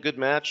a really good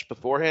match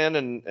beforehand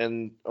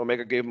and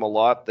Omega gave him a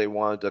lot, they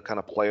wanted to kind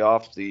of play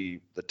off the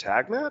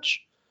tag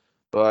match.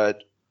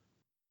 But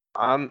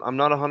I'm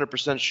not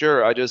 100%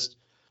 sure.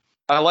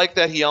 I like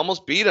that he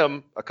almost beat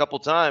him a couple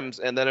times,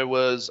 and then it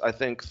was, I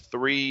think,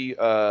 3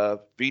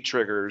 V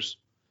triggers,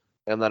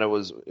 and then it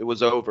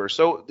was over.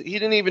 So he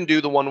didn't even do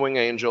the one wing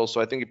angel,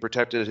 so I think he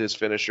protected his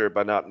finisher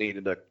by not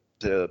needing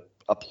to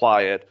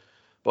apply it.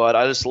 But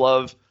I just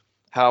love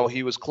how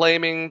he was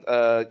claiming,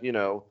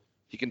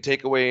 he can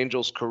take away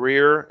Angel's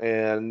career,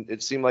 and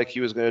it seemed like he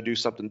was going to do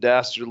something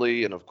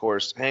dastardly. And of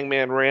course,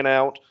 Hangman ran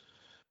out,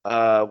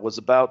 was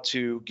about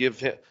to give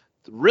him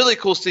really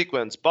cool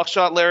sequence,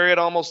 buckshot lariat,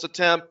 almost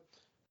attempt.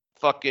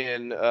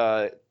 Fucking,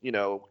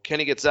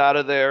 Kenny gets out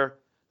of there.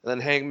 And then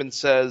Hangman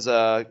says,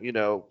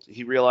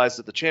 he realized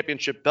that the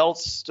championship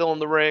belt's still in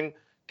the ring.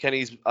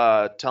 Kenny's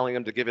telling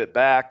him to give it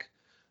back.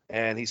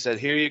 And he said,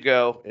 "Here you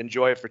go.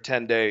 Enjoy it for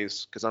 10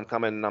 days because I'm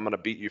coming and I'm going to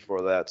beat you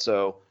for that."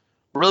 So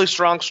really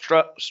strong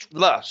stuff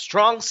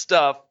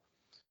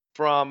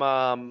from,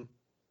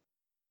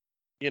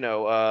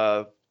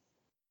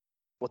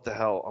 what the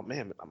hell? Oh,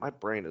 man, my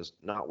brain is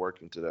not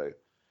working today.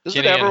 Does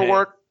it ever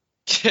work?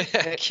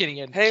 Kenny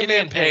and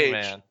Hangman Page.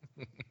 Hangman.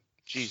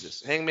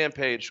 Jesus, Hangman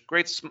Page.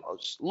 Great,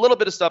 little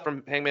bit of stuff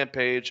from Hangman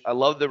Page. I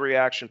love the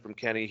reaction from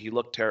Kenny. He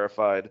looked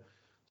terrified.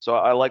 So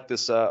I like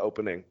this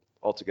opening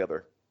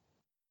altogether.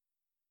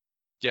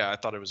 Yeah, I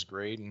thought it was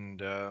great, and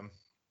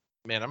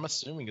man, I'm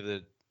assuming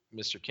that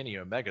Mr. Kenny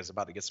Omega is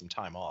about to get some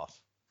time off,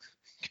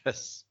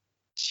 because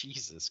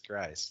Jesus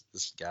Christ,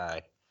 this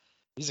guy,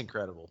 he's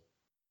incredible.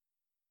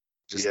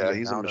 He's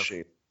a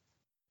machine.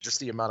 Just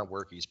the amount of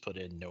work he's put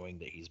in, knowing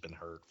that he's been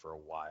hurt for a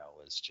while,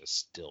 is just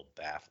still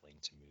baffling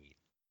to me.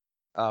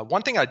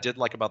 One thing I did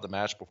like about the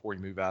match before we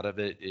move out of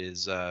it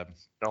is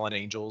Starlight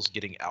Angels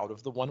getting out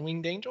of the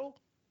one-winged angel.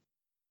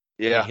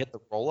 Yeah. He hit the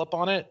roll-up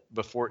on it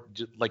before,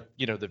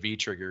 the V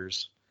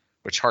triggers,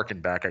 which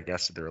harkened back, I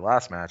guess, to their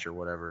last match or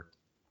whatever.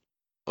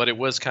 But it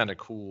was kind of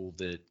cool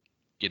that,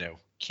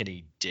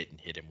 Kenny didn't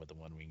hit him with the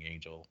one-winged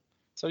angel.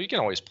 So you can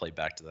always play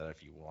back to that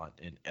if you want.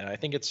 And I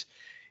think it's,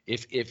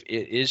 if it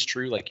is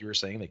true, like you were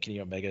saying, that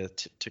Kenny Omega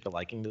took a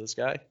liking to this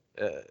guy,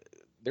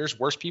 there's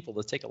worse people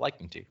to take a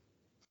liking to.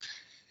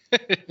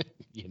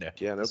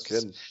 Yeah, no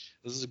kidding.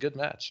 This is a good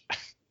match.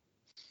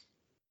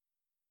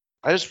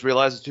 I just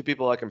realized the two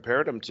people I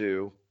compared him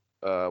to,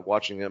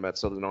 watching him at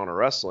Southern Honor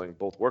Wrestling,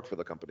 both work for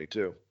the company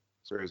too.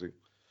 It's crazy.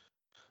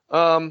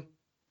 So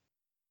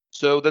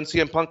then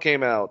CM Punk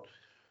came out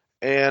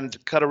and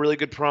cut a really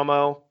good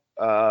promo,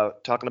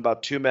 talking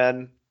about two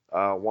men.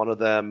 One of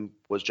them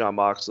was Jon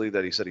Moxley,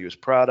 that he said he was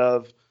proud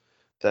of,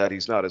 that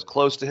he's not as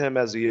close to him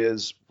as he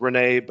is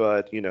Renee,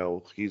 but,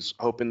 he's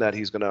hoping that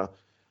he's going to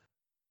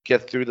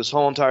get through this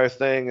whole entire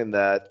thing, and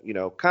that,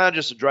 kind of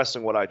just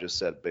addressing what I just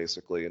said,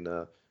 basically. And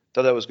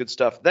thought that was good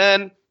stuff.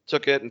 Then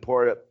took it and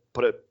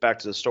put it back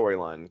to the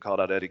storyline and called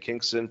out Eddie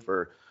Kingston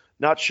for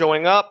not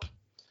showing up.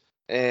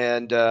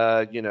 And,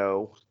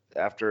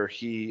 after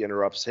he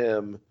interrupts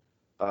him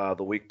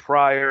the week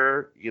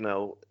prior,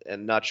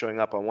 and not showing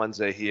up on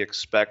Wednesday, he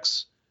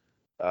expects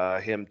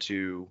him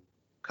to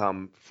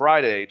come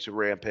Friday to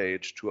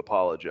Rampage to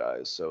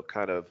apologize. So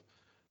kind of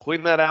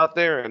putting that out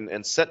there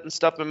and setting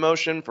stuff in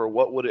motion for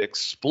what would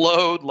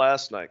explode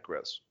last night,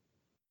 Chris.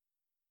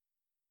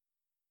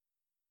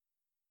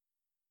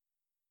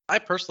 I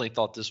personally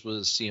thought this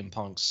was CM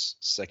Punk's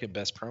second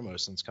best promo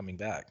since coming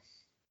back.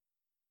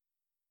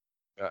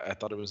 I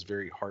thought it was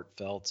very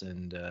heartfelt,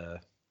 and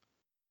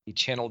he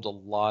channeled a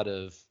lot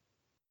of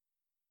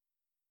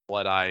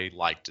what I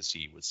like to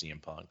see with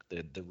CM Punk,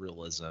 the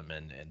realism,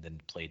 and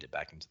then played it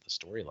back into the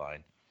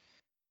storyline.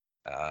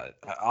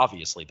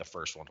 Obviously, the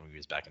first one when he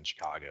was back in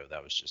Chicago,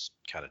 that was just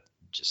kind of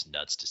just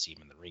nuts to see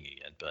him in the ring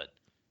again. But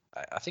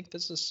I think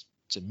this is,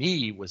 to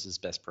me, was his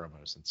best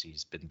promo since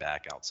he's been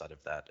back outside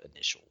of that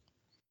initial.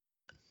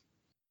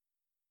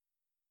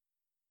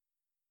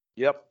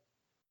 Yep,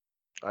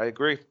 I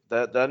agree.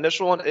 The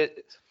initial one,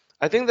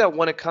 I think that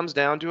when it comes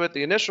down to it,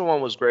 the initial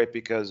one was great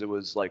because it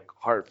was like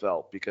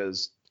heartfelt,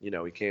 because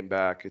he came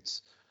back.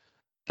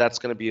 That's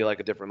going to be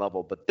like a different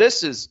level. But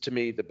this is, to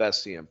me, the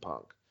best CM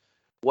Punk.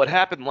 What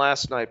happened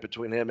last night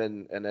between him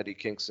and Eddie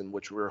Kingston,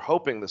 which we were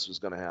hoping this was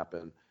going to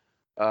happen,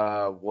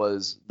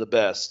 was the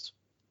best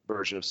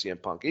version of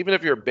CM Punk. Even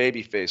if you're a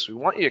babyface, we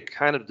want you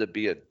kind of to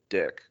be a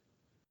dick,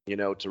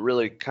 to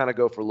really kind of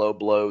go for low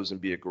blows and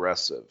be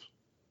aggressive.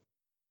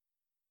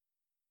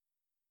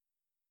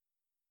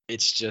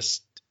 It's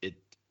just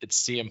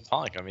it's CM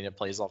Punk. I mean, it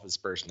plays off his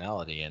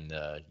personality, and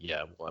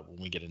when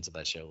we get into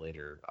that show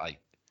later, I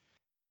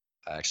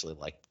actually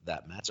like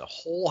that match a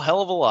whole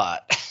hell of a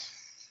lot.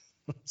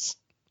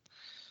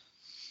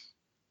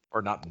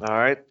 Or not. All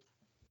right.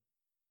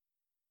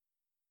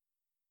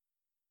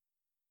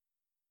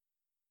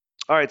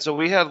 All right, so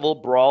we had a little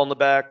brawl in the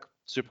back.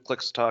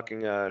 Superclick's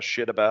talking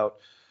shit about,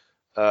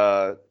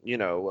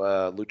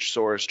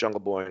 Luchasaurus, Jungle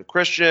Boy, and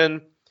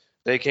Christian.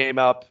 They came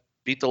up,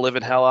 beat the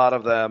living hell out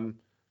of them.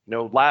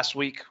 Last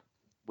week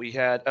we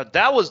had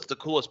that was the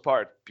coolest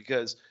part,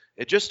 because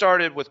it just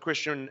started with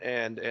Christian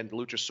and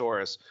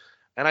Luchasaurus.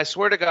 And I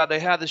swear to God, they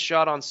had this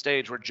shot on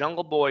stage where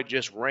Jungle Boy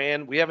just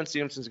ran. We haven't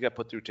seen him since he got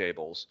put through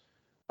tables,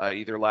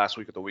 either last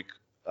week or the week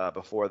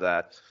before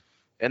that.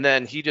 And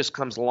then he just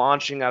comes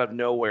launching out of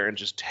nowhere and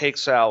just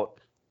takes out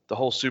the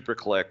whole Super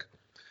Click.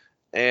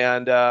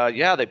 And,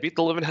 they beat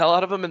the living hell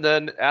out of him. And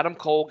then Adam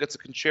Cole gets a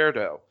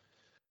concerto.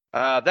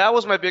 That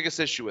was my biggest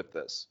issue with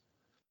this.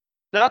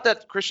 Not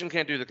that Christian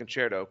can't do the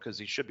concerto, because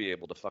he should be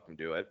able to fucking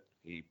do it.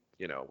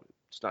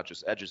 It's not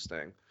just Edge's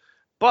thing.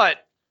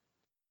 But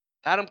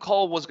Adam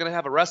Cole was going to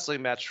have a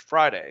wrestling match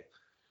Friday.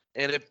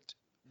 And if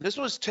this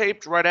was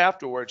taped right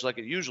afterwards, like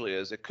it usually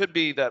is, it could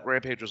be that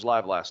Rampage was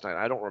live last night.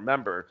 I don't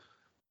remember.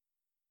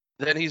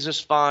 Then he's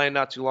just fine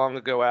not too long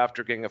ago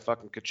after getting a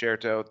fucking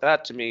concerto.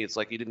 That, to me, it's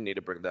like he didn't need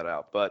to bring that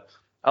out. But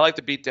I like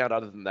the beatdown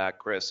other than that,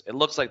 Chris. It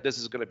looks like this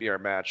is going to be our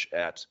match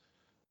at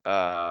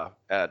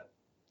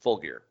Full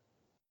Gear.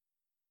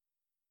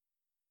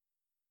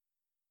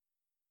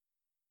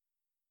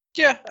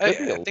 Yeah, Could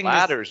be I a think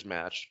ladders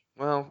match.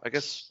 Well, I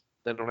guess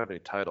they don't have any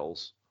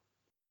titles.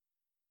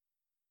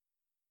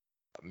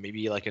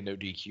 maybe like a no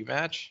DQ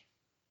match.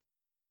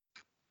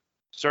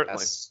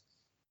 Certainly.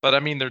 But I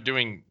mean, they're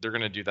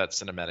gonna do that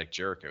cinematic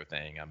Jericho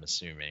thing, I'm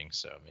assuming.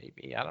 So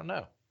maybe, I don't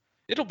know.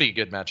 It'll be a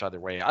good match either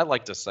way. I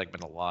like this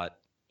segment a lot,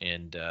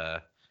 and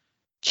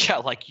yeah,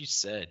 like you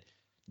said,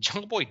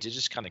 Jungle Boy did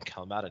just kind of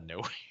come out of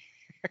nowhere.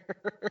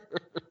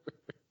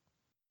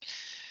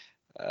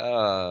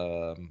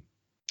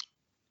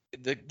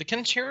 The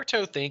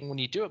concerto thing, when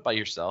you do it by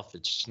yourself,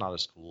 it's just not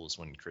as cool as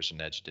when Chris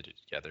and Edge did it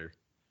together.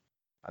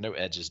 I know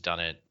Edge has done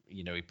it.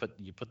 You know, you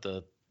put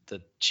the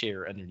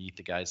chair underneath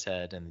the guy's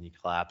head and then you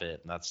clap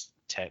it, and that's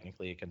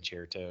technically a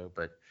concerto.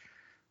 But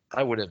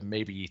I would have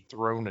maybe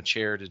thrown a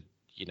chair to,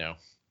 you know,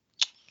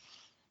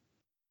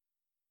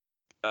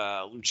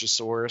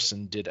 Luchasaurus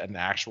and did an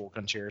actual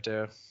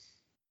concerto.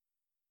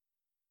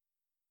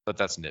 But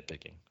that's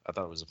nitpicking. I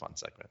thought it was a fun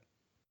segment.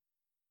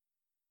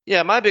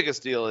 Yeah, my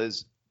biggest deal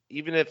is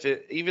even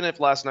if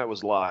last night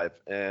was live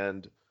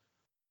and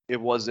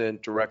it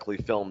wasn't directly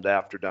filmed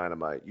after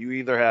Dynamite, you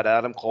either had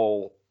Adam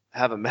Cole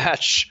have a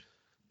match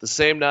the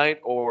same night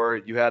or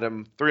you had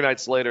him 3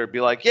 nights later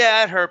be like,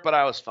 yeah, it hurt, but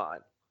I was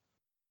fine.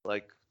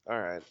 Like, all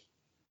right,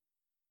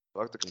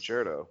 fuck the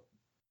concerto.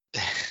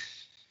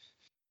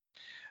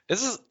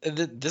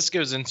 This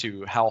goes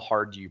into how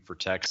hard you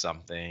protect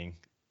something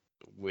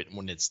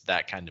when it's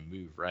that kind of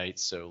move, right?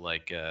 So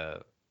like,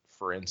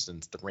 for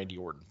instance, the Randy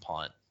Orton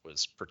punt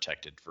was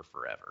protected for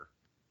forever.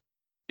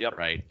 Yep.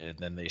 Right. And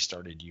then they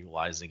started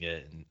utilizing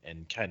it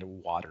and kind of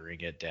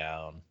watering it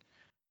down.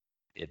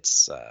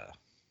 It's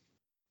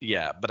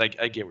yeah, but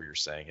I get what you're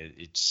saying.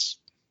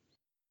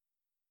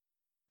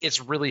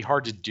 It's really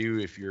hard to do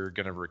if you're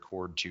going to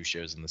record 2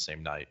 shows in the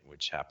same night,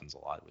 which happens a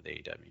lot with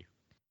AEW.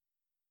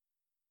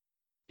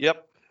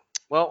 Yep.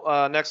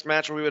 Well, next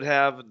match we would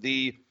have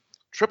the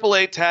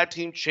AAA Tag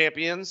Team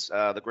Champions,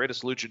 the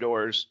greatest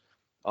luchadors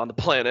on the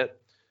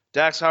planet,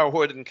 Dax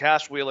Harwood and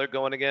Cash Wheeler,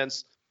 going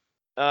against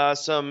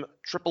some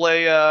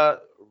AAA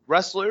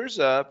wrestlers,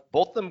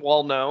 both of them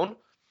well known.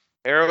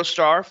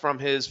 Aerostar, from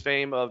his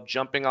fame of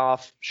jumping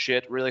off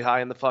shit really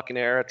high in the fucking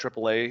air at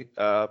AAA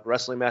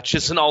wrestling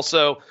matches, and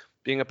also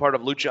being a part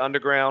of Lucha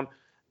Underground,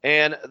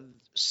 and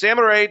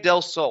Samurai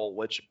del Sol,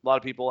 which a lot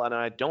of people, and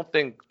I don't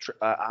think,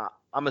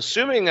 I'm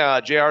assuming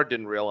JR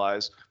didn't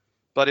realize,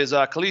 but is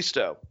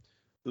Kalisto,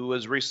 who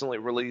was recently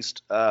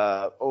released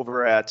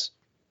over at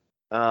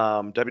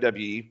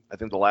WWE, I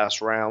think the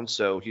last round,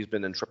 so he's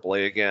been in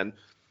AAA again.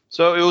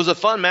 So it was a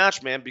fun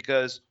match, man,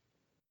 because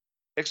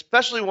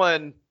especially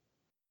when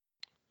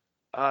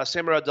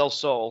Samurai del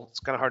Sol, it's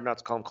kind of hard not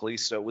to call him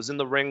Kalisto, was in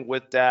the ring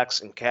with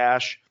Dax and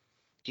Cash.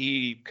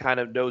 He kind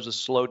of knows a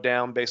slowed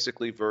down,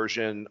 basically,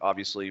 version,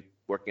 obviously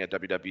working at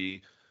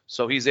WWE.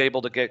 So he's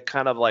able to get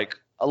kind of like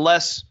a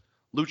less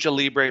Lucha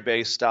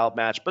Libre-based style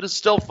match, but it's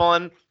still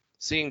fun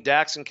seeing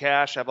Dax and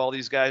Cash have all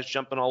these guys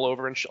jumping all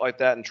over and shit like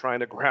that and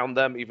trying to ground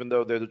them, even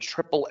though they're the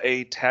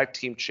AAA Tag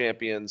Team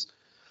Champions.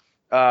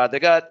 They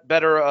got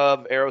better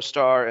of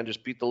Aerostar and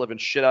just beat the living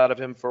shit out of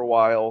him for a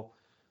while.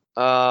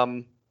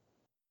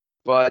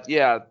 But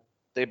yeah,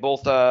 they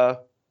both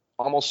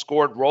almost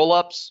scored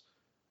roll-ups.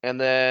 And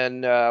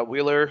then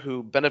Wheeler,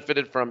 who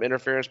benefited from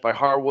interference by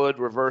Harwood,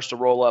 reversed a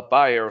roll-up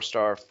by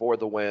Aerostar for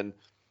the win.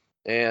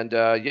 And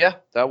yeah,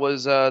 that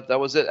was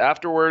it.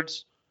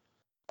 Afterwards,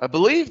 I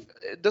believe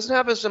it doesn't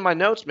have this in my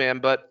notes, man,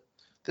 but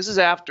this is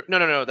after.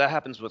 No, that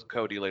happens with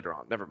Cody later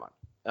on. Never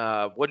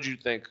mind. What did you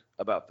think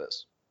about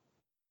this?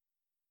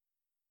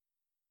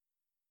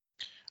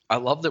 I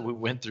love that we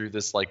went through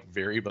this like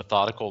very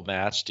methodical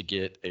match to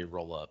get a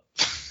roll up.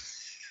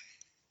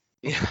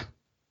 Yeah.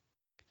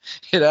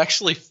 It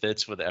actually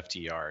fits with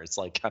FTR. It's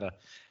like kind of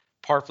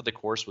par for the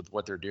course with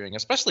what they're doing,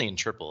 especially in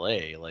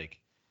AAA. Like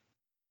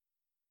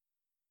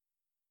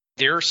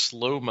their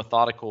slow,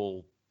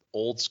 methodical,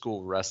 old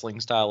school wrestling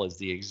style is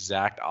the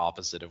exact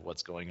opposite of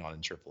what's going on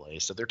in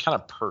AAA. So they're kind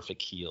of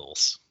perfect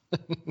heels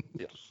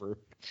for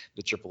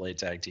the AAA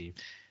tag team.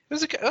 I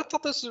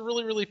thought this was a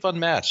really, really fun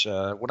match.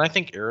 When I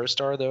think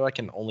Aerostar, though, I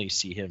can only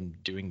see him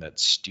doing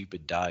that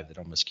stupid dive that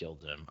almost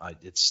killed him.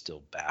 It's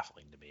still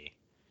baffling to me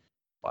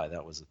why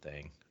that was a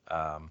thing.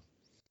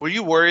 Were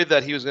you worried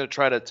that he was going to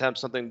try to attempt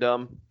something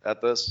dumb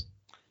at this?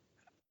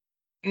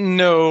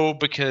 No,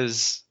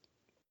 because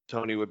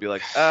Tony would be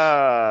like,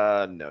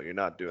 no, you're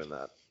not doing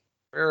that.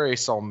 We already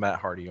saw Matt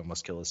Hardy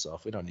almost kill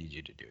himself. We don't need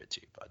you to do it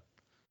too, bud.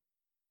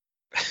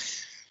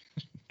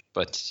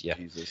 But yeah.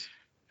 Jesus.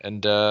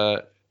 And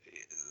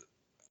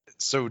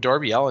so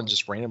Darby Allin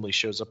just randomly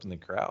shows up in the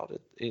crowd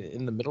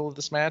in the middle of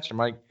this match.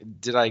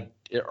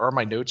 Are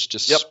my notes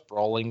just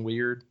sprawling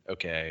weird?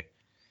 Okay.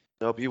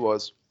 Nope, he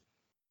was.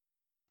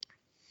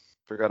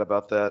 Forgot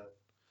about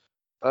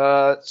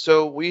that.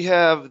 So we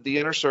have the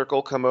Inner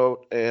Circle come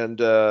out and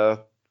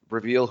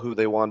reveal who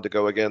they wanted to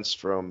go against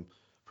for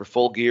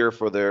Full Gear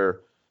for their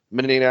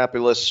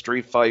Minneapolis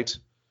street fight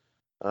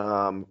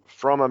from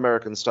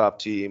American's Top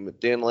Team.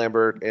 Dan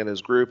Lambert and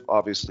his group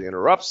obviously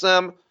interrupts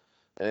them,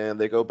 and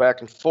they go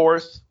back and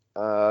forth.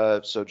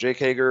 So Jake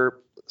Hager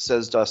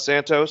says Dos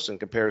Santos and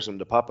compares him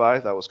to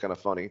Popeye. That was kind of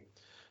funny.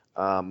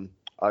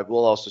 I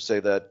will also say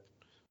that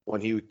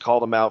when he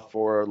called him out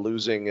for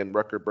losing in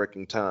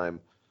record-breaking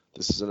time,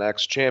 this is an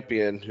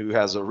ex-champion who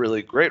has a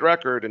really great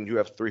record, and you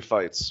have 3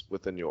 fights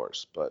within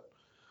yours. But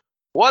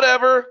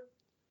whatever.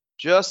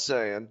 Just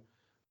saying.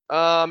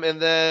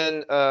 And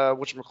then,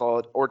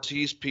 whatchamacallit,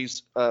 Ortiz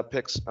picks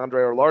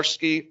Andrei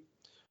Arlovski.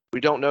 We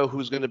don't know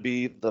who's going to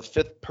be the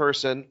 5th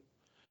person.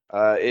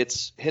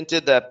 It's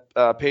hinted that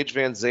Paige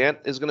Van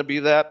Zant is going to be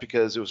that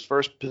because it was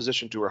first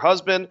positioned to her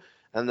husband,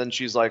 and then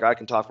she's like, I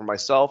can talk for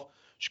myself.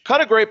 She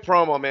cut a great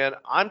promo, man.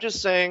 I'm just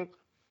saying,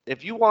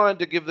 if you wanted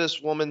to give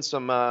this woman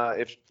some,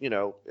 I don't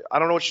know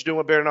what she's doing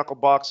with bare knuckle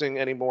boxing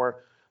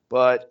anymore,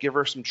 but give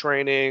her some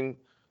training,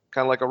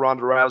 kind of like a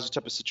Ronda Rousey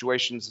type of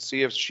situations, to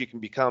see if she can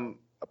become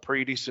a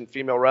pretty decent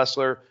female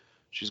wrestler.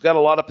 She's got a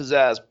lot of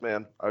pizzazz,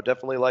 man. I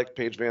definitely like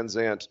Paige Van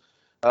Zant.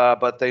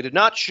 But they did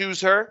not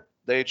choose her.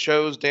 They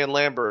chose Dan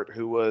Lambert,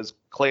 who was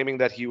claiming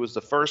that he was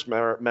the first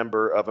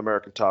member of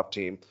American Top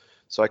Team.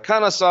 So I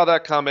kind of saw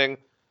that coming.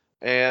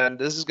 And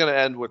this is going to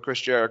end with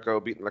Chris Jericho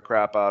beating the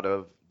crap out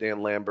of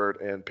Dan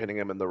Lambert and pinning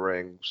him in the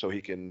ring so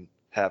he can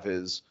have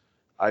his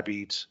I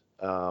beat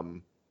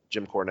Jim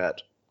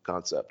Cornette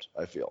concept,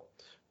 I feel.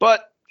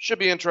 But should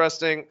be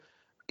interesting.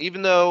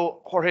 Even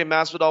though Jorge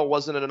Masvidal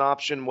wasn't an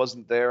option,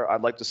 wasn't there,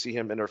 I'd like to see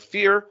him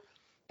interfere.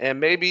 And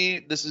maybe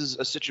this is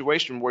a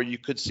situation where you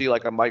could see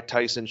like a Mike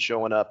Tyson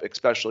showing up,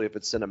 especially if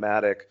it's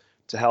cinematic,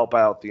 to help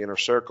out the Inner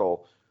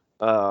Circle.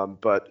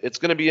 But it's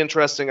going to be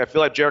interesting. I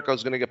feel like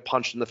Jericho's going to get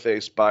punched in the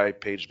face by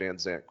Paige Van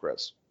Zant,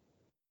 Chris.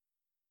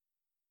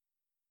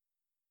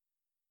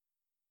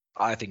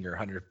 I think you're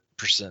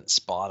 100%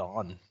 spot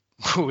on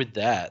with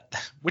that,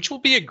 which will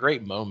be a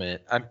great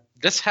moment.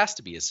 This has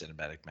to be a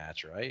cinematic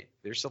match, right?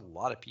 There's a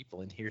lot of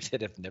people in here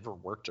that have never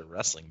worked a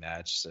wrestling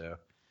match, so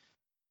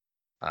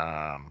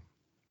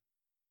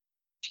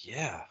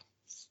yeah,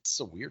 it's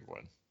a weird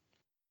one.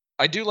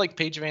 I do like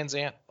Paige Van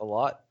Zant a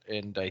lot,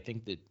 and I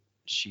think that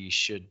she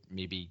should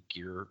maybe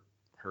gear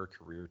her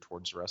career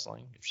towards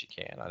wrestling if she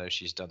can. I know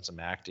she's done some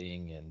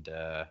acting, and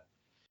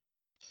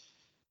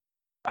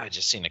I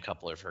just seen a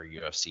couple of her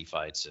UFC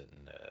fights, and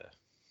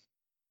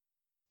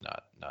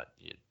not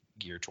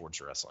geared towards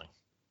wrestling.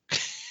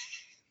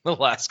 The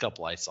last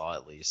couple I saw,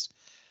 at least.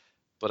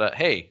 But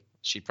hey,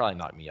 she'd probably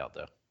knock me out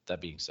though.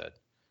 That being said,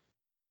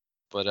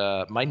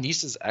 but my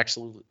nieces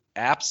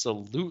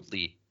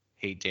absolutely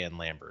hate Dan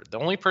Lambert. The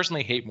only person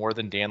they hate more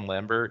than Dan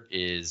Lambert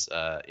is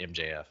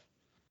MJF.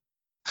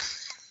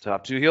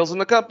 Top 2 heels in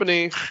the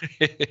company.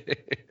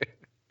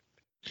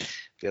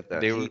 Get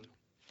that heat.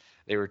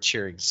 They were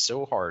cheering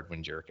so hard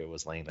when Jericho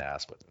was laying the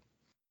ass with him.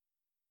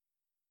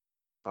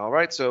 All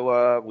right,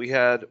 so we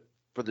had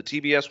for the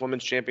TBS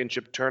Women's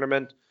Championship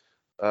Tournament,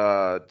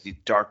 the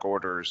Dark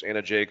Orders,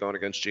 Anna Jay going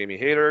against Jamie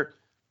Hayter.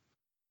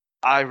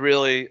 I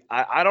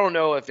don't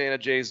know if Anna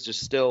Jay is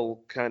just still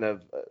kind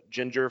of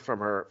ginger from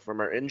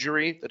her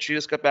injury that she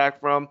just got back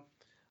from.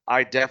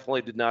 I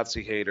definitely did not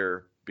see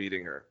Hayter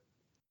beating her,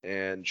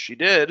 and she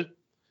did.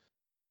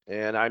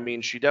 And I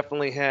mean, she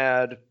definitely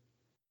had,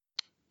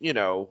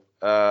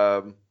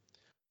 I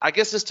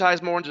guess this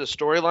ties more into the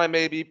storyline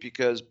maybe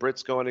because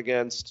Britt's going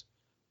against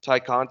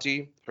Ty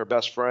Conti, her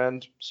best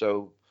friend.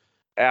 So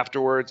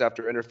afterwards,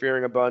 after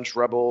interfering a bunch,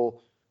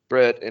 Rebel,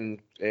 Britt, and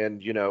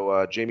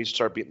Jamie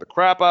start beating the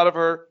crap out of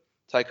her.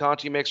 Ty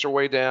Conti makes her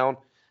way down.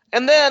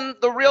 And then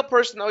the real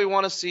person that we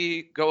want to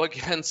see go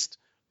against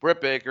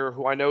Britt Baker,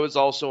 who I know is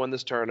also in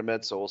this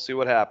tournament, so we'll see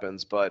what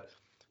happens. But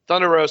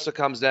Thunder Rosa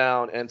comes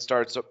down and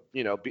starts,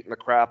 beating the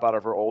crap out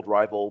of her old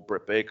rival,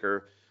 Britt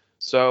Baker.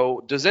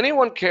 So does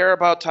anyone care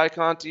about Ty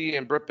Conti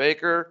and Britt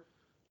Baker?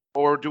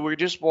 Or do we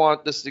just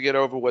want this to get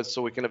over with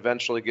so we can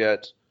eventually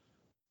get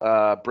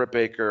Britt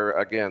Baker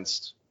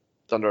against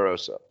Thunder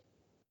Rosa?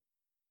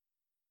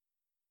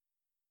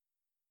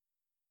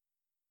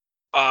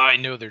 I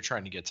know they're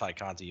trying to get Ty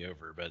Conti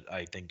over, but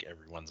I think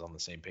everyone's on the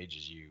same page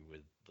as you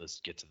with let's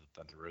get to the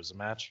Thunder Rosa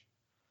match,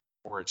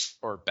 or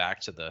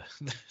back to the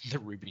the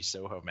Ruby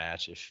Soho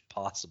match if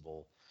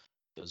possible.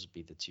 Those would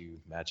be the 2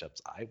 matchups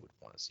I would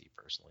want to see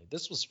personally.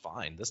 This was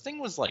fine. This thing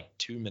was like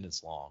 2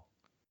 minutes long.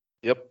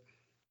 Yep.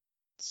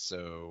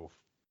 So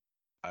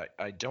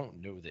I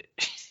don't know that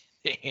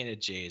Anna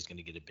Jay is going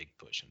to get a big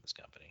push in this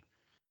company.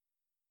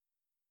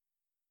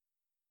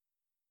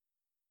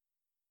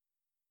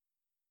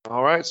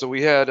 All right, so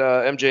we had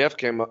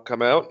MJF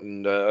come out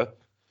and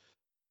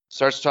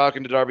starts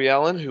talking to Darby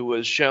Allin, who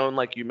was shown,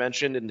 like you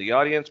mentioned, in the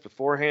audience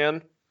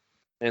beforehand,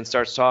 and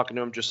starts talking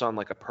to him just on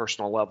like a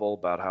personal level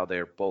about how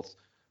they're both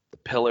the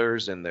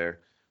pillars and they're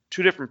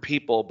 2 different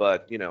people,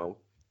 but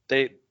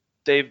they've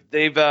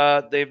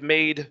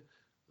made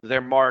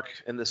their mark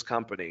in this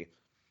company,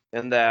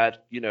 and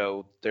that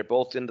they're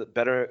both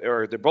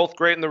they're both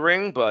great in the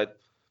ring, but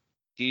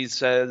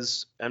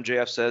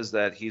MJF says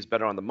that he's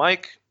better on the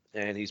mic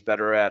and he's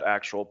better at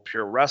actual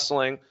pure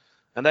wrestling,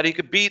 and that he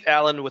could beat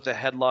Allin with a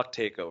headlock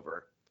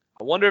takeover.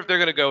 I wonder if they're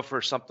going to go for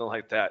something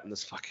like that in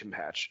this fucking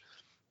match.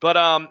 But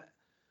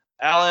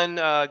Allen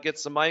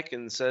gets the mic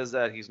and says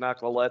that he's not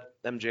going to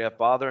let MJF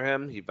bother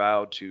him. He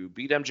vowed to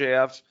beat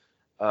MJF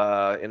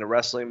in a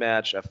wrestling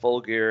match at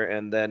Full Gear,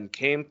 and then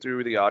came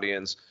through the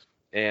audience,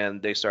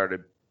 and they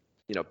started,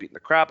 beating the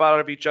crap out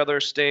of each other.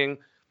 Sting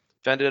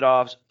fended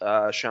off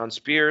Sean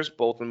Spears,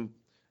 both in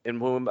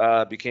whom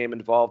became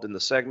involved in the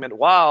segment,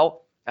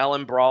 while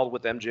Allen brawled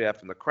with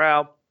MJF in the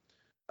crowd.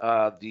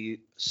 The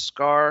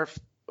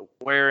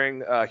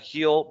scarf-wearing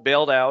heel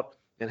bailed out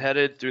and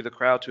headed through the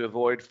crowd to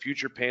avoid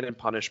future pain and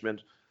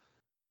punishment,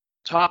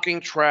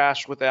 talking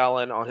trash with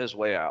Allen on his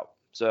way out.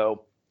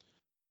 So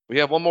we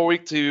have one more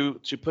week to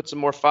put some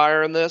more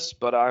fire in this,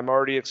 but I'm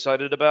already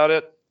excited about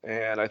it,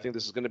 and I think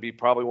this is going to be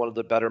probably one of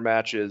the better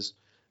matches.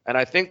 And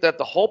I think that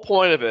the whole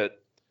point of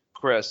it,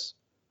 Chris,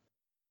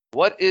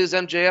 what is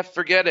MJF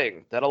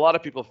forgetting that a lot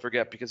of people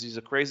forget because he's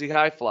a crazy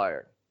high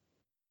flyer?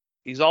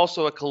 He's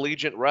also a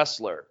collegiate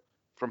wrestler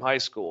from high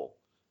school,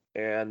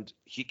 and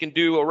he can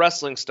do a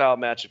wrestling style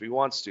match if he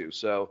wants to.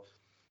 So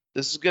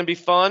this is going to be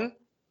fun.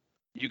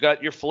 You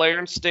got your Flair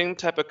and Sting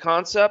type of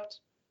concept,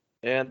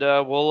 and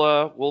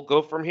we'll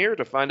go from here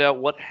to find out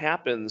what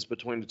happens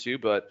between the two.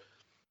 But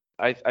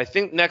I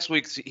think next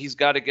week he's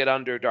got to get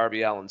under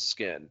Darby Allin's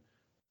skin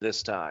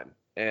this time,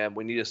 and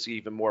we need to see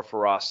even more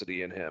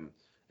ferocity in him,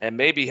 and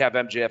maybe have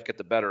MJF get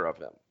the better of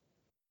him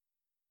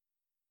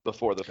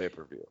before the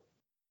pay-per-view.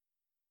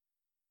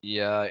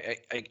 Yeah,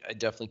 I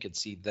definitely could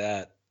see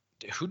that.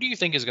 Who do you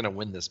think is going to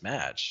win this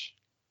match?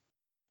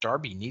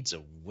 Darby needs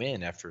a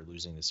win after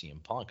losing to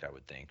CM Punk, I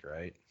would think,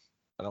 right?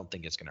 I don't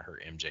think it's going to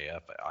hurt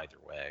MJF either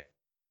way.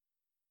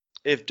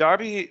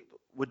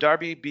 Would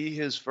Darby be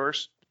his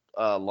first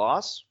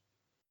loss?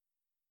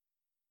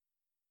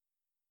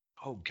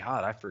 Oh,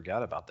 God, I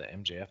forgot about that.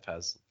 MJF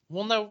has...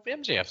 Well, no,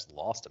 MJF's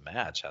lost a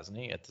match, hasn't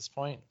he, at this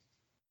point?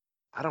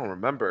 I don't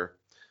remember.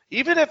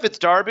 Even if it's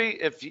Darby,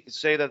 if you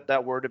say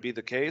that were to be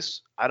the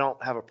case, I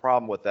don't have a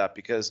problem with that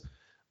because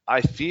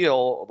I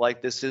feel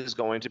like this is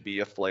going to be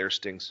a Flair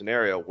Sting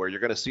scenario where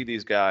you're going to see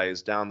these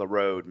guys down the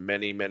road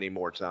many, many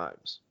more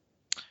times.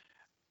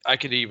 I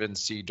could even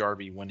see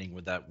Darby winning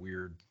with that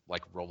weird,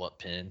 like, roll-up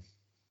pin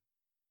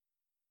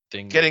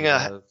thing.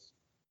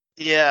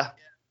 Yeah.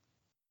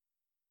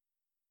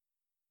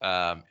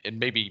 And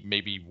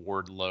maybe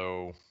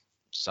Wardlow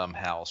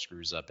somehow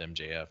screws up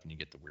MJF and you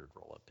get the weird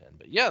roll-up pin.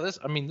 But yeah, this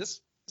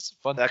is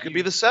fun. That could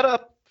be the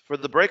setup for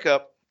the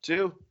breakup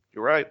too.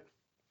 You're right.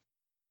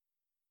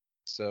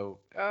 So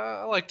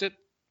I liked it.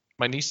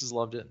 My nieces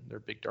loved it. They're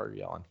big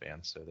Darby Allin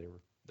fans, so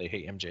they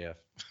hate MJF.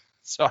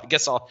 So I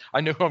guess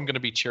I know who I'm going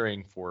to be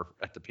cheering for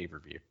at the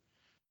pay-per-view.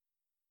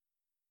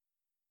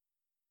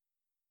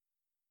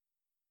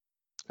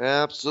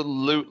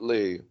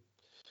 Absolutely.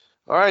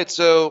 All right,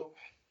 so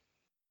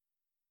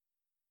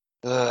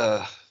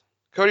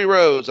Cody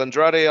Rhodes,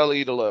 Andrade El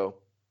Idolo.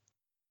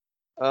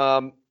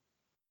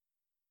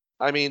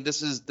 I mean,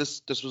 this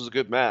was a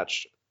good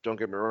match. Don't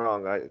get me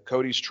wrong.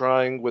 Cody's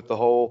trying with the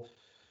whole,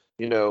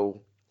 him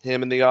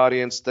in the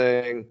audience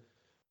thing,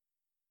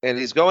 and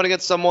he's going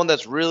against someone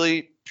that's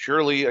really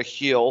purely a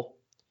heel.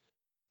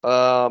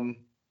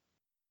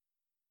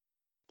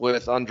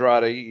 With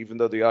Andrade, even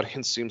though the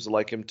audience seems to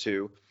like him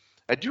too.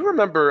 I do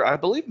remember, I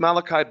believe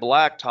Malachi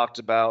Black talked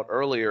about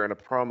earlier in a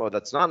promo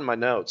that's not in my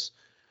notes,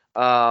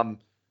 kind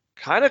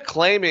of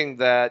claiming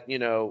that,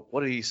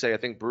 what did he say? I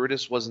think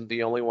Brutus wasn't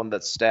the only one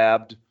that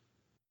stabbed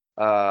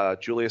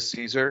Julius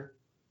Caesar.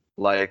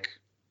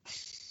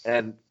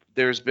 And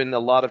there's been a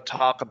lot of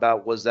talk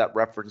about, was that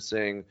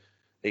referencing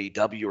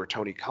AEW or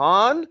Tony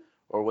Khan,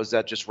 or was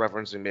that just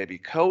referencing maybe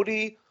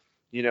Cody?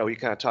 He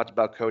kind of talked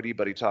about Cody,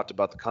 but he talked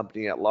about the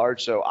company at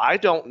large. So I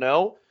don't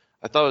know.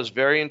 I thought it was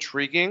very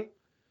intriguing,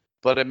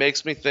 but it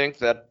makes me think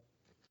that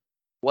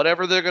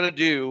whatever they're going to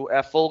do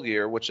at Full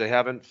Gear, which they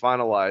haven't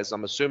finalized,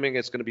 I'm assuming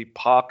it's going to be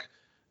Pac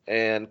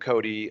and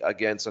Cody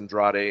against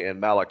Andrade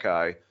and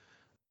Malachi,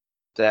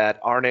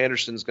 that Arn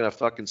Anderson's going to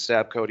fucking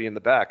stab Cody in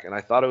the back. And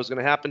I thought it was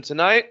going to happen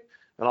tonight,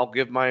 and I'll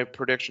give my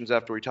predictions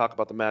after we talk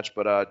about the match.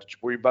 But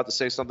were you about to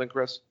say something,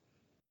 Chris?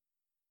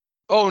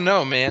 Oh,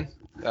 no, man.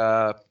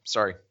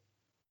 Sorry.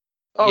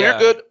 Oh, Yeah.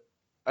 You're good.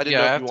 I didn't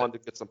Yeah, know I if you have wanted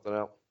to get something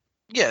out.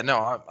 Yeah,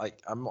 no,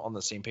 I'm on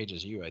the same page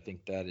as you. I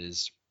think that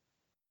is,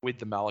 with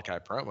the Malachi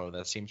promo,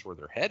 that seems where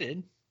they're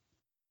headed.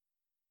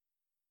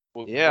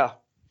 Yeah.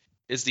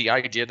 Is the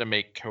idea to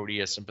make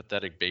Cody a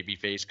sympathetic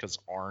babyface because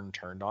Arn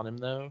turned on him,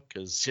 though?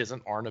 Because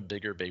isn't Arn a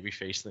bigger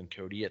babyface than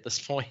Cody at this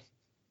point?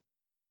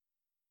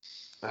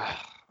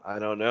 I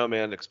don't know,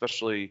 man.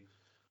 Especially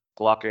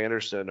Glock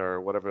Anderson or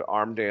whatever,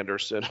 Armed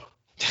Anderson.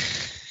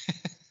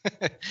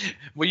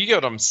 Well, you get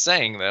what I'm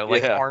saying, though.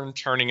 Like, Yeah. Arn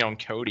turning on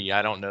Cody,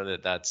 I don't know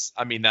that that's...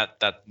 I mean,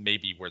 that may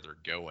be where they're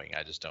going.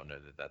 I just don't know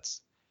that that's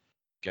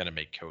going to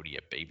make Cody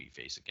a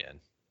babyface again.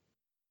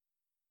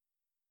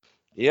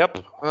 Yep.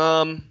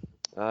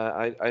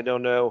 I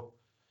don't know.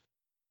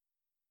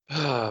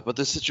 But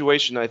this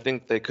situation, I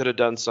think they could have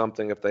done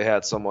something if they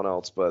had someone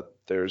else, but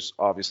there's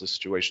obviously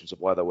situations of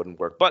why that wouldn't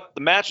work. But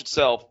the match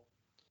itself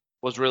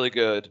was really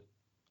good.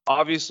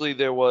 Obviously,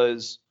 there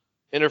was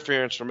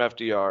interference from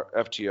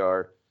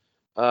FTR.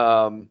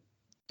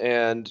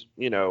 and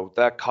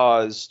that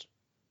caused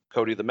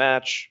Cody the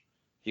match.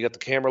 He got the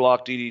camera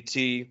lock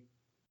DDT,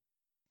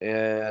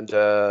 and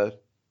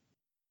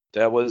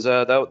that was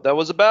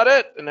about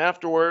it. And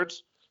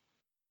afterwards,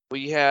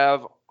 we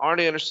have Arn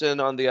Anderson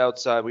on the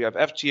outside. We have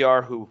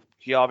FTR, who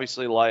he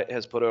obviously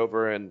has put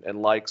over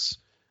and likes,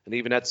 and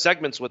even had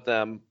segments with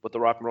them, with the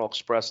Rock and Roll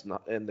Express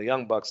and the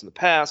Young Bucks in the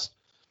past.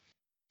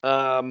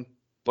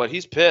 But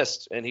he's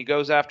pissed, and he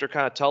goes after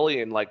kind of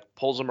Tully and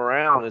pulls him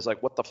around. And is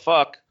like, "What the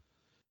fuck?"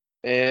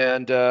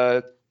 And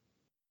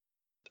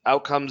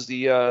out comes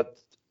the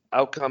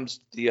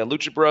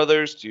Lucha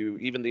Brothers to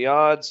even the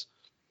odds.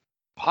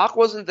 Pac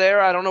wasn't there.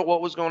 I don't know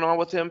what was going on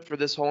with him for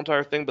this whole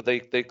entire thing, but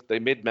they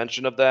made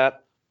mention of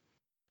that.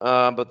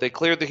 But they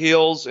cleared the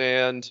heels,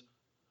 and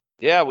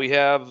yeah, we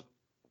have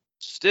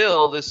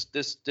still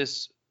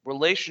this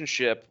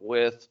relationship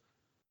with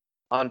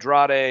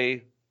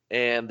Andrade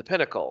and the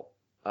Pinnacle.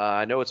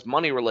 I know it's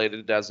money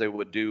related, as they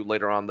would do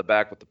later on in the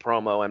back with the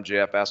promo,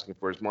 MJF asking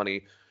for his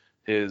money,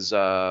 his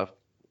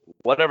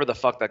whatever the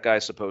fuck that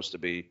guy's supposed to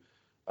be,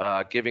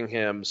 giving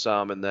him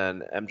some, and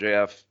then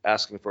MJF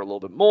asking for a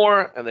little bit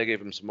more, and they gave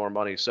him some more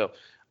money. So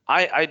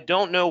I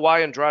don't know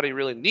why Andrade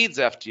really needs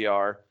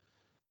FTR.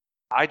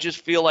 I just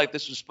feel like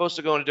this was supposed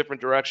to go in a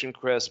different direction,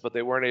 Chris, but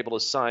they weren't able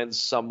to sign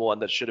someone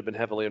that should have been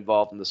heavily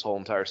involved in this whole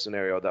entire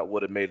scenario that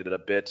would have made it a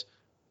bit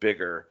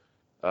bigger.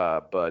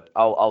 But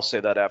I'll say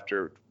that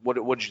after. What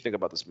did you think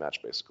about this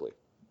match, basically?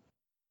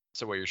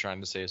 So what you're trying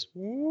to say is,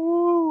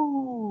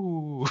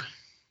 woo.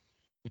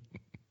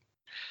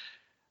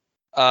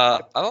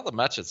 I thought the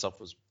match itself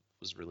was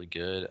really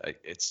good.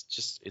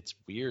 It's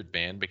weird,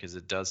 man, because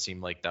it does seem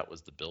like that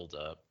was the build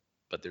up,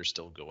 but they're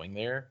still going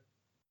there,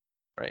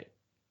 right?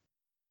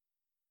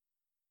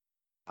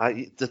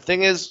 The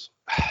thing is,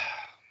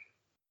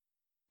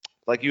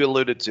 like you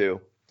alluded to,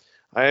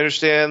 I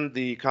understand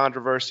the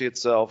controversy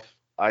itself.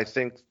 I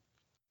think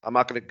I'm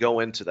not going to go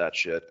into that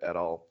shit at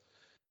all.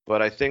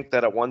 But I think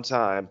that at one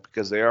time,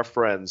 because they are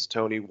friends,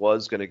 Tony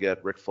was going to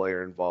get Ric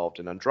Flair involved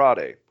in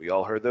Andrade. We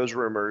all heard those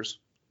rumors.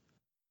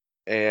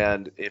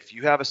 And if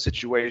you have a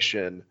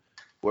situation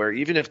where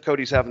even if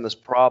Cody's having this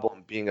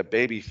problem being a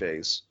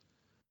babyface,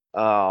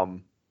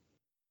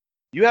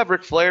 you have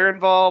Ric Flair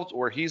involved,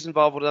 or he's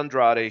involved with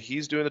Andrade.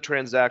 He's doing the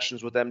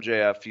transactions with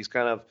MJF. He's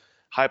kind of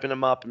hyping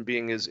him up and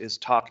being his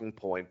talking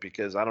point,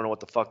 because I don't know what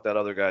the fuck that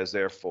other guy's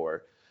there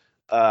for.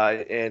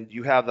 And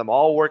you have them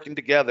all working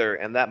together,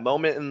 and that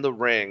moment in the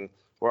ring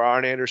where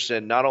Arn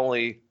Anderson not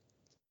only,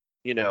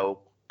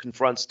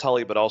 confronts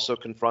Tully, but also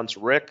confronts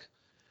Rick,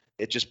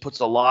 it just puts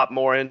a lot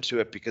more into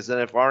it, because then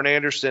if Arn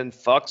Anderson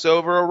fucks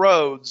over a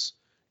Rhodes,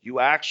 you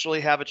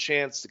actually have a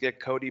chance to get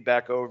Cody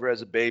back over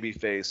as a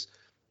babyface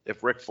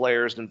if Ric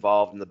Flair is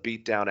involved in the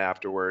beatdown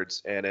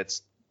afterwards, and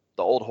it's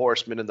the Old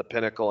Horsemen and the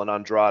Pinnacle and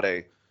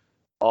Andrade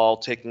all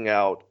taking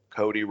out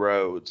Cody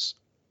Rhodes.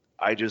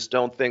 I just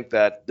don't think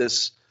that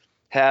this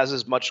has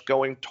as much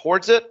going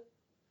towards it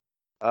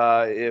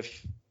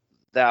if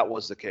that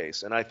was the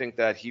case. And I think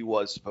that he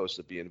was supposed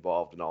to be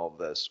involved in all of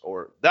this,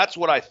 or that's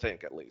what I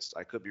think, at least.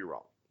 I could be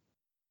wrong.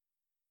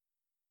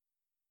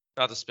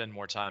 Not to spend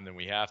more time than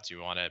we have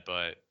to on it,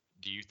 but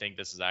do you think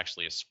this is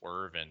actually a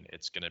swerve and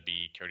it's going to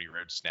be Cody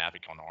Rhodes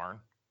snapping on Arn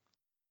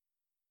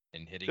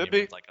and hitting him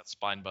with like a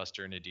spine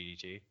buster and a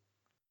DDT?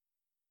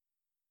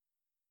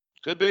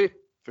 Could be,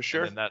 for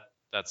sure. And then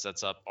that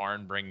sets up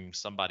Arn bringing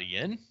somebody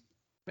in,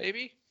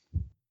 maybe?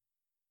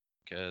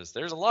 Because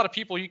there's a lot of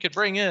people you could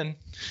bring in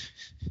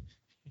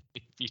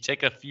if you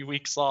take a few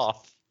weeks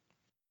off.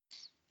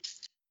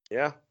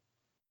 Yeah,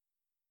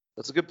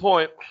 that's a good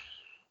point.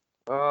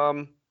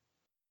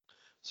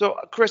 So,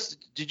 Chris,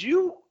 did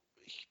you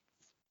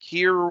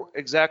hear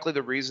exactly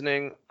the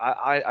reasoning?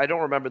 I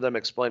don't remember them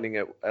explaining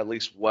it at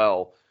least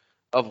well,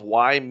 of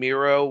why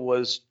Miro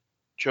was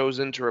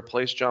chosen to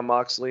replace Jon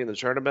Moxley in the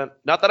tournament.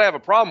 Not that I have a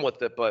problem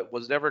with it, but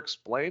was it ever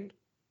explained?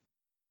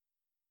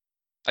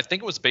 I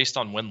think it was based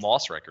on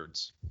win-loss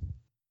records.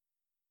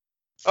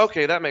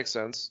 Okay, that makes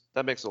sense.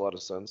 That makes a lot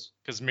of sense.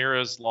 Because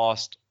Miro's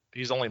lost.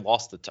 He's only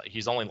lost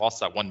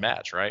that one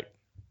match, right?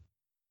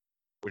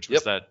 Which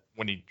was that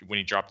when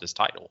he dropped his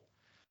title.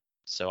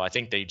 So I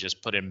think they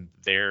just put him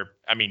there.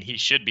 I mean, he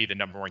should be the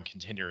number one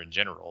contender in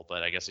general,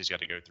 but I guess he's got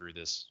to go through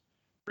this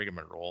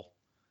rigmarole.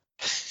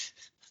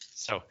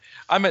 So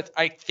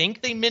I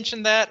think they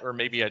mentioned that, or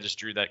maybe I just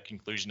drew that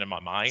conclusion in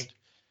my mind.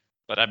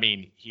 But I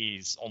mean,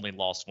 he's only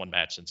lost one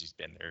match since he's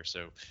been there,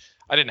 so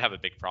I didn't have a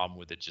big problem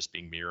with it just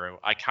being Miro.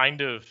 I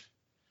kind of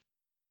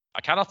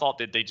thought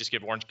that they just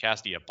give Orange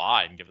Cassidy a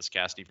bye and give us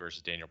Cassidy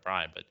versus Daniel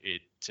Bryan, but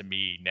to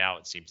me now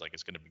it seems like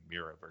it's going to be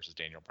Miro versus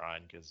Daniel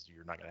Bryan, because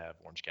you're not going to have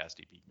Orange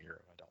Cassidy beat Miro,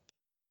 I don't think.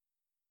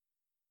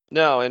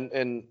 No,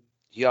 and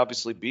he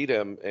obviously beat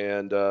him,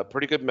 and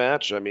pretty good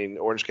match. I mean,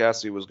 Orange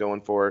Cassidy was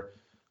going for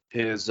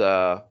his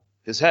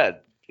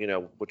head,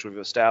 which we've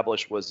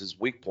established was his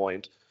weak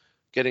point,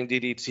 getting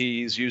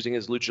DDTs, using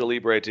his Lucha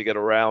Libre to get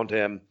around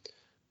him.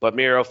 But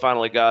Miro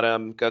finally got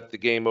him, got the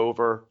game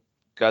over,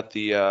 got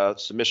the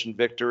submission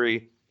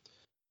victory.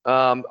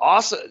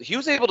 Also, he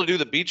was able to do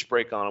the beach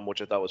break on him,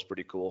 which I thought was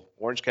pretty cool.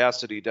 Orange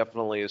Cassidy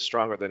definitely is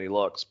stronger than he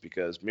looks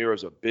because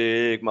Miro's a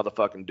big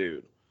motherfucking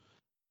dude.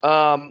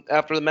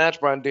 After the match,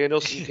 Bryan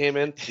Danielson came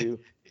in to.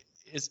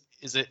 Is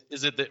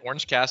it that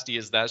Orange Cassidy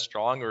is that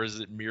strong, or is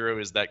it Miro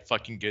is that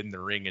fucking good in the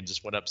ring and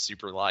just went up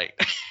super light?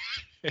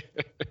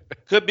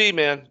 Could be,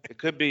 man. It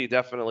could be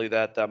definitely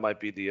that might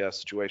be the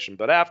situation.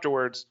 But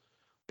afterwards,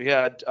 we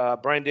had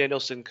Bryan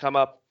Danielson come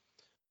up,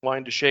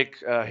 wanting to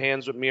shake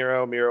hands with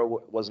Miro.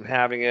 Miro wasn't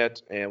having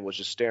it and was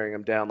just staring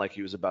him down like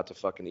he was about to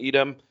fucking eat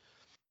him.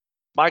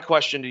 My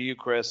question to you,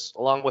 Chris,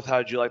 along with how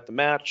did you like the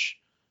match,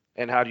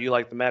 and how do you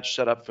like the match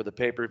set up for the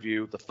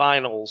pay-per-view, the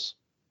finals,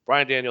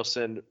 Bryan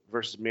Danielson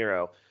versus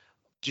Miro?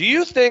 Do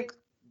you think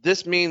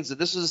this means that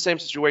this is the same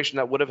situation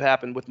that would have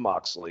happened with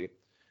Moxley,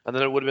 and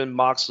then it would have been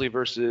Moxley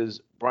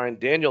versus Bryan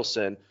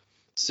Danielson?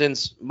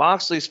 Since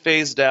Moxley's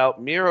phased out,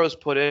 Miro's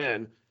put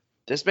in,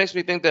 this makes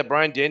me think that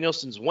Bryan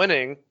Danielson's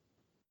winning,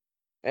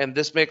 and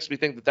this makes me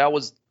think that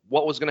was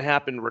what was going to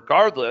happen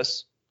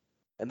regardless.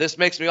 And this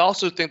makes me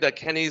also think that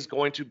Kenny's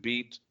going to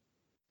beat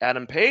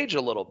Adam Page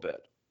a little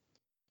bit,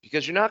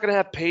 because you're not going to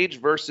have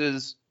Page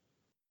versus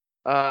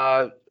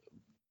Danielson.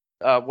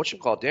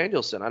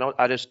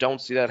 I just don't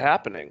see that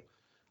happening.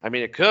 I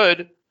mean, it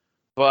could,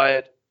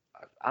 but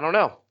I don't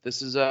know.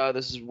 This is a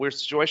weird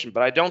situation,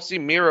 but I don't see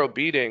Miro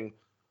beating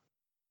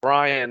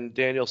Bryan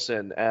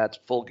Danielson at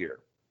Full Gear.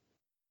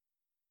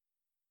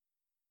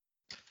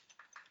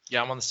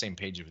 Yeah, I'm on the same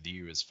page with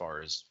you as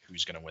far as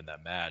who's going to win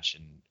that match,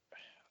 and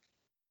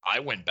I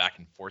went back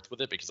and forth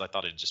with it because I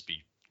thought it'd just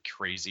be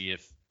crazy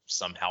if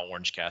somehow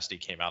Orange Cassidy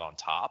came out on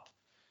top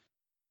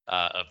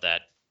of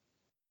that.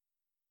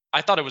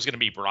 I thought it was going to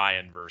be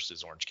Bryan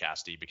versus Orange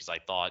Cassidy because I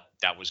thought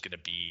that was going to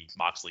be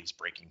Moxley's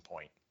breaking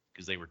point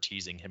because they were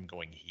teasing him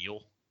going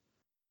heel,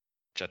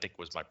 which I think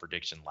was my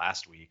prediction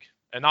last week.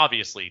 And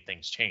obviously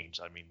things change.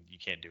 I mean, you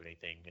can't do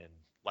anything. And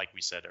like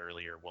we said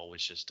earlier, well,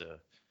 it's just a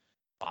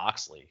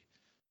Moxley.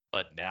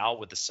 But now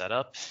with the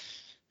setup,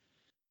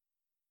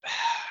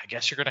 I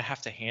guess you're going to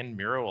have to hand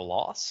Miro a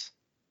loss.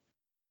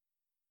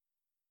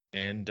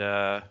 And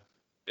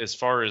as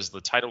far as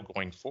the title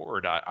going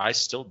forward, I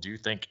still do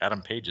think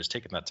Adam Page is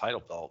taking that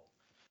title belt.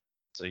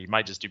 So you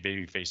might just do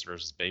babyface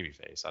versus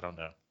babyface. I don't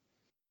know.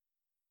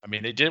 I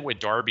mean, they did it with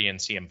Darby and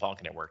CM Punk,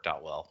 and it worked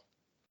out well.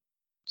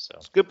 So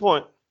That's a good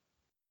point.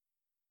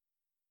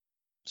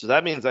 So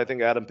that means I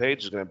think Adam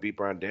Page is going to beat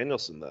Bryan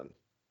Danielson then,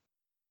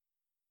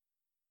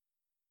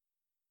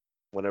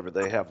 whenever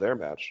they have their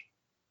match.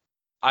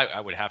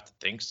 I would have to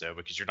think so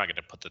because you're not going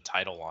to put the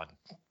title on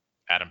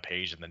Adam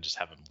Page and then just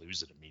have him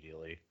lose it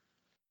immediately.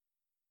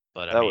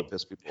 But That would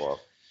piss people off.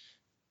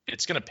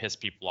 It's going to piss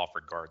people off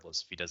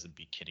regardless if he doesn't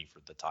beat Kenny for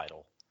the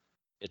title.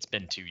 It's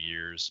been 2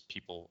 years.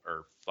 People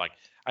are like,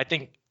 I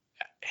think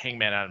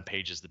Hangman Adam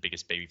Page is the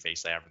biggest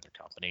babyface they have in their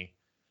company,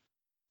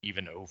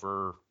 even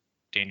over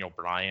Daniel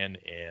Bryan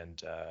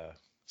and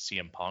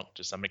CM Punk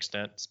to some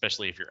extent,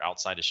 especially if you're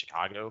outside of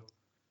Chicago.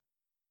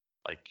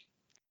 Like,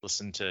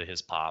 listen to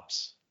his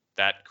pops.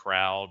 That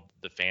crowd,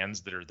 the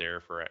fans that are there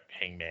for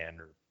Hangman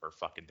are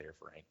fucking there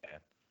for Hangman.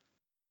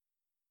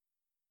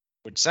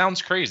 Which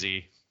sounds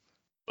crazy,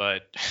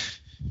 but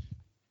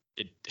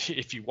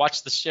if you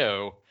watch the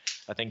show,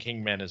 I think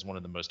Hangman is one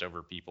of the most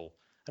over people.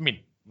 I mean,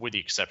 with the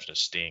exception of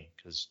Sting,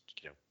 because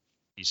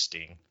he's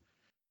Sting.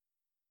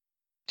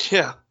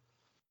 Yeah,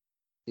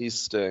 he's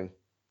Sting.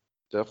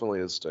 Definitely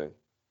is Sting.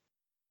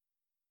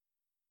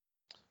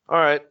 All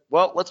right,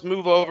 well, let's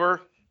move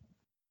over.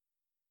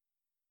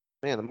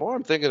 Man, the more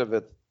I'm thinking of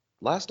it,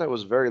 last night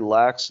was a very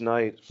lax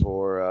night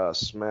for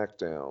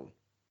SmackDown.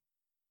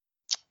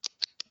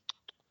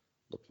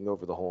 Looking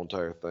over the whole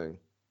entire thing.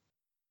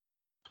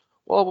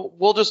 Well,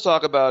 we'll just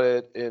talk about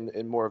it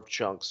in more of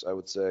chunks, I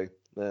would say,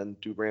 then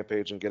do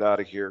Rampage and get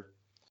out of here.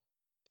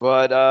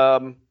 But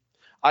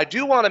I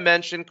do want to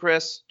mention,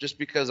 Chris, just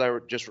because I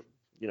just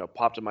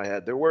popped in my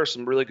head, there were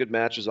some really good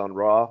matches on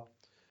Raw,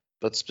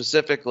 but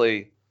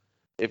specifically,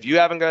 if you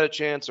haven't got a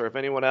chance, or if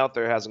anyone out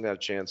there hasn't got a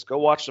chance, go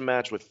watch the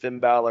match with Finn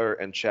Balor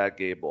and Chad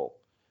Gable.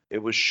 It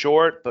was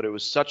short, but it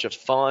was such a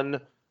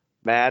fun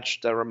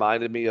match that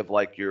reminded me of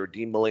like your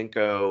Dean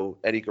Malenko,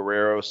 Eddie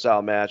Guerrero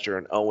style match, or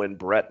an Owen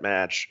Brett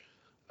match,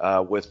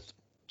 with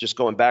just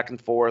going back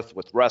and forth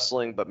with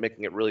wrestling, but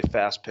making it really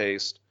fast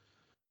paced.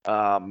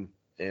 And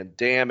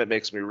damn, it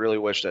makes me really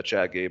wish that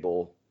Chad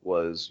Gable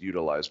was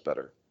utilized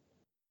better.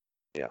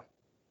 Yeah.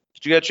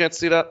 Did you get a chance to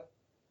see that?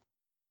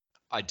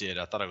 I did.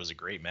 I thought it was a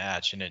great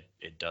match, and it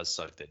does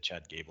suck that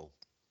Chad Gable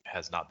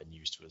has not been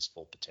used to his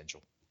full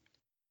potential.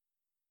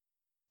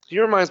 He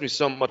reminds me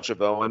so much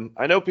of Owen.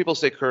 I know people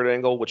say Kurt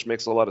Angle, which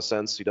makes a lot of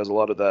sense. He does a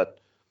lot of that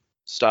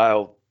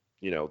style,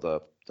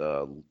 the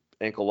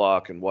ankle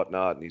lock and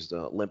whatnot, and he's the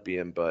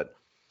Olympian. But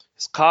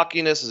his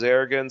cockiness, his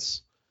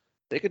arrogance,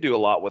 they could do a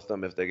lot with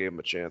him if they gave him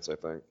a chance, I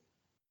think.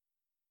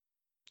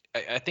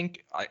 I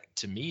think,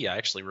 to me, I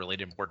actually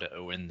relate him more to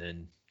Owen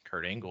than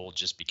Kurt Angle,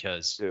 just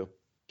because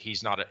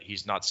he's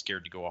not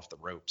scared to go off the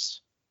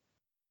ropes.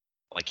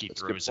 Like, he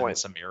throws in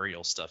some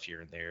aerial stuff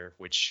here and there,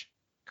 which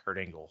Kurt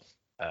Angle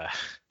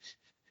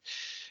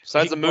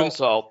Besides the Well,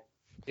 moonsault.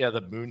 Yeah,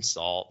 the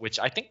moonsault, which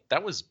I think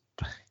that was.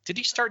 Did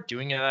he start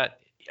doing that?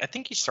 I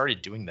think he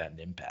started doing that in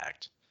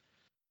Impact.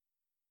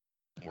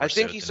 More I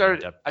think so he than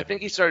started. in I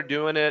think he WWE. started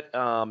doing it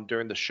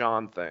during the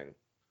Shawn thing,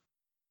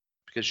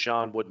 because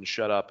Shawn wouldn't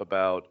shut up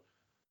about,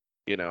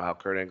 how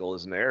Kurt Angle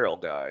is an aerial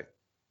guy.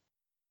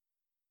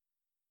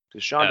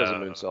 Because Shawn doesn't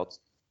Oh. moonsaults.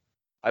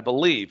 I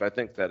believe. I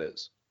think that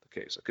is the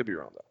case. I could be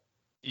wrong though.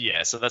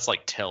 Yeah, so that's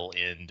like tail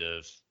end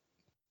of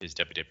his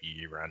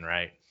WWE run,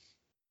 right?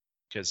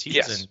 Because he was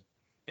Yes. in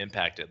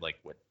Impact at like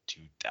what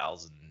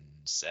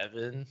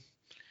 2007,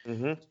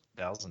 Mm-hmm.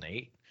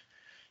 2008,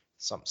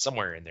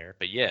 somewhere in there.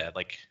 But yeah,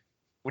 like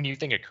when you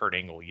think of Kurt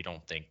Angle, you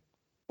don't think.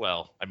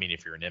 Well, I mean,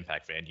 if you're an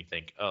Impact fan, you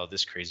think, oh,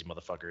 this crazy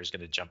motherfucker is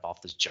going to jump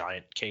off this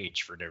giant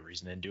cage for no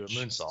reason and do a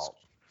moonsault.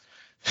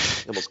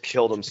 He almost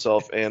killed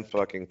himself and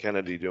fucking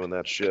Kennedy doing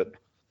that shit.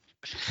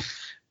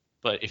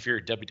 But if you're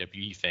a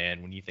WWE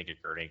fan, when you think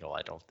of Kurt Angle,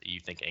 you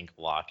think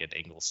ankle lock and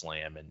angle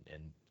slam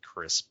and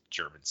crisp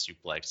German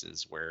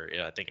suplexes. Where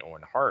I think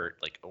Owen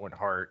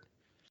Hart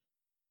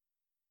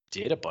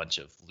did a bunch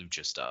of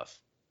lucha stuff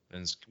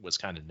and was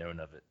kind of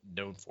known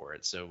for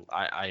it. So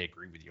I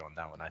agree with you on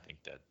that one. I think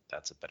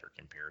that's a better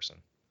comparison.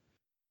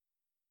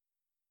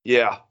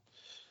 Yeah.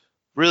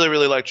 Really,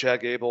 really like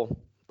Chad Gable.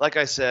 Like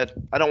I said,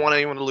 I don't want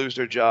anyone to lose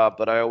their job,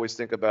 but I always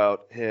think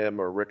about him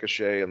or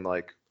Ricochet and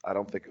I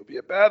don't think it would be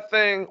a bad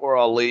thing, or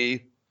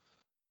Ali.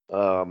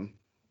 God.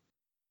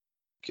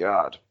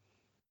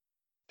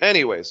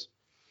 Anyways,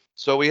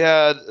 so we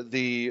had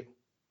the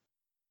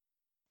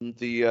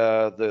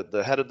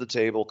head of the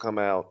table come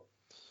out,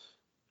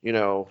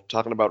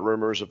 talking about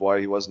rumors of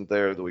why he wasn't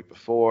there the week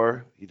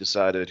before. He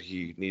decided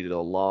he needed a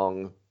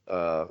long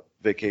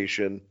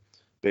vacation,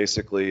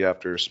 basically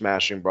after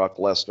smashing Brock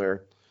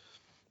Lesnar.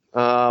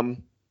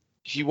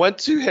 He went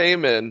to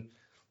Heyman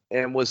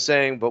and was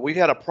saying, but we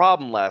had a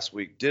problem last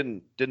week,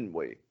 didn't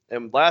we?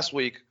 And last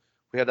week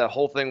we had that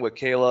whole thing with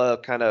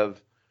Kayla kind of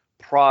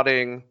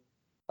prodding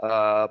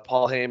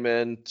Paul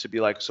Heyman to be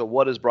like, so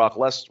what would Brock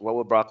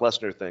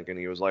Lesnar think? And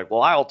he was like,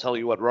 well, I'll tell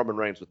you what Roman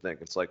Reigns would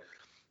think. It's like,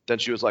 then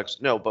she was like,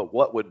 no, but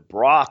what would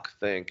Brock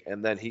think?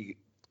 And then he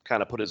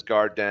kind of put his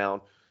guard down,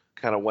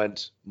 kind of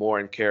went more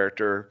in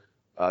character,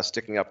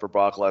 sticking up for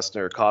Brock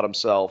Lesnar, caught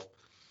himself.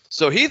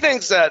 So he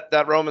thinks that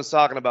Roman's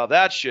talking about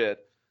that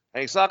shit,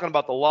 and he's talking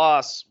about the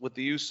loss with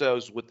the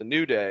Usos with the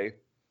New Day,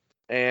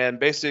 and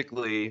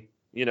basically,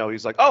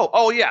 he's like,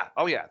 oh yeah,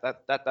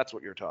 that's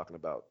what you're talking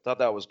about. Thought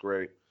that was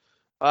great.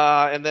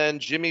 And then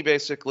Jimmy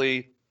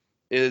basically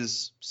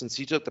since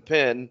he took the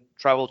pin,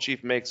 Tribal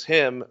Chief makes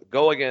him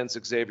go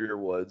against Xavier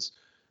Woods.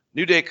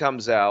 New Day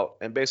comes out,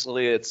 and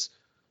basically it's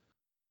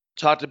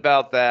talked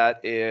about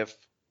that if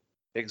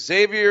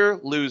Xavier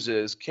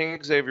loses,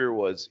 King Xavier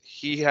Woods,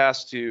 he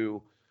has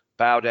to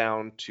bow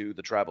down to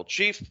the Tribal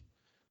Chief.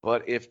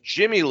 But if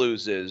Jimmy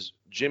loses,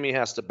 Jimmy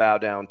has to bow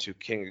down to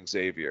King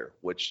Xavier,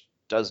 which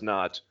does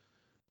not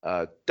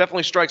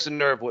definitely strikes a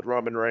nerve with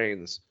Roman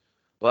Reigns.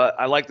 But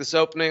I like this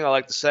opening. I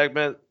like the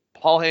segment.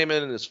 Paul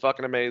Heyman is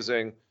fucking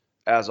amazing,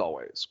 as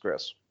always.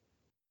 Chris.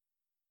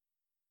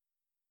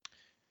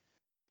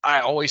 I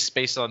always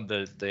space on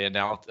the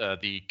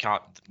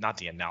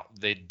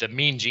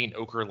Mean Gene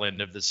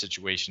Okerlund of the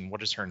situation.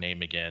 What is her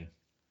name again?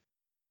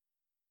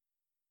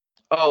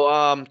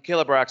 Oh,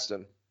 Kayla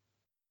Braxton.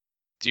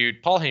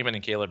 Dude, Paul Heyman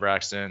and Kayla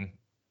Braxton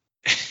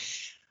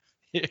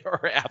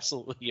are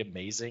absolutely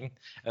amazing.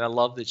 And I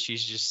love that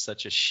she's just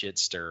such a shit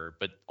stirrer,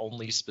 but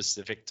only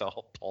specific to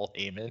Paul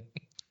Heyman.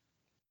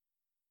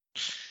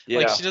 Yeah.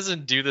 Like, she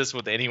doesn't do this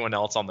with anyone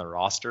else on the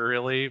roster,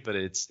 really, but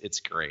it's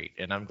great.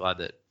 And I'm glad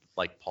that,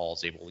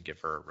 Paul's able to give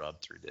her a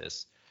rub through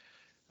this.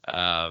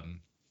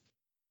 And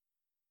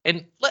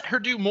let her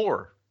do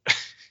more,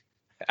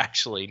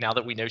 actually, now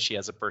that we know she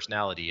has a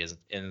personality and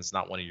is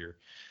not one of your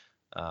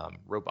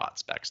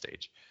robots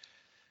backstage.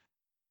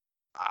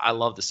 I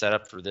love the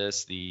setup for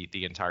this, the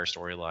entire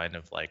storyline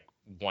of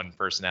one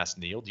person has to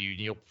kneel. Do you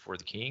kneel before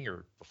the king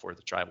or before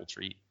the tribal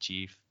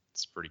chief?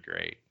 It's pretty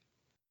great.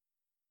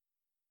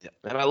 Yeah.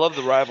 And I love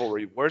the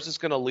rivalry. Where's this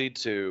going to lead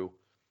to?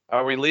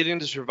 Are we leading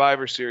to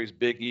Survivor Series,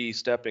 Big E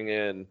stepping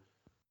in,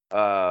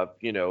 so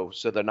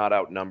they're not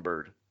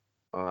outnumbered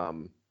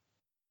to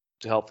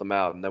help them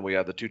out? And then we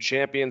have the two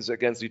champions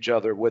against each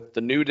other with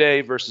the New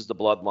Day versus the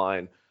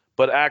Bloodline,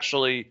 but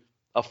actually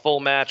a full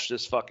match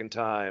this fucking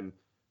time.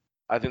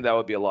 I think that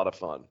would be a lot of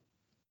fun.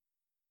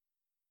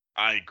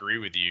 I agree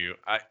with you.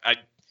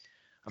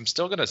 I'm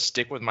still going to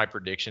stick with my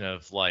prediction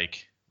of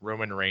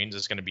Roman Reigns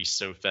is going to be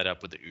so fed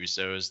up with the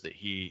Usos that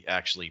he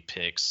actually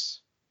picks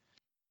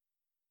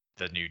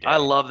the New Day. I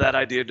love that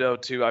idea, though,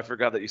 too. I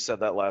forgot that you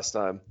said that last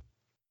time.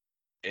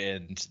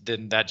 And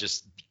then that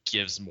just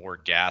gives more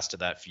gas to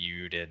that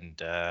feud.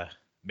 And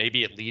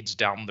maybe it leads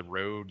down the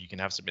road. You can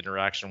have some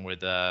interaction with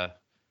the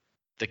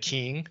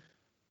King,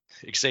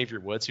 Xavier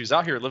Woods, who's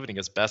out here living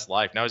his best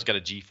life. Now he's got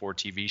a G4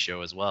 TV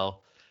show as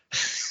well.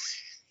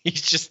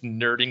 He's just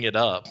nerding it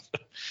up.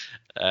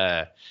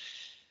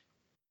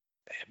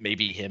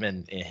 Maybe him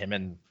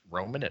and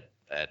Roman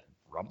at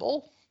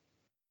Rumble.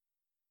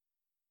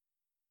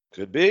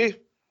 Could be.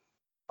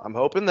 I'm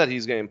hoping that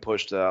he's getting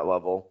pushed to that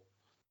level.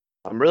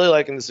 I'm really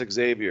liking this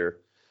Xavier.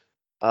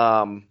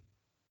 Yeah,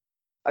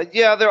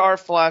 there are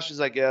flashes,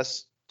 I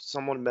guess.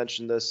 Someone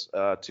mentioned this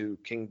to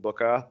King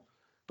Booker,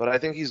 but I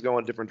think he's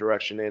going a different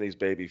direction and he's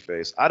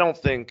babyface. I don't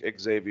think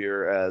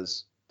Xavier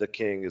as the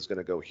King is going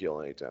to go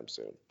heel anytime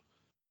soon.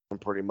 I'm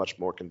pretty much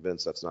more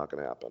convinced that's not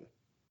going to happen.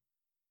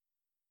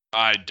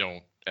 I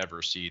don't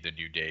ever see the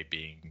New Day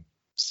being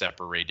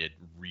separated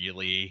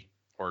really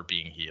or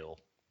being heel.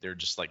 They're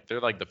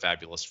like the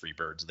fabulous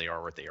Freebirds. They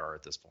are what they are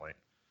at this point.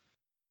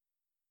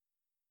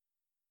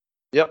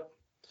 Yep.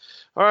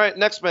 All right,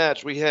 next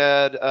match we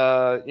had,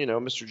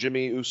 Mr.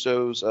 Jimmy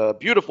Uso's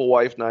beautiful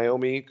wife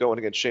Naomi going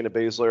against Shayna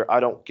Baszler. I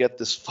don't get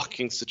this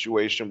fucking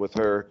situation with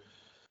her,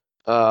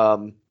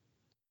 and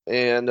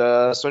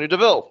Sonya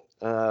Deville.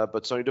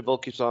 But Sonya Deville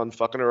keeps on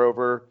fucking her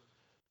over.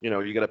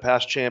 You get a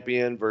past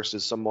champion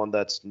versus someone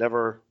that's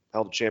never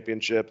held a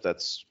championship.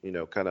 That's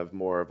kind of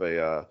more of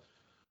a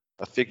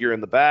figure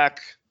in the back.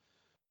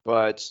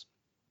 But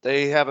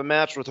they have a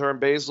match with her and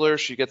Baszler.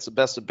 She gets the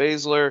best of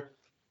Baszler,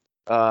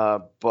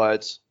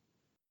 but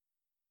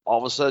all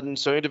of a sudden,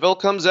 Sonya Deville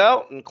comes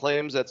out and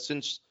claims that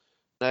since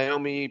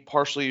Naomi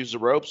partially used the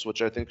ropes,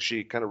 which I think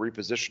she kind of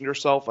repositioned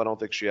herself, I don't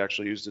think she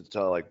actually used it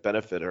to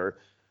benefit her,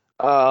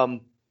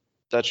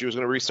 that she was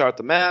going to restart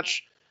the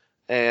match.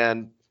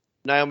 And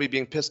Naomi,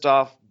 being pissed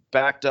off,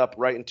 backed up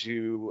right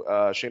into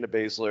Shayna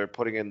Baszler,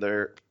 putting her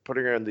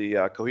in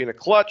the Cohina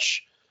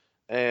clutch,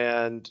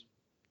 and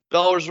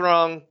bell was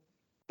rung,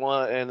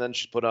 and then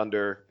she's put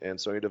under,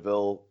 and Sonya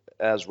Deville,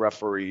 as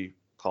referee,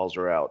 calls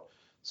her out.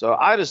 So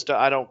I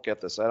don't get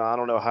this. I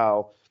don't know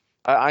how.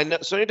 I know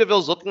Sonya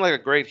Deville's looking like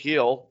a great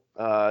heel.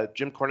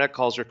 Jim Cornette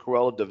calls her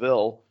Cruella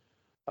Deville,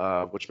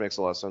 which makes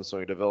a lot of sense,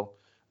 Sonya Deville.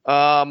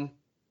 But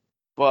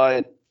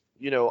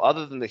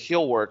other than the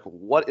heel work,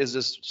 what is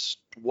this?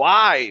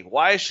 Why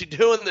is she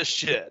doing this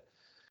shit?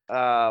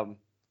 Because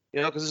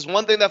there's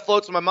one thing that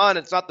floats in my mind.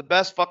 It's not the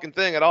best fucking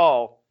thing at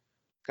all.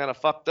 Kind of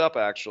fucked up,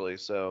 actually.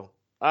 So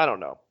I don't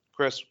know.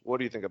 Chris, what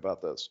do you think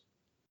about this?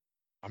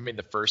 I mean,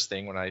 the first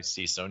thing when I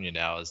see Sonya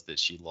now is that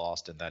she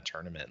lost in that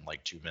tournament in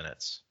like 2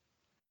 minutes.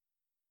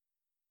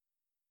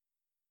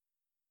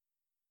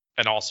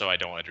 And also, I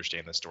don't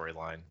understand the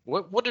storyline.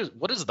 What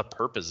is the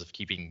purpose of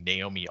keeping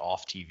Naomi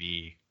off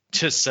TV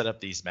to set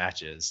up these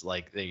matches?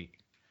 Like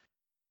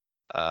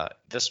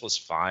this was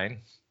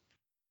fine.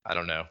 I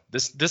don't know.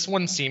 This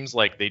one seems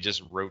like they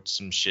just wrote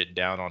some shit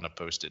down on a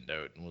Post-it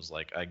note and was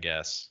like, I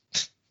guess.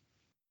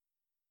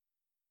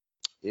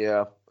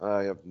 Yeah,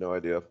 I have no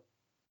idea.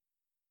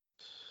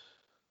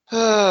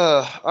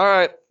 All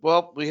right.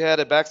 Well, we had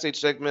a backstage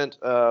segment.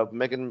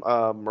 Megan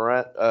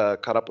Morant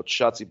caught up with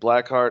Shotzi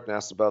Blackheart and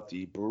asked about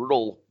the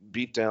brutal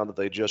beatdown that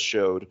they just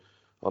showed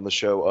on the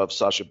show of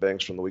Sasha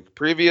Banks from the week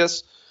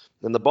previous.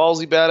 Then the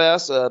ballsy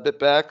badass bit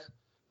back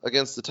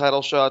against the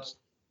title shot.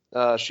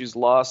 She's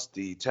lost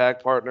the tag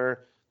partner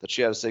that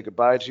she had to say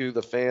goodbye to.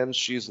 The fans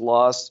she's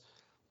lost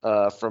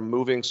from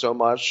moving so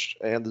much,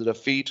 and the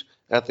defeat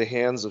at the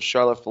hands of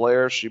Charlotte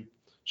Flair. She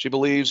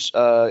believes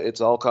it's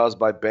all caused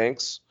by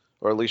Banks,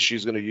 or at least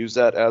she's going to use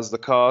that as the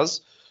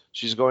cause.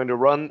 She's going to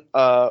run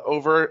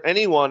over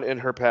anyone in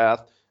her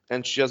path,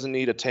 and she doesn't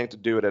need a tank to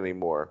do it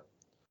anymore.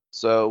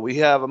 So we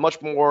have a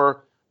much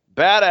more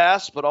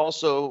badass, but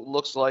also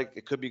looks like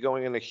it could be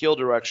going in a heel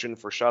direction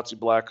for Shotzi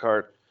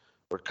Blackheart.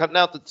 We're cutting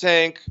out the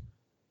tank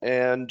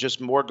and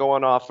just more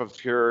going off of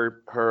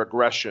her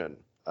aggression.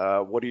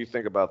 What do you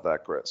think about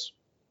that, Chris?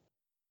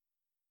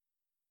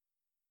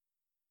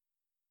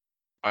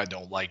 I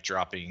don't like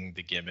dropping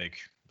the gimmick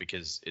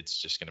because it's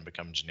just going to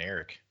become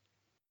generic.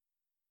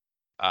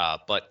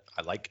 But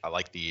I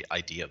like the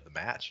idea of the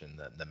match and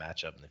the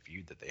matchup and the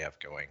feud that they have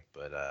going.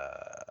 But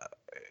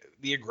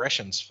the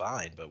aggression's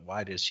fine. But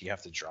why does she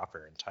have to drop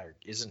her entire?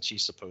 Isn't she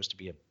supposed to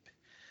be a?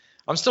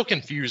 I'm still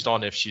confused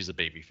on if she's a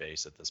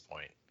babyface at this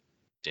point,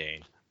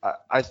 Dane.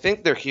 I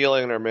think they're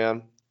healing her,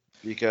 man,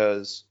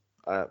 because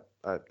I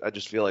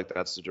just feel like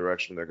that's the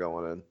direction they're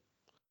going in.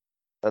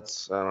 I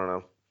don't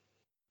know.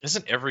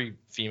 Isn't every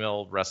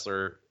female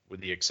wrestler, with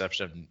the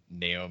exception of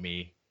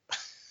Naomi,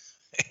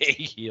 a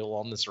heel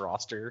on this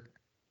roster?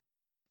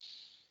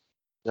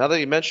 Now that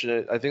you mention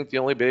it, I think the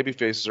only baby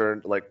faces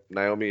are like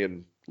Naomi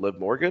and Liv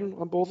Morgan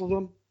on both of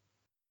them.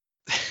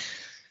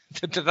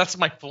 That's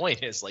my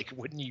point. Is like,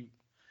 wouldn't you?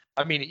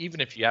 I mean,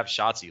 even if you have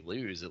Shotzi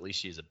lose, at least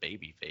she's a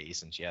baby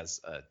face, and you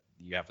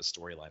have a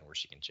storyline where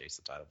she can chase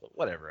the title. But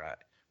whatever.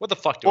 What the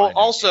fuck do I know?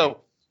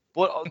 Also,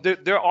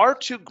 there are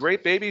two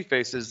great baby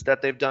faces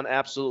that they've done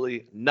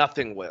absolutely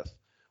nothing with.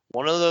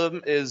 One of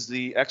them is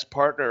the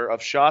ex-partner of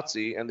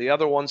Shotzi, and the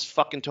other one's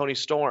fucking Toni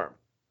Storm.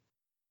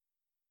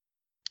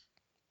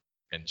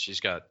 And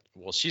she's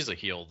a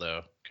heel,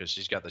 though, because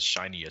she's got the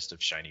shiniest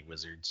of shiny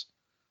wizards.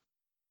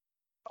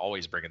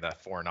 Always bringing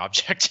that foreign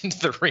object into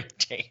the ring,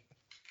 Dane.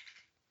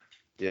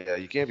 Yeah,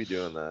 you can't be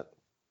doing that.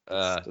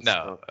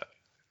 No.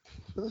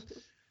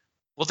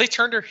 Well, they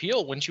turned her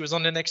heel when she was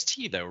on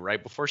NXT though,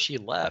 right before she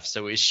left.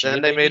 So is she?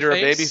 Then they made her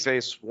a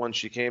babyface when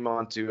she came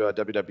on to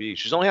WWE.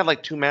 She's only had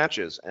like 2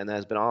 matches and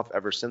has been off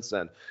ever since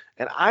then.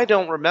 And I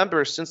don't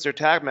remember since their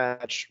tag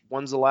match.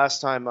 When's the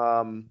last time?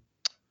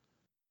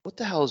 What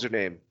the hell is her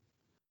name?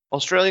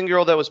 Australian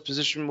girl that was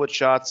positioned with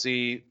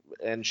Shotzi,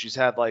 and she's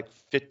had like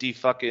 50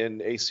 fucking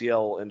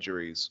ACL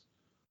injuries.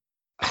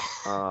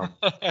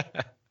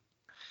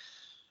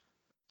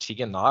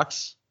 Tegan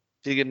Knox.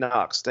 Tegan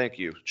Knox, thank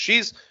you.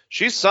 She's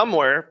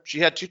somewhere. She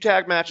had 2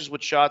 tag matches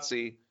with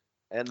Shotzi,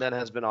 and then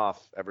has been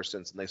off ever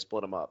since, and they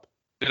split them up.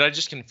 Did I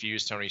just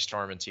confuse Tony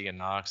Storm and Tegan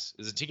Knox?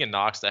 Is it Tegan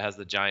Knox that has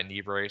the giant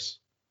knee brace?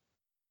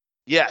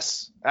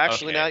 Yes,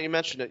 actually, Okay. now you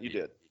mentioned it, you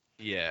did.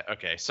 Yeah.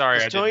 Okay. Sorry.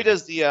 'Cause I Tony didn't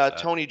does the notice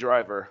that. Tony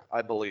Driver,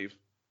 I believe.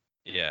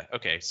 Yeah.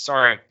 Okay.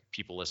 Sorry,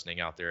 people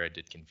listening out there. I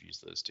did confuse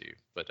those two.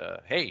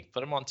 But hey, put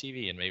them on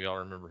TV and maybe I'll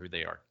remember who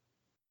they are.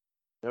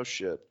 No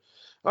shit.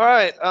 All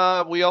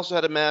right. We also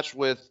had a match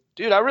with,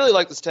 dude, I really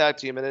like this tag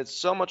team, and it's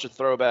so much a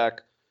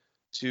throwback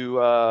to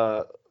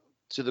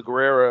the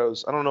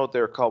Guerreros. I don't know what they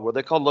were called. Were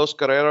they called Los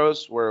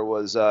Guerreros, where it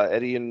was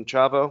Eddie and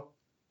Chavo?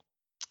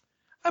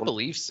 I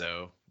believe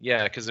so.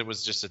 Yeah, because it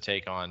was just a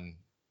take on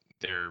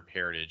their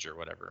heritage or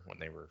whatever when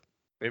they were.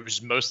 It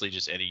was mostly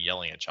just Eddie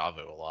yelling at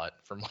Chavo a lot,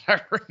 from what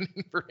I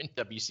remember in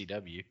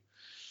WCW.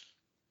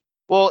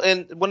 Well,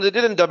 and when they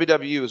did in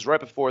WWE, it was right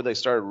before they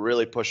started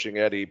really pushing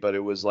Eddie, but it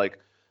was like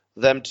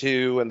them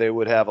two, and they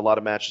would have a lot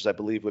of matches, I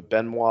believe, with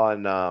Benoit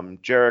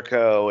and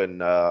Jericho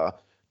and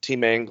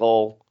Team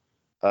Angle,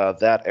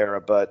 that era.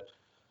 But,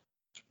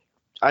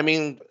 I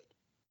mean,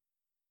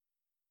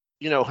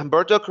 you know,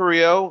 Humberto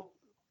Carrillo,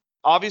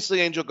 obviously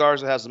Angel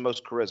Garza has the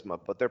most charisma,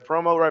 but their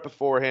promo right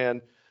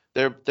beforehand,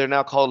 they're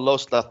now called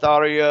Los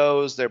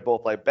Lotharios. They're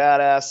both like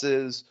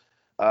badasses.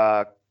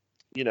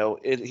 You know,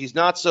 he's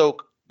not so,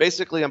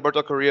 basically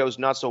Humberto Carrillo is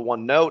not so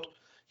one note.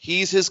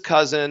 He's his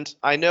cousin.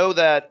 I know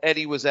that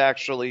Eddie was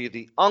actually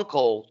the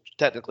uncle,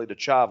 technically, to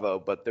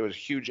Chavo, but there was a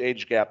huge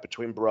age gap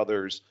between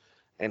brothers,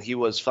 and he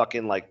was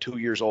fucking like 2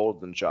 years older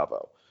than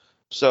Chavo.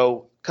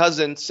 So,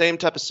 cousin, same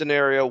type of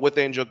scenario with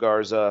Angel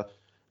Garza,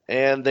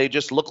 and they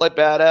just look like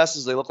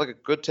badasses. They look like a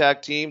good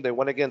tag team. They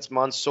went against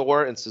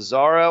Mansoor and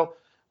Cesaro.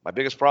 My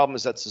biggest problem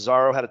is that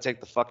Cesaro had to take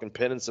the fucking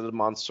pin instead of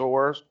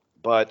Mansoor,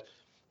 but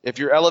if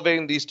you're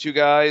elevating these two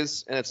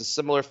guys and it's a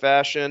similar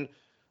fashion,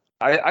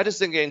 I just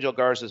think Angel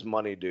Garza's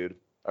money, dude.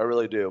 I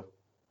really do.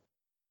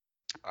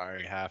 I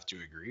have to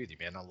agree with you,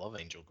 man. I love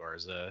Angel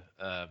Garza.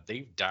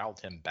 They've dialed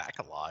him back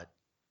a lot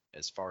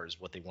as far as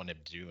what they want him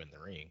to do in the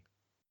ring.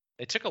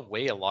 They took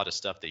away a lot of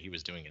stuff that he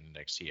was doing in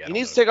NXT. He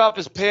needs to take off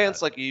his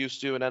pants like he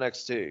used to in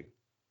NXT.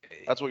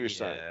 That's what you're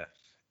saying.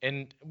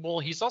 And, well,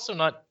 he's also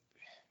not,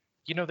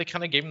 you know, they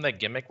kind of gave him that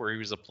gimmick where he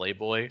was a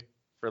playboy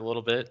for a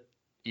little bit,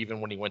 even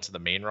when he went to the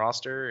main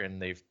roster,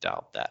 and they've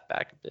dialed that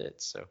back a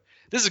bit. So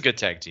this is a good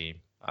tag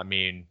team. I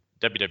mean,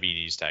 WWE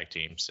needs tag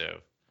team, so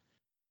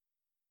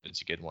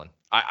it's a good one.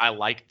 I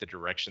like the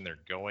direction they're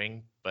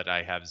going, but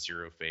I have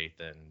zero faith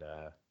in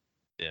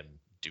them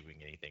doing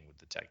anything with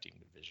the tag team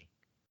division.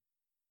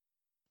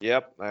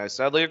 Yep, I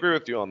sadly agree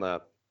with you on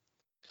that.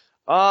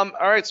 All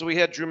right, so we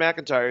had Drew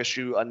McIntyre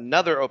issue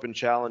another open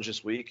challenge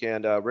this week,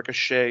 and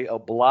Ricochet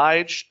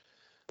obliged.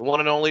 The one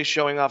and only,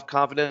 showing off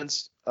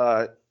confidence,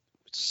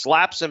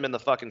 slaps him in the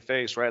fucking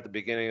face right at the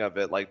beginning of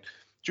it. Like,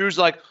 Drew's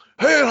like,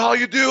 "Hey, how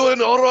you doing?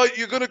 All right,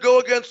 you're going to go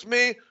against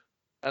me?"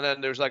 And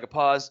then there's like a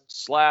pause,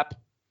 slap.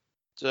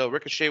 So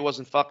Ricochet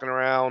wasn't fucking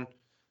around.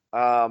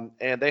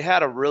 And they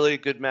had a really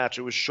good match.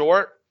 It was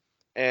short,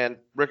 and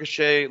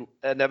Ricochet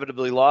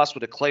inevitably lost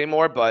with a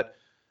Claymore, but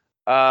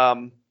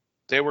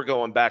they were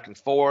going back and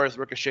forth.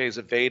 Ricochet's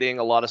evading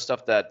a lot of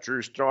stuff that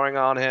Drew's throwing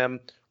on him,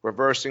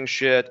 reversing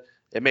shit.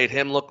 It made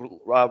him look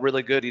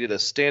really good. He did a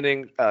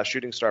standing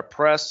shooting star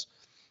press.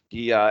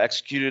 He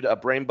executed a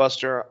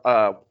brainbuster.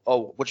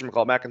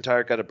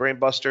 McIntyre got a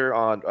brainbuster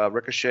on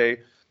Ricochet,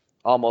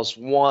 almost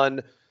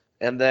won.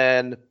 And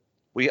then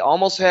we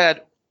almost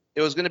had,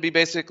 it was going to be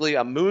basically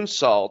a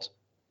moonsault,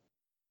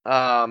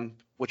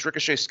 which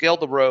Ricochet scaled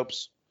the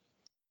ropes,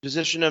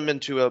 positioned him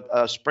into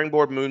a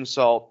springboard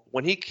moonsault.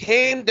 When he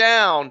came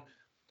down,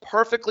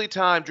 perfectly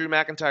timed, Drew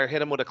McIntyre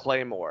hit him with a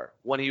Claymore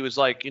when he was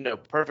like, you know,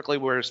 perfectly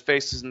where his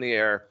face is in the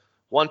air.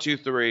 1, 2,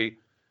 3.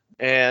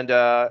 And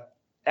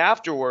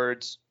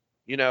afterwards,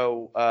 you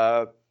know,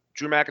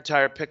 Drew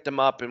McIntyre picked him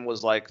up and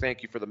was like,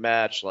 "Thank you for the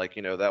match." Like,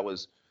 you know, that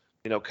was,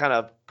 you know, kind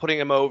of putting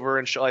him over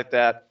and shit like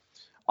that.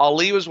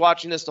 Ali was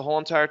watching this the whole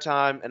entire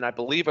time, and I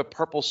believe a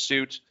purple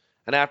suit,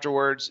 and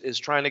afterwards is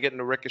trying to get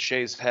into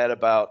Ricochet's head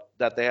about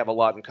that they have a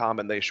lot in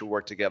common. They should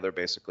work together,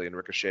 basically, and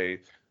Ricochet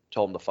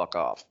told him to fuck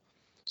off.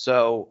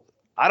 So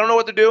I don't know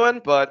what they're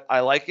doing, but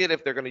I like it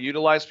if they're going to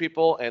utilize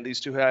people, and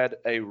these two had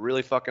a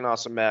really fucking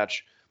awesome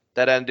match.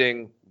 That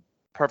ending,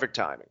 perfect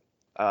timing.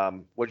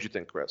 What did you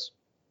think, Chris?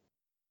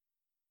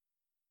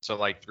 So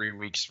like 3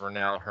 weeks from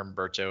now,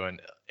 Humberto and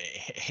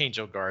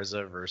Angel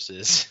Garza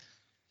versus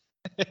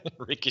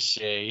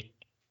Ricochet.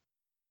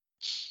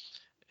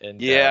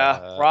 And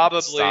Yeah, probably.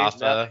 Mustafa.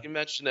 Now that you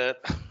mention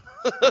it.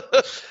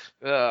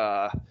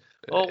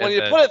 Well, when And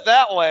you then- put it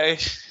that way,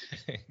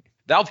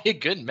 That'll be a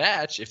good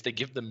match if they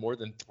give them more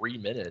than 3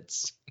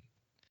 minutes.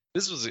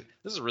 This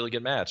is a really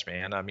good match,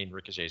 man. I mean,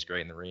 Ricochet's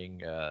great in the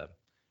ring.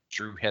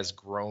 Drew has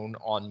grown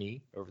on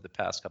me over the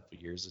past couple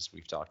of years, as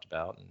we've talked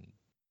about, and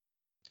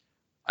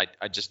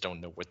I just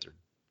don't know what they're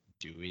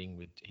doing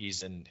with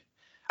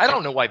I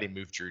don't know why they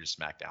moved Drew to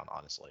SmackDown,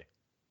 honestly.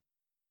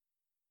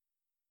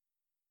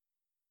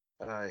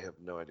 I have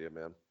no idea,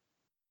 man.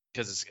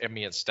 Because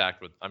it's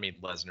stacked with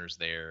Lesnar's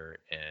there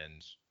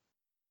and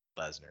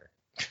Lesnar.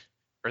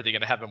 Are they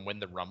gonna have him win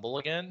the Rumble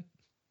again?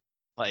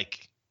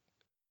 Like,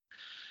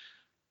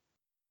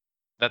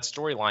 that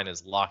storyline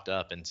is locked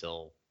up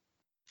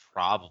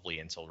probably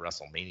until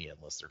WrestleMania,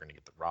 unless they're gonna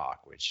get The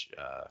Rock, which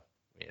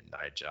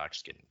Nia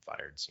Jax getting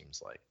fired seems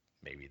like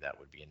maybe that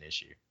would be an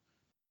issue.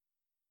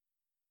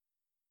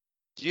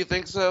 Do you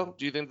think so?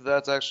 Do you think that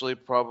that's actually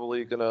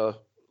probably gonna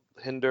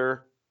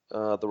hinder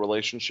the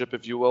relationship,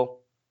 if you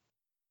will?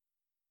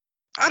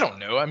 I don't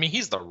know. I mean,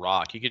 he's The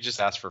Rock. He could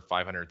just ask for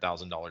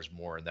 $500,000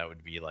 more, and that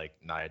would be like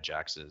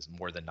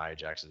more than Nia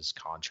Jax's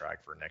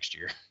contract for next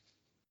year.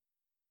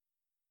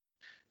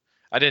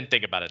 I didn't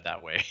think about it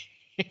that way,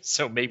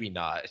 so maybe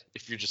not.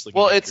 If you're just looking,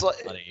 Well, at it's pure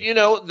like, money.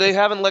 they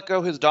haven't let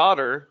go his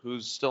daughter,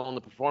 who's still in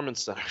the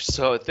performance center.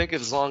 So I think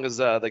as long as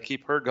they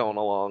keep her going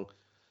along,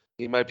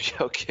 he might be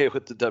okay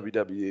with the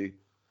WWE.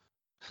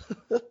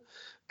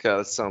 God,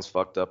 that sounds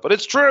fucked up, but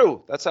it's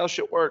true. That's how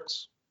shit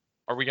works.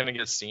 Are we gonna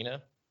get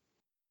Cena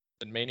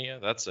in Mania?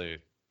 That's the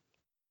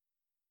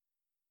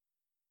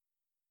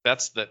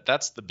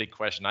big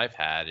question I've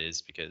had,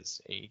 is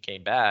because he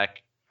came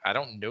back. I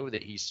don't know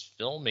that he's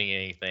filming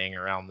anything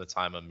around the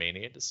time of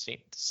Mania. Does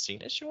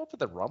Cena show up at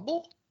the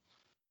Rumble?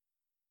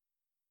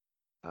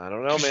 I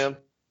don't know, man.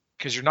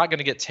 Because you're not going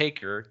to get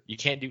Taker. You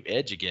can't do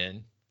Edge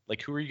again.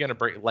 Like, who are you going to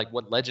bring? Like,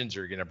 what legends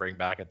are you going to bring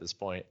back at this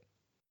point?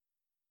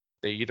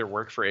 They either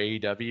work for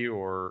AEW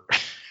or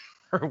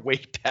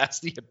way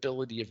past the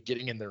ability of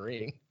getting in the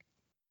ring.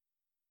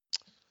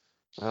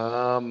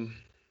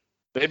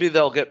 Maybe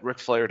they'll get Ric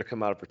Flair to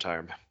come out of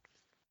retirement.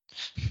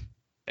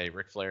 Hey,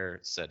 Ric Flair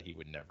said he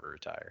would never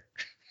retire.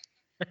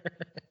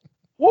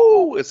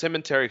 Woo! It's him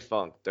and Terry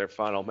Funk, their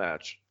final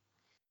match.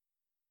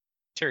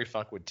 Terry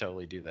Funk would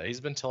totally do that. He's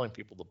been telling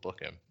people to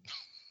book him.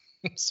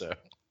 So,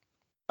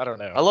 I don't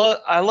know.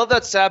 I love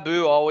that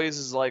Sabu always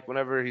is like,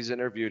 whenever he's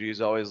interviewed,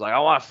 he's always like, I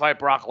want to fight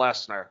Brock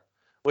Lesnar.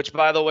 Which,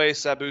 by the way,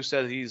 Sabu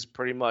said he's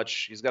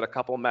got a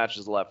couple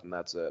matches left and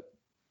that's it.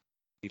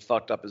 He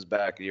fucked up his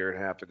back a year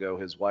and a half ago.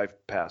 His wife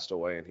passed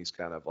away and he's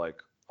kind of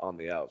like on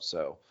the out.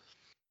 So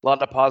a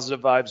lot of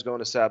positive vibes going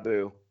to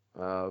Sabu.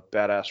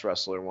 Badass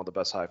wrestler, one of the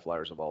best high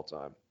flyers of all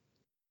time.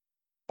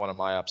 One of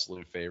my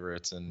absolute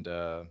favorites, and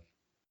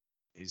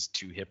his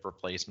 2 hip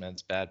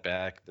replacements, bad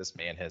back. This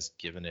man has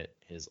given it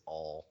his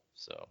all.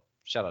 So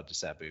shout out to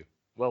Sabu.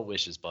 Well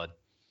wishes, bud.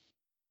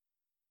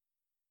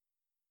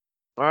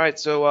 All right,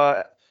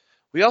 so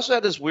we also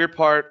had this weird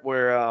part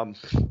where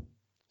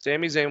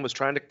Sami Zayn was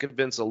trying to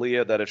convince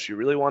Aaliyah that if she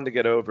really wanted to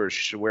get over,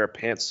 she should wear a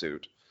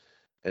pantsuit.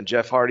 And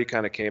Jeff Hardy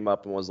kind of came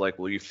up and was like,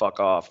 will you fuck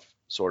off,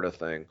 sort of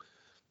thing.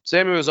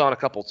 Sammy was on a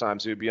couple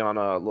times. He would be on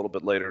a little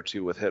bit later,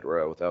 too, with Hit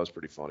Row. That was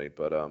pretty funny.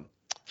 But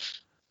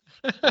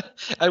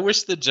I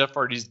wish that Jeff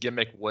Hardy's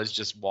gimmick was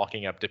just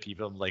walking up to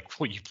people and like,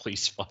 will you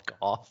please fuck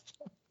off?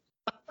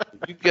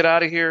 you get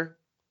out of here.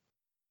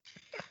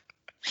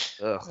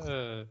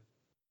 Ugh.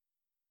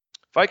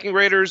 Viking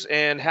Raiders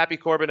and Happy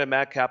Corbin and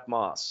Madcap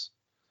Moss.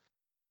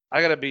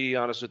 I got to be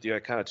honest with you. I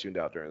kind of tuned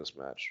out during this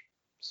match.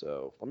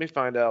 So let me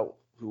find out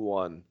who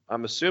won.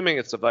 I'm assuming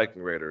it's the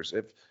Viking Raiders.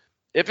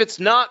 If it's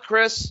not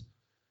Chris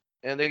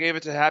and they gave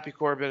it to Happy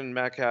Corbin and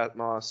Madcap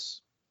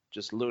Moss,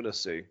 just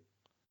lunacy.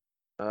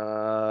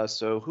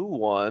 So who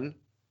won?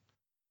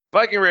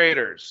 Viking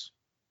Raiders.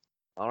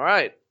 All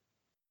right.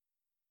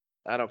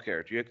 I don't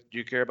care. Do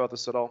you care about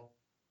this at all?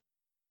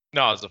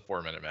 No, it was a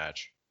 4-minute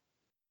match.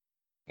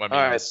 Well, I mean,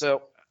 All right.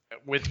 So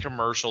with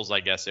commercials,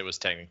 I guess it was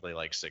technically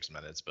like 6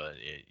 minutes, but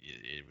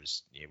it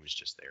was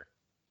just there.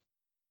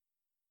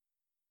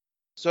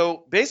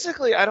 So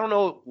basically, I don't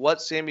know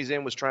what Sami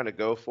Zayn was trying to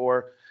go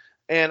for.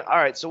 And all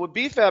right, so with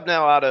BFAB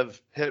now out of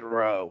Hit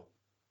Row,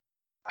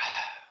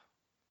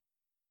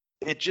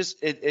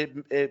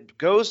 it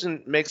goes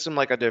and makes them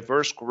like a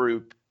diverse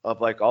group of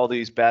like all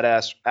these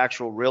badass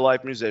actual real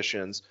life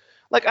musicians.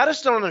 Like, I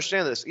just don't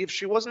understand this. If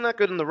she wasn't that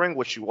good in the ring,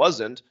 which she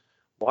wasn't,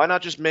 why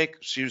not just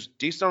she was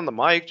decent on the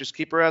mic, just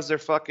keep her as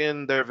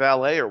their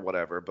valet or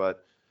whatever,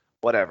 but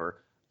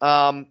whatever.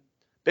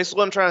 Basically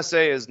what I'm trying to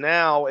say is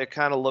now it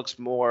kind of looks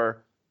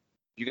more,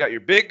 you got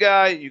your big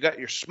guy, you got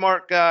your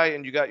smart guy,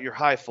 and you got your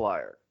high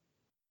flyer.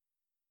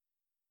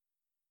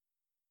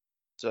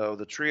 So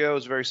the trio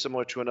is very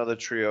similar to another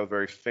trio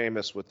very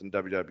famous within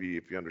WWE,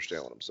 if you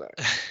understand what I'm saying.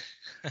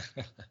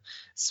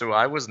 So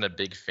I wasn't a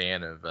big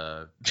fan of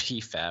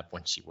PFAB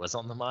when she was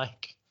on the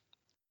mic.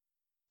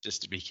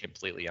 Just to be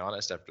completely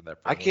honest, after that,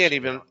 I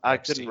couldn't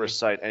NXT.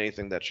 recite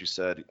anything that she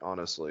said,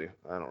 honestly.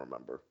 I don't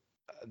remember.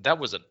 That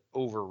was an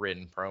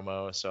overwritten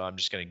promo, so I'm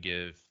just going to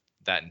give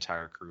that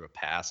entire crew a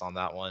pass on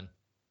that one.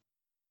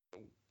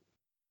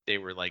 they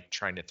were like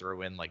trying to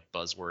throw in like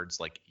buzzwords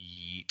like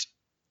yeet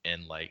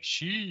and like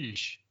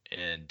sheesh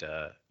and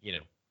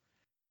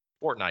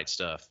Fortnite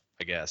stuff,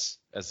 I guess,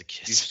 as the You,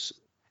 kids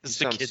you as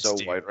the sound kids so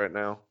do. white right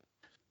now.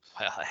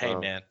 Well, hey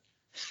Wow. man,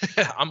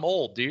 I'm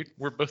old, dude.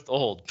 We're both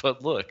old,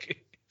 but look,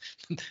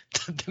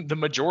 the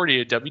majority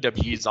of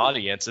WWE's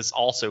audience is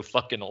also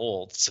fucking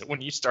old. So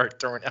when you start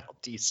throwing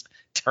out these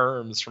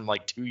terms from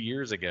like 2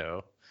 years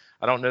ago,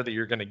 I don't know that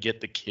you're going to get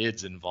the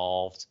kids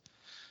involved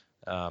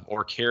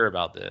or care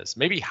about this.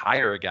 Maybe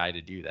hire a guy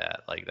to do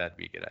that. Like that'd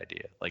be a good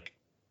idea. Like,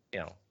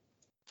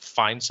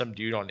 find some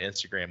dude on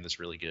Instagram that's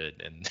really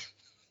good and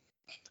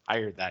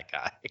hire that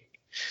guy.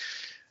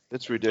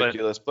 It's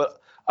ridiculous. But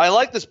I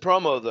like this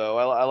promo though.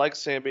 I like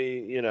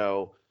Sammy,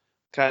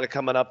 kind of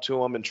coming up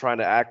to him and trying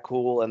to act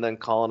cool, and then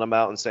calling him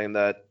out and saying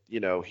that he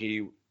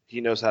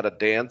knows how to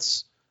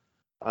dance.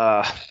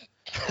 Uh,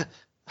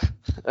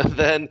 and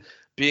then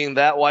being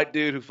that white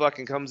dude who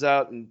fucking comes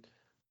out and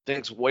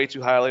thinks way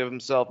too highly of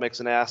himself, makes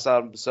an ass out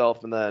of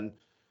himself, and then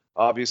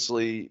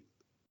obviously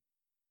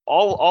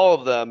all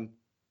of them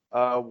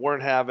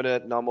weren't having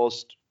it and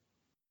almost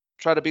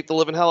tried to beat the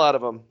living hell out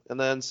of him. And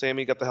then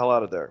Sammy got the hell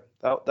out of there.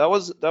 That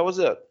was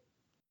it.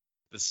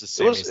 This is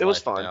It was- Sammy's it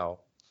was life fine. now.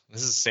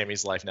 This is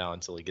Sammy's life now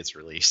until he gets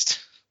released.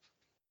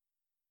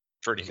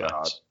 Pretty God.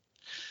 much.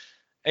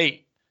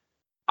 Hey,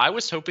 I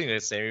was hoping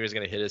that Sammy was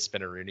gonna hit a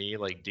spinneroonie,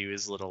 like do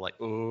his little like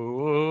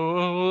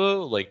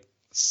oh like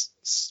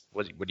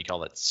what do you call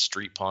that?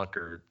 Street punk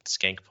or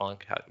skank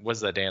punk? What's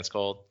that dance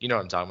called? You know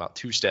what I'm talking about?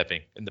 Two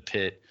stepping in the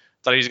pit.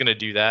 Thought he was gonna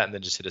do that and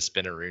then just hit a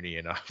spinneroonie,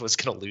 and I was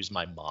gonna lose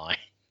my mind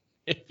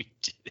if he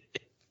did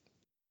it.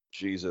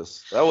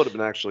 Jesus, that would have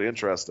been actually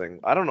interesting.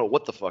 I don't know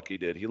what the fuck he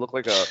did. He looked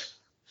like a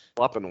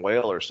flopping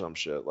whale or some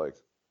shit. Like,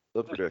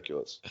 looked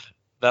ridiculous.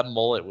 That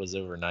mullet was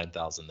over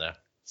 9,000 though.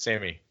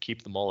 Sammy,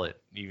 keep the mullet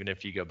even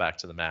if you go back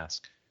to the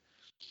mask.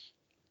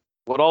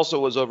 What also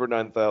was over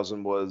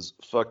 9,000 was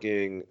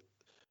fucking.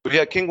 We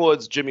got King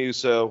Woods, Jimmy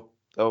Uso.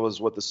 That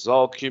was what this is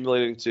all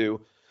accumulating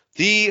to.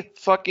 The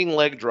fucking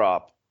leg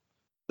drop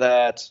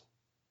that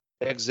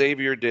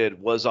Xavier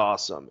did was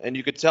awesome, and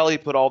you could tell he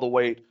put all the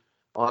weight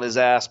on his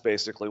ass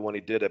basically when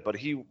he did it. But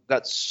he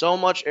got so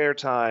much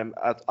airtime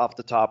off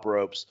the top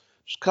ropes.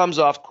 Just comes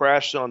off,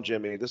 crashes on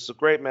Jimmy. This is a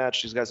great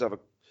match. These guys have a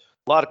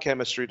lot of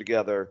chemistry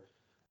together.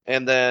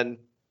 And then,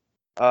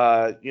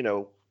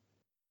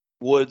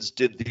 Woods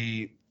did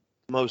the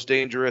most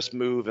dangerous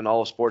move in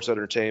all of sports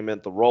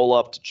entertainment, the roll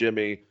up to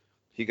Jimmy.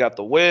 He got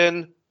the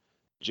win.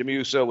 Jimmy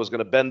Uso was going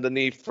to bend the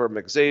knee from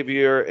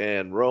Xavier,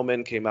 and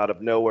Roman came out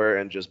of nowhere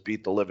and just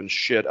beat the living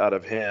shit out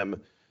of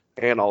him.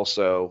 And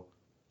also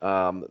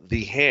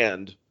the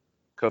hand,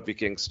 Kofi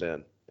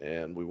Kingston.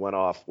 And we went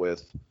off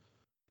with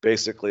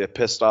basically a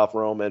pissed off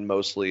Roman,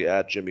 mostly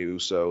at Jimmy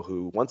Uso,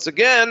 who once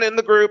again in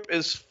the group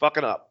is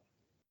fucking up.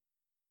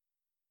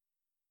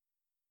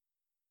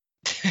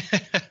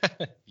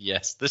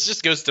 Yes, this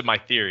just goes to my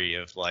theory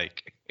of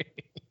like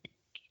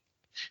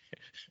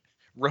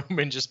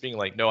Roman just being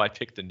like, no, I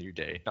picked the New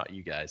Day, not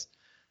you guys.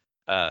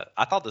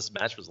 I thought this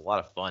match was a lot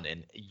of fun,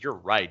 and you're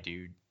right,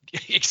 dude.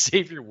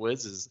 Xavier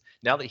Woods is,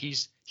 now that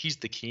he's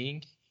the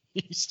king,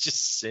 he's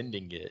just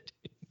sending it.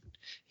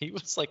 He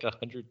was like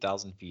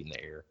 100,000 feet in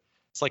the air.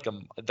 It's like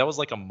that was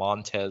like a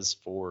Montez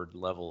Ford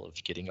level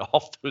of getting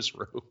off those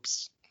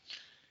ropes.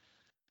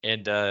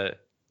 And I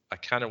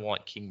kind of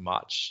want King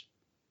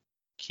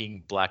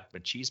Black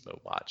Machismo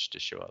Watch to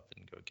show up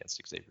and go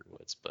against Xavier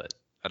Woods, but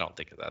I don't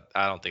think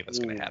that's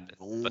going to happen.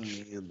 But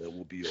Man, that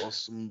will be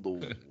awesome, though.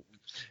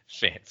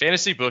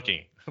 fantasy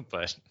booking,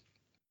 but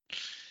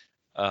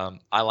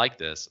I like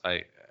this.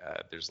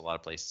 There's a lot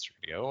of places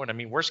to go, and I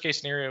mean, worst case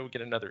scenario, we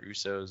get another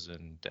Usos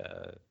and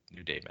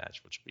New Day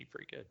match, which would be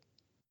pretty good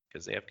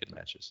because they have good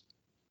matches.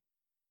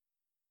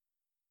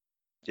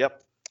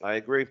 Yep, I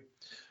agree.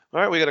 All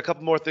right, we got a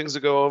couple more things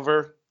to go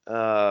over.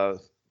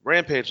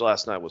 Rampage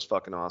last night was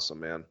fucking awesome,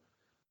 man.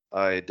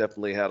 I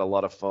definitely had a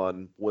lot of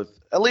fun with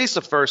at least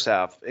the first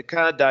half. It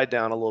kind of died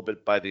down a little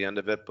bit by the end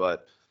of it,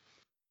 but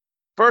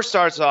first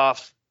starts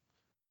off,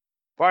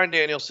 Bryan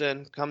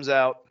Danielson comes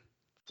out,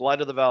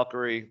 Flight of the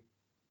Valkyrie,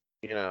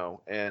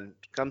 and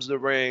comes to the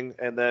ring,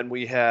 and then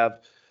we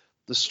have,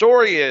 the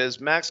story is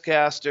Max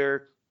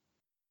Caster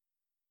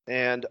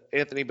and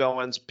Anthony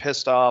Bowens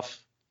pissed off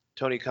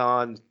Tony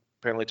Khan,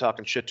 apparently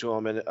talking shit to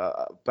him and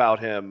about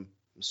him,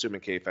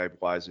 assuming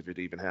kayfabe-wise, if it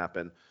even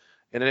happened,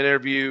 in an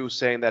interview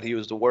saying that he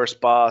was the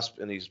worst boss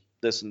and he's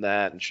this and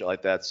that and shit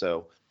like that.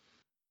 So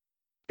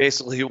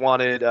basically he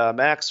wanted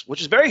Max, which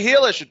is very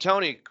heelish of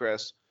Tony,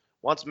 Chris,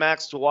 wants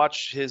Max to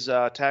watch his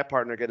tag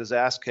partner get his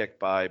ass kicked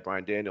by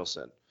Bryan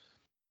Danielson.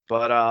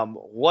 But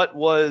what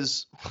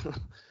was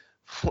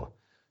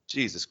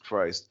Jesus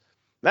Christ,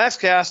 Max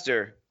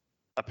Caster,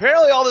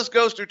 apparently all this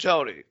goes through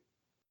Tony.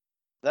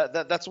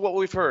 That's what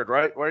we've heard,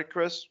 right,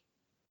 Chris?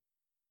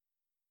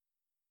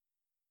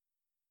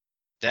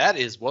 That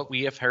is what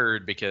we have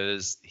heard,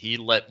 because he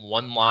let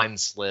one line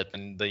slip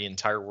and the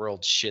entire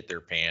world shit their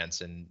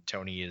pants, and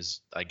Tony is,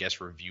 I guess,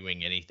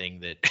 reviewing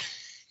anything that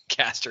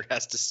Caster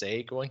has to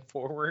say going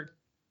forward.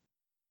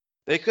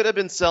 They could have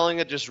been selling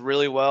it just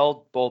really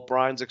well, both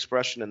Bryan's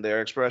expression and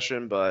their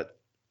expression, but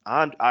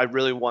I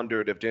really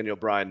wondered if Daniel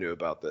Bryan knew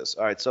about this.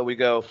 All right, so we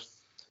go.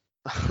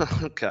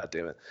 God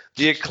damn it.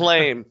 The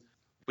Acclaim.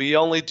 We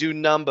only do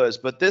numbers,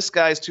 but this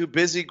guy's too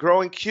busy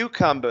growing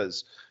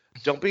cucumbers.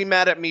 Don't be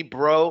mad at me,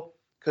 bro,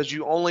 because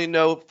you only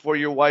know for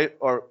your wife,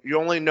 or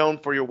you're only known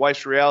for your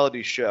wife's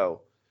reality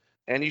show.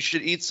 And you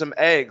should eat some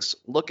eggs.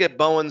 Look at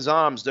Bowen's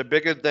arms; they're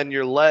bigger than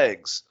your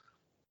legs.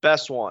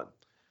 Best one.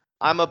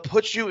 I'ma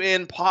put you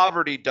in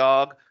poverty,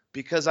 dog,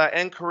 because I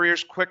end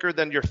careers quicker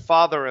than your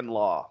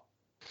father-in-law.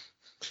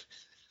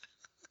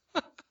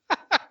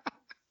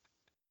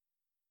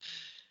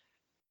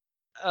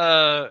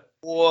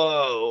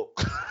 Whoa.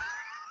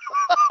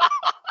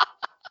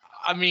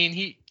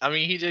 he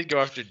did go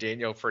after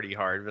Daniel pretty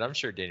hard, but I'm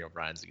sure Daniel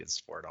Bryan's a good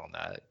sport on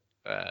that.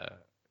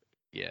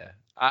 Yeah.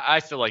 I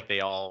feel like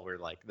they all were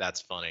like,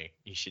 that's funny.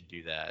 You should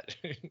do that.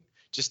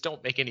 Just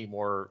don't make any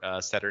more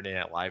Saturday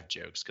Night Live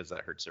jokes because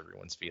that hurts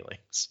everyone's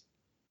feelings.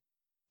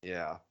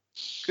 Yeah.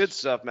 Good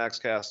stuff, Max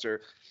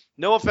Caster.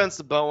 No offense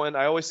to Bowen.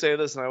 I always say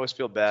this and I always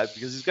feel bad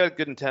because he's got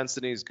good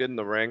intensity. He's good in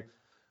the ring.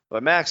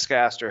 But Max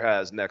Caster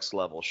has next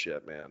level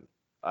shit, man,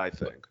 I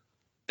think.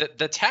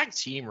 The tag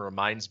team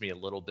reminds me a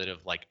little bit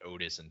of like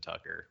Otis and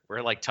Tucker,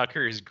 where like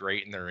Tucker is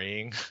great in the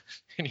ring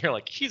and you're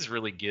like, he's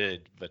really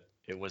good, but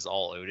it was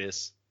all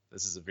Otis.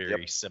 This is a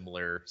very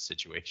similar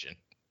situation.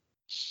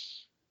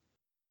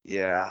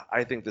 Yeah,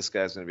 I think this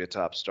guy's going to be a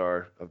top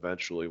star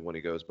eventually when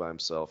he goes by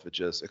himself. It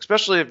just,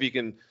 especially if he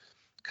can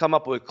come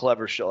up with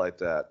clever shit like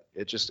that,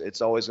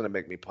 it's always going to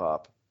make me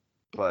pop.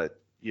 But,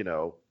 you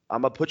know,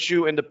 I'm going to put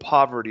you into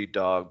poverty,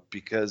 dog,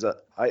 because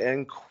I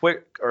end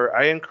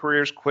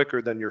careers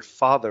quicker than your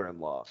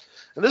father-in-law.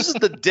 And this is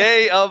the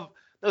day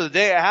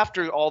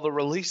after all the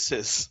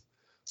releases.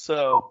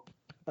 So,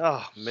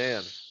 oh,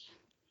 man.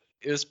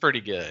 It was pretty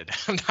good.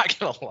 I'm not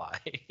going to lie.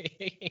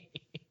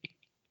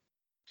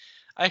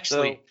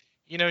 Actually,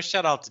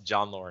 shout out to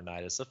John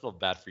Laurinaitis. I feel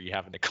bad for you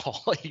having to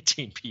call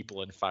 18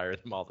 people and fire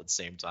them all at the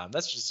same time.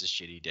 That's just a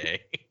shitty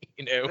day,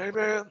 Hey,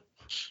 man.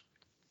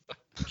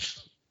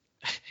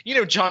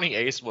 Johnny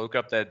Ace woke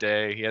up that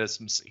day. He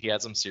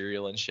had some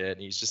cereal and shit,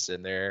 and he's just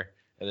sitting there.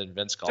 And then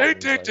Vince called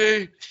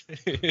him.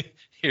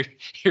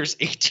 Here's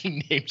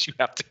 18 names you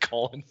have to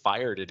call and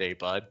fire today,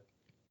 bud.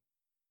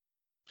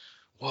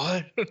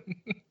 What?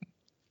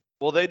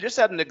 Well, they just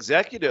had an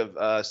executive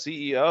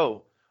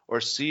CEO or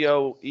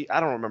COE. I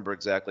don't remember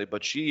exactly,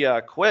 but she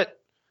quit.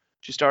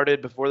 She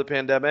started before the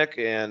pandemic,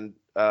 and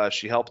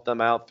she helped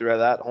them out through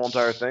that whole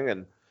entire thing.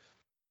 And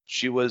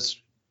she was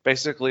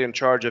basically in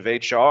charge of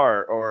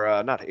HR,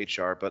 or not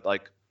HR, but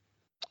like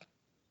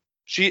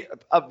she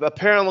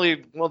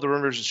apparently, one of the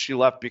rumors is she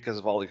left because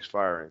of all these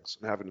firings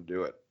and having to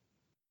do it.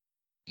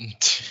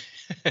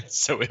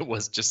 So it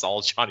was just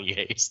all Johnny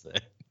Ace then,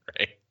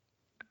 right?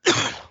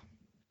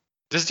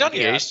 Does Johnny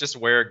Ace just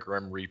wear a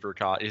Grim Reaper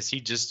costume? Is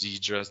he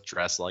just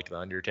dressed like the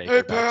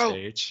Undertaker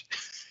backstage?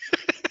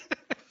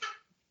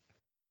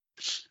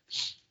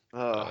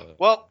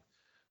 Well,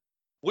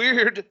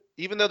 weird.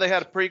 Even though they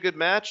had a pretty good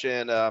match,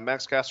 and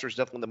Max Caster is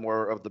definitely the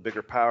more of the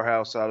bigger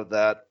powerhouse out of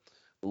that.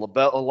 The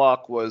labella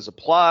lock was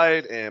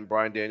applied, and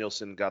Bryan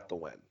Danielson got the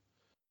win.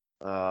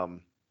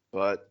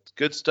 But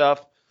good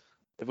stuff.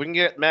 If we can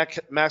get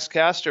Max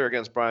Caster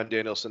against Bryan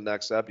Danielson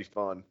next, that'd be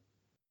fun.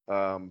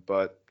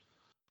 But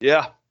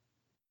yeah.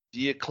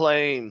 The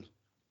Acclaim.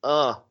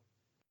 I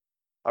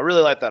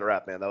really like that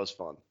rap, man. That was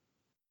fun.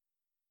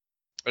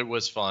 It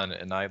was fun,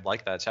 and I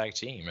like that tag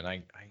team. And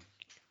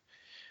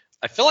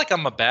I feel like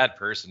I'm a bad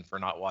person for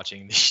not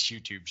watching these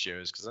YouTube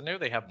shows because I know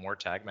they have more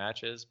tag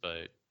matches,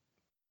 but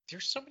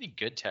there's so many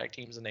good tag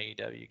teams in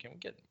AEW. Can we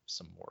get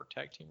some more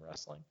tag team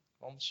wrestling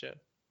on the show? I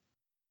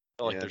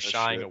feel like they're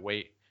shying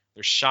away.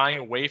 They're shying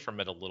away from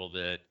it a little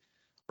bit.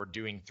 We're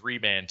doing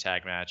 3-man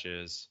tag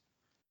matches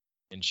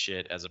and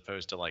shit, as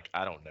opposed to like,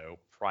 I don't know,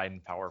 Pride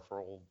and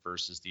Powerful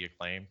versus the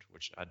Acclaimed,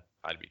 which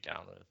I'd be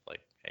down with.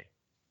 Like, hey,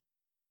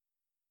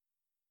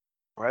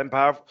 Pride and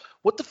Powerful.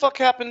 What the fuck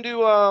happened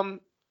to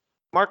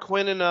Mark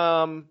Quinn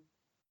and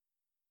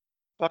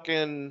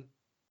fucking?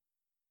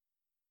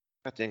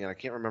 God dang it, I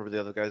can't remember the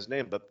other guy's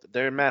name, but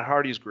they're in Matt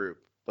Hardy's group.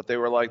 But they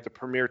were like the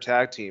premier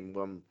tag team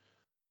when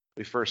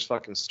we first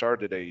fucking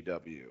started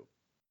AEW.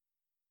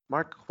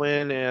 Mark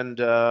Quinn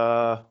and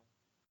oh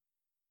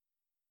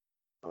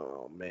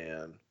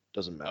man,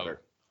 doesn't matter.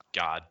 Oh,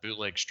 God,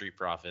 Bootleg Street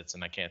Profits,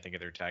 and I can't think of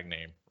their tag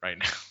name right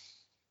now.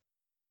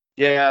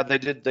 Yeah, they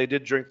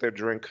did drink their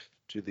drink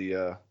to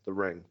the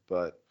ring,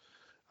 but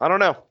I don't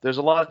know. There's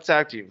a lot of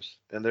tag teams,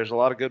 and there's a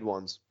lot of good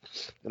ones,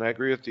 and I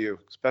agree with you,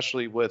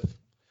 especially with.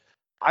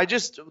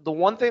 The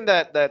one thing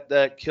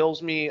that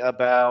kills me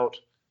about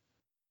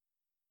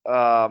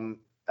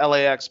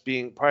LAX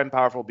being Pride and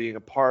Powerful being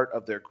a part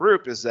of their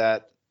group is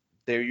that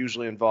they're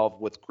usually involved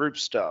with group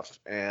stuff,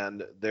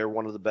 and they're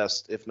one of the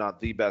best, if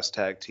not the best,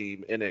 tag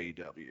team in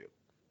AEW.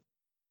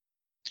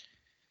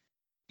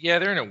 Yeah,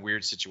 they're in a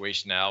weird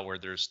situation now where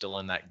they're still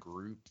in that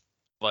group,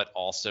 but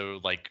also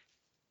like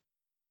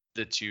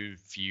the two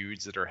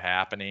feuds that are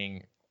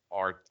happening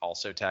are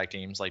also tag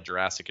teams like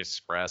Jurassic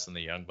Express and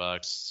the Young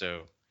Bucks.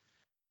 So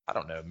I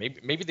don't know.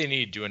 Maybe they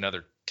need to do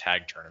another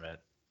tag tournament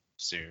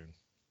soon.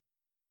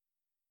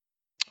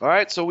 All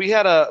right, so we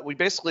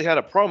basically had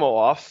a promo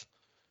off.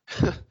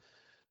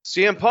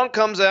 CM Punk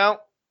comes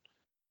out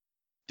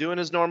doing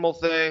his normal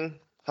thing,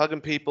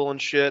 hugging people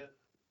and shit,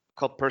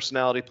 called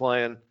personality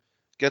playing,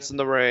 gets in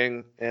the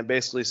ring and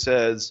basically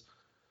says,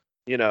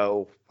 you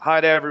know,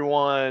 hi to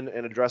everyone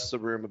and address the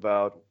room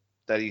about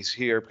that he's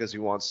here because he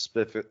wants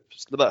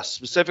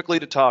specifically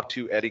to talk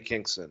to Eddie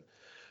Kingston.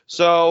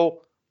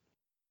 So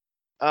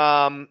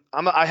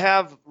I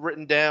have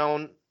written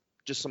down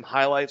just some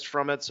highlights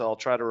from it, so I'll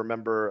try to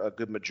remember a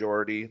good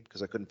majority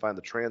because I couldn't find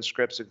the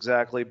transcripts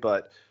exactly,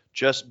 but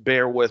just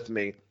bear with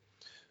me.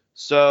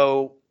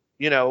 So,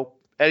 you know,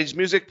 Eddie's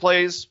music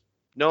plays,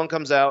 no one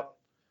comes out,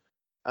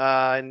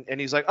 and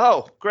he's like,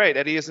 oh, great,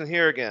 Eddie isn't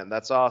here again.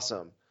 That's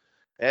awesome.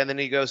 And then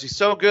he goes, he's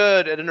so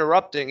good at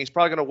interrupting, he's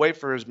probably going to wait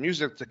for his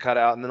music to cut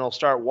out, and then he'll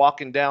start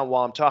walking down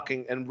while I'm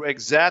talking. And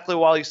exactly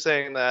while he's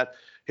saying that,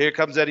 here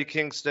comes Eddie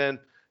Kingston.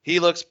 He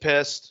looks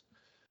pissed.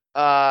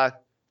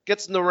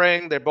 Gets in the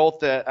ring. They're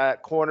both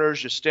at corners,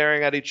 just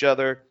staring at each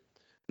other.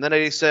 And then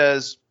Eddie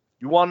says,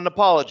 you want an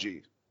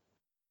apology?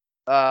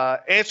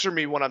 Answer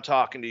me when I'm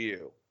talking to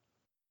you.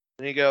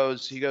 And he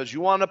goes,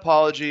 you want an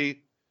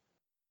apology?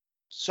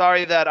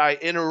 Sorry that I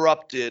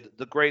interrupted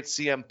the great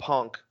CM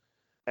Punk.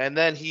 And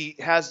then he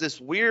has this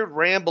weird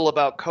ramble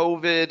about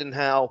COVID and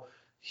how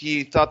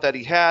he thought that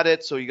he had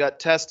it, so he got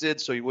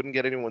tested so he wouldn't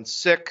get anyone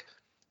sick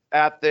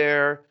at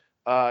there,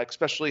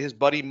 especially his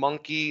buddy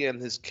Monkey and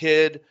his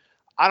kid.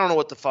 I don't know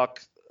what the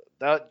fuck.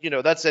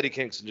 That's Eddie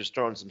Kingston just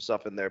throwing some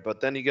stuff in there.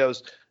 But then he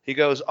goes,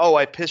 oh,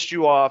 I pissed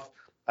you off.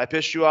 I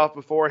pissed you off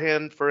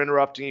beforehand for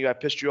interrupting you. I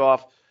pissed you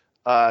off,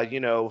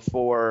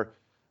 for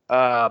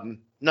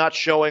not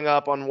showing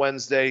up on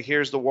Wednesday.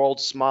 Here's the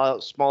world's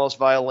smallest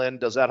violin,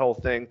 does that whole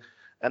thing.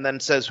 And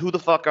then says, who the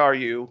fuck are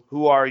you?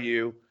 Who are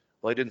you?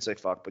 Well, he didn't say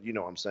fuck, but you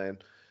know what I'm saying.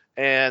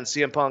 And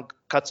CM Punk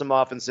cuts him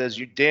off and says,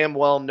 you damn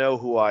well know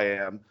who I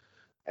am.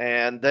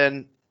 And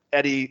then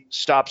Eddie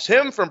stops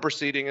him from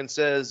proceeding and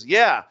says,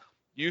 yeah,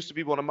 you used to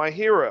be one of my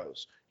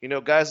heroes. You know,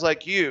 guys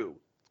like you,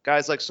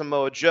 guys like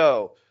Samoa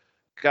Joe,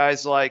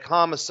 guys like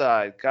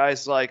Homicide,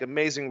 guys like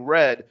Amazing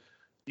Red,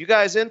 you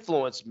guys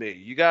influenced me.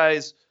 You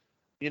guys,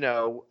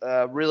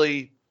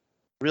 really,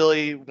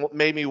 really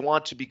made me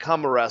want to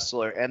become a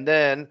wrestler. And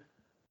then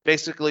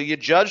basically you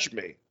judged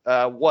me.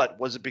 What?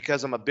 Was it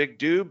because I'm a big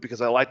dude?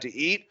 Because I like to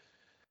eat?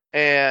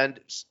 And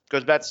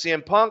goes back to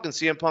CM Punk, and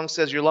CM Punk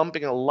says you're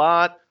lumping a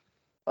lot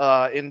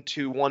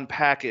into one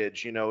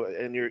package,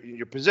 and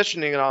you're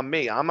positioning it on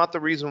me. I'm not the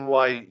reason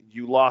why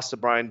you lost to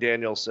Bryan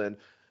Danielson.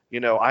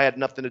 I had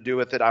nothing to do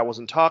with it. I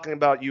wasn't talking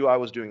about you. I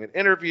was doing an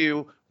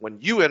interview when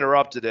you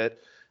interrupted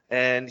it.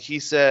 And he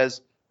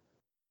says,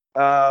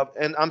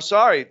 and I'm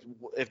sorry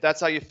if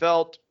that's how you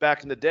felt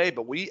back in the day,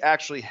 but we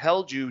actually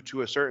held you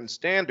to a certain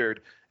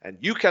standard, and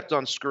you kept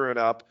on screwing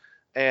up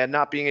and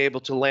not being able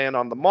to land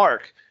on the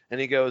mark. And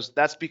he goes,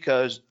 that's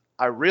because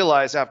I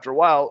realized after a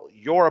while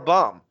you're a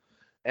bum.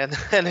 And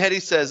then Eddie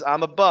says,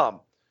 I'm a bum.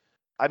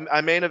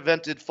 I main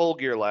evented Full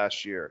Gear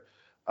last year.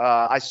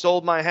 I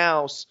sold my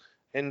house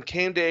and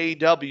came to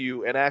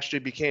AEW and actually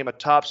became a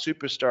top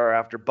superstar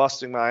after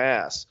busting my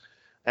ass.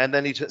 And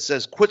then he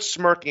says, quit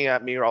smirking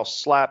at me or I'll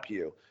slap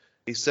you.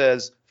 He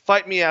says,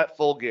 fight me at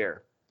Full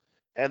Gear.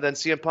 And then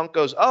CM Punk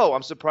goes, oh,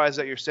 I'm surprised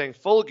that you're saying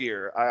Full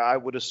Gear. I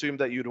would assume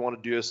that you'd want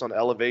to do this on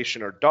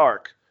Elevation or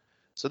Dark.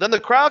 So then the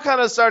crowd kind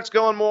of starts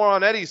going more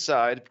on Eddie's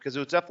side because it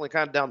was definitely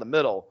kind of down the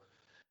middle.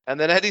 And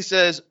then Eddie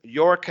says,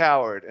 you're a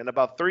coward. And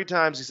about 3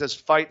 times he says,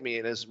 fight me,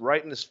 and is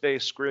right in his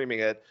face screaming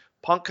it.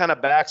 Punk kind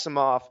of backs him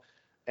off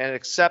and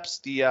accepts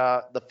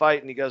the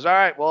fight. And he goes, all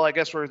right, well, I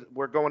guess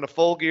we're going to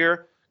Full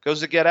Gear. Goes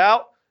to get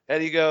out.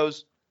 Eddie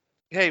goes,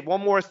 hey,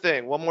 one more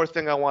thing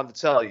I wanted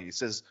to tell you. He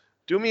says,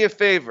 do me a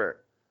favor.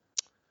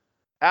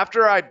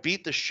 After I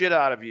beat the shit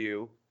out of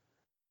you,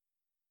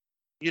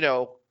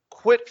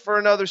 quit for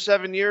another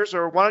 7 years,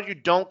 or why don't you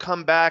don't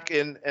come back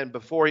and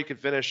before he could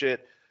finish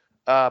it,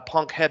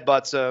 Punk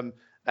headbutts him,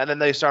 and then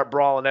they start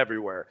brawling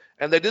everywhere.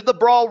 And they did the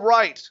brawl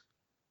right.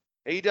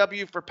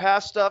 AEW for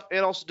past stuff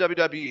and also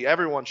WWE.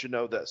 Everyone should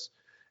know this.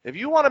 If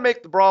you want to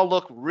make the brawl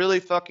look really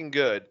fucking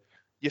good,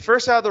 you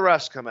first have the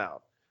refs come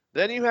out.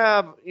 Then you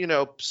have,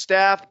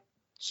 staff,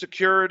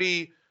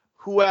 security,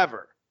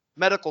 whoever,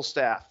 medical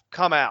staff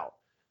come out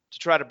to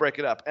try to break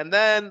it up. And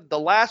then the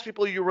last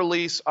people you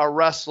release are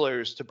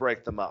wrestlers to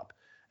break them up.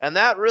 And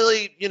that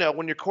really,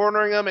 when you're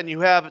cornering them and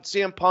you have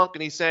CM Punk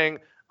and he's saying,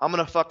 I'm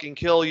going to fucking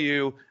kill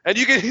you, and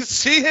you can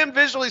see him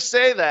visually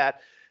say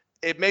that,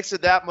 it makes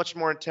it that much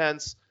more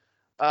intense.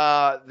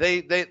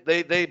 They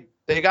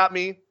got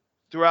me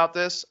throughout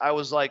this. I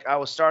was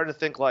starting to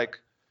think like,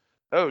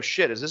 oh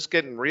shit, is this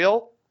getting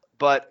real?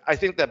 But I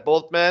think that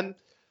both men,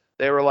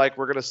 they were like,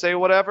 we're going to say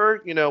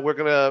whatever, we're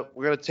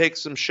going to take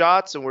some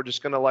shots and we're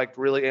just going to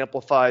really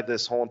amplify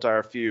this whole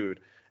entire feud.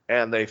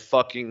 And they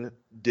fucking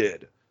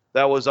did.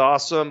 That was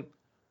awesome.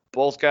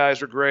 Both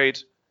guys were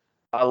great.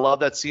 I love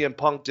that CM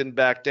Punk didn't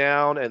back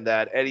down and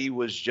that Eddie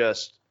was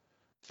just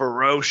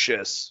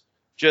ferocious,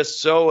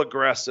 just so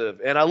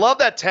aggressive. And I love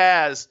that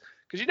Taz,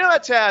 because you know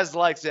that Taz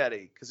likes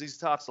Eddie because he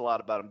talks a lot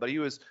about him. But he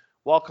was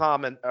while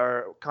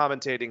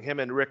commentating, him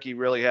and Ricky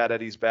really had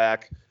Eddie's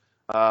back,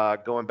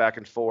 going back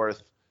and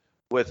forth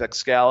with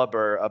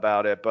Excalibur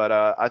about it. But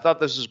I thought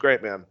this was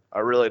great, man. I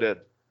really did.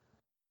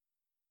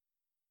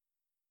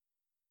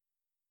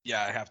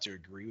 Yeah, I have to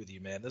agree with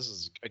you, man. This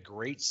is a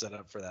great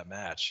setup for that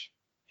match.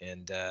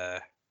 And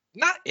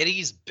not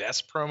Eddie's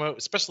best promo,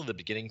 especially the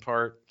beginning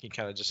part. He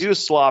kind of just He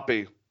was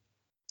sloppy.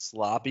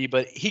 sloppy,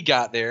 but he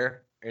got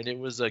there, and it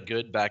was a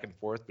good back and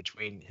forth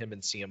between him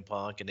and CM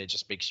Punk, and it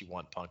just makes you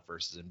want Punk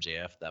versus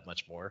MJF that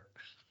much more.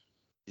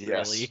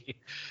 Yes.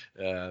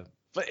 Really.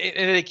 But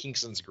Eddie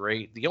Kingston's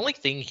great. The only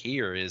thing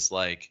here is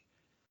like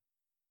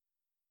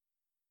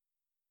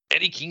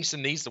Eddie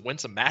Kingston needs to win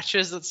some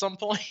matches at some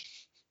point.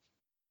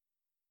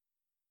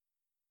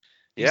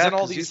 Yeah, in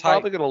all 'cause these he's high-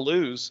 probably going to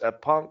lose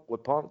at Punk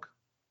with Punk.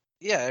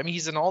 Yeah, I mean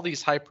he's in all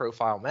these high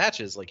profile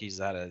matches. Like he's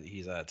had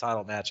a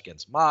title match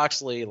against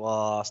Moxley,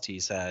 lost.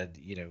 He's had,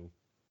 he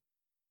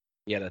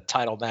had a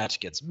title match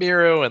against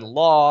Miro and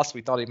lost.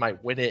 We thought he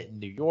might win it in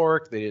New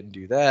York. They didn't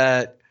do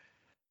that.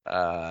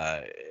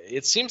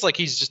 It seems like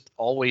he's just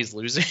always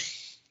losing.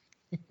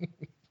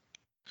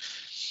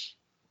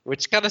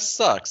 Which kind of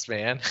sucks,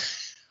 man.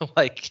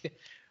 Like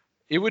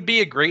it would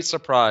be a great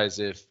surprise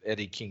if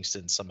Eddie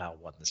Kingston somehow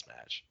won this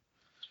match.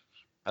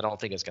 I don't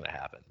think it's going to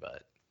happen,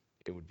 but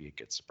it would be a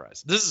good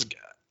surprise.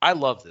 I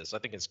love this. I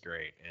think it's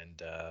great.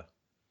 And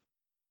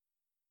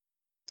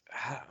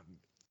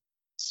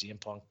CM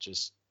Punk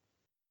just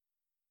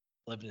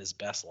living his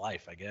best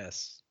life, I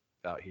guess,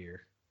 out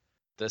here.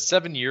 The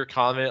 7-year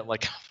comment,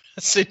 like, I'm going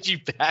to send you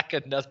back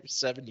another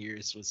 7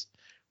 years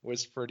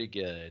was pretty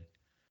good.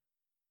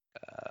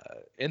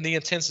 And the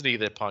intensity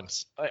that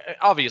Punk's,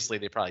 obviously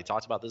they probably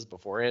talked about this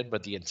beforehand,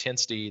 but the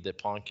intensity that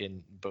Punk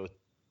and both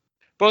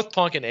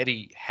Punk and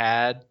Eddie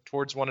had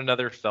towards one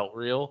another felt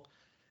real,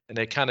 and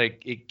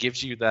it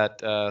gives you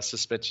that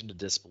suspension of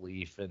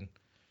disbelief, and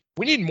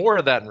we need more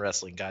of that in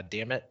wrestling. God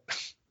damn it!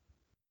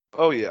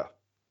 Oh, yeah.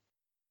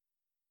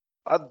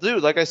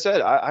 Dude, like I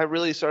said, I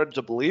really started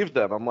to believe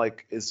them. I'm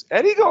like, is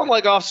Eddie going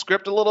like off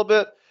script a little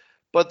bit?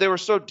 But they were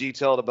so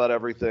detailed about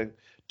everything.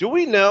 Do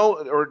we know,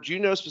 or do you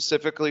know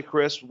specifically,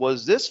 Chris,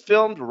 was this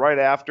filmed right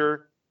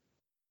after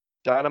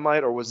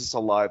Dynamite, or was this a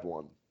live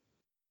one?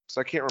 Because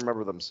I can't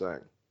remember them saying.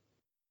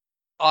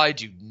 I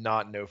do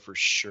not know for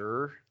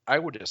sure. I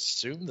would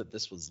assume that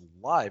this was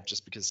live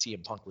just because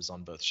CM Punk was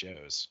on both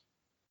shows.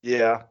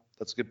 Yeah,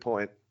 that's a good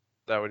point.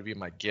 That would be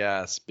my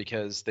guess,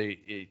 because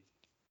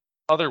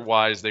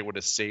otherwise they would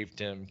have saved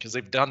him, because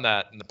they've done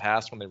that in the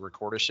past when they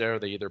record a show.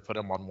 They either put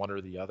him on one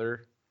or the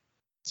other.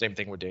 Same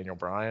thing with Daniel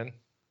Bryan.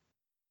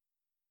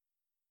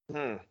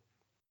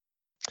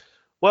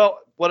 Well,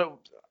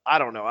 I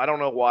don't know. I don't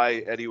know why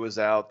Eddie was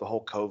out. The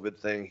whole COVID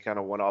thing, he kind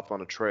of went off on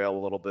a trail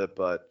a little bit,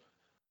 but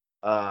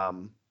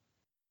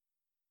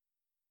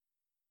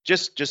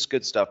just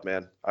good stuff,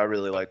 man. I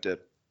really liked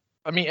it.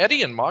 I mean,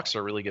 Eddie and Mox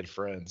are really good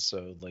friends,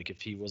 so like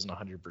if he wasn't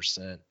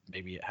 100%,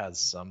 maybe it has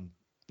something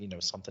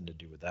to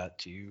do with that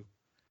too,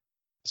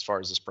 as far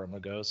as this promo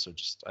goes. So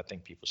I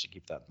think people should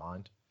keep that in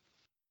mind.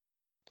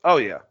 Oh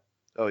yeah.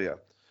 All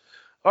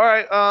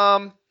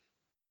right.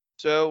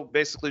 So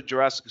basically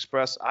Jurassic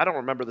Express, I don't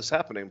remember this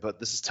happening, but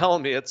this is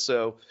telling me it.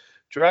 So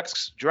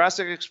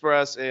Jurassic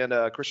Express and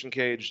Christian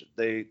Cage,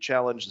 they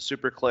challenged the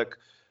Super Click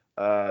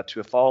to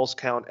a Falls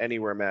Count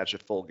Anywhere match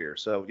at Full Gear.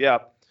 So yeah,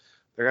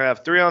 they're going to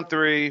have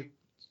 3-on-3, going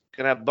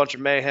to have a bunch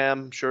of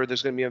mayhem. Sure,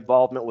 there's going to be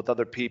involvement with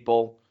other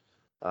people.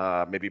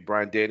 Maybe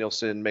Bryan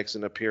Danielson makes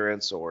an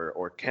appearance,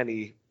 or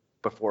Kenny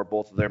before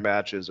both of their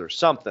matches or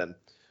something.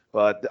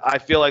 But I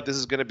feel like this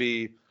is going to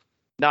be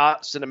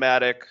not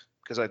cinematic,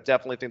 because I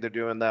definitely think they're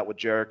doing that with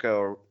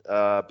Jericho.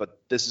 But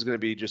this is going to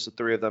be just the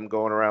three of them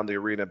going around the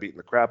arena beating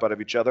the crap out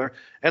of each other,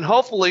 and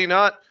hopefully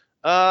not,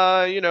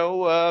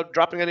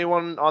 dropping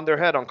anyone on their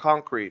head on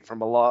concrete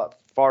from a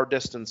far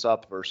distance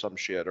up or some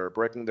shit, or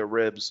breaking their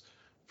ribs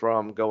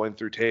from going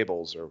through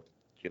tables, or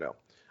I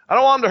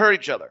don't want them to hurt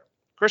each other.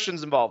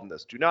 Christian's involved in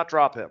this. Do not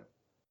drop him.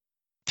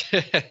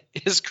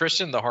 Is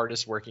Christian the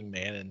hardest working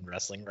man in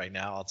wrestling right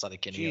now outside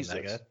of Kenny Jesus.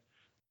 Omega?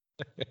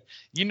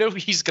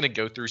 He's going to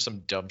go through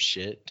some dumb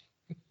shit.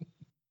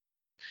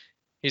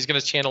 He's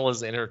going to channel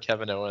his inner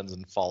Kevin Owens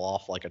and fall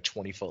off like a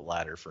 20-foot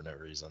ladder for no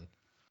reason.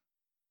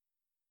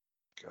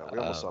 God, we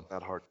almost saw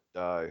Matt Hart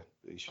die.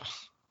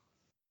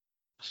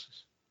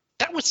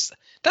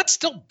 That's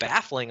still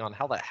baffling on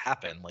how that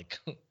happened. Like,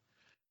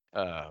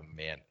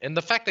 man. And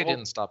the fact they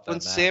didn't stop that when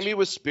match. Sammy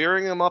was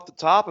spearing him off the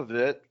top of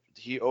it,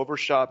 he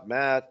overshot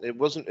Matt. It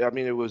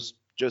was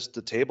just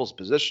the table's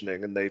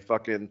positioning, and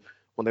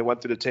when they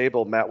went through the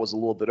table, Matt was a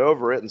little bit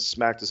over it and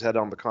smacked his head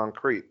on the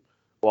concrete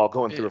while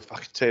going through a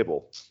fucking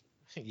table.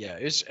 Yeah,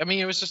 it's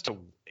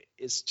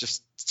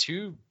just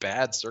two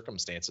bad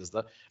circumstances.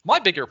 My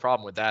bigger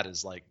problem with that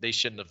is like they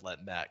shouldn't have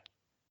let Matt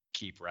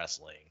keep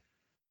wrestling.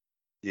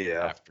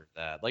 Yeah. after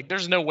that. Like,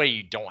 there's no way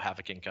you don't have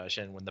a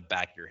concussion when the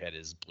back of your head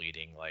is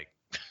bleeding like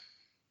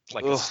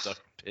like a Ugh. stuck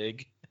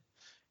pig.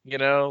 You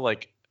know,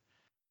 like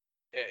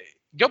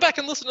go back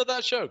and listen to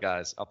that show,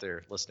 guys out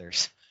there,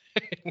 listeners.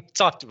 We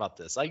talked about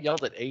this. I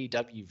yelled at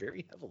AEW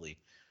very heavily.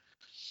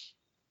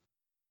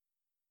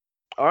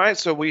 All right,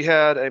 so we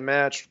had a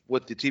match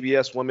with the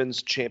TBS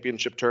Women's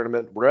Championship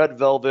Tournament, Red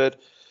Velvet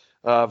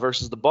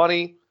versus the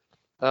Bunny.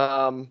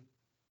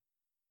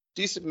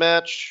 Decent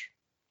match.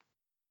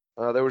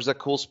 There was that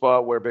cool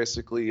spot where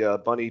basically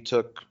Bunny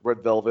took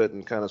Red Velvet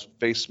and kind of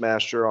face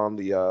smashed her on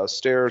the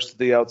stairs to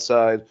the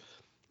outside.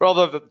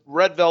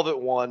 Red Velvet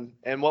won,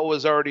 and what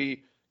was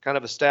already kind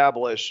of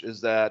established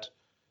is that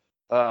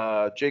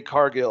Jade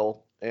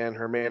Cargill and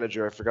her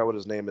manager, I forgot what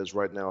his name is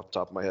right now off the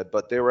top of my head,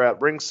 but they were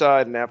at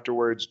ringside, and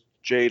afterwards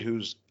Jade,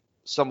 who's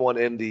someone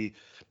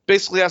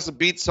basically has to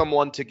beat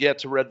someone to get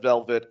to Red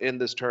Velvet in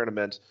this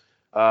tournament,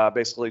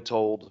 basically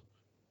told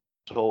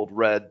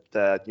Red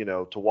that,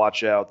 to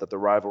watch out, that the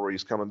rivalry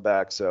is coming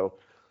back. So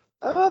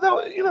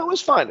it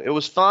was fine. It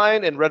was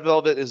fine, and Red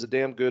Velvet is a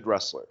damn good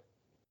wrestler.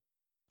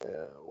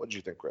 What did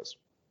you think, Chris?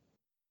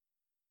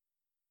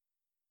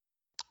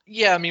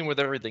 Yeah, I mean, with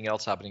everything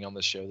else happening on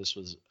this show, this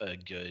was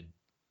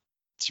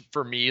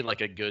for me,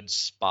 like a good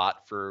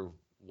spot for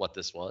what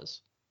this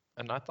was.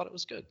 And I thought it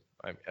was good.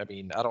 I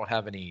mean, I don't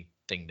have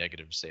anything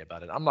negative to say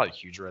about it. I'm not a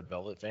huge Red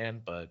Velvet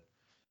fan, but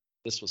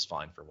this was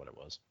fine for what it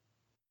was.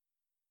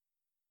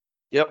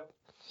 Yep.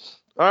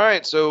 All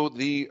right. So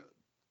the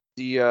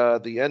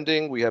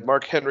ending, we had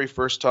Mark Henry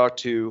first talk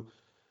to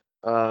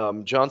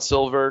John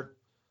Silver,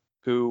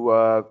 who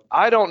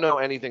I don't know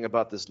anything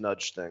about this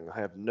nudge thing.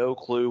 I have no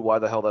clue why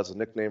the hell that's a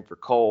nickname for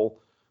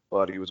Cole,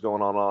 but he was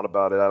going on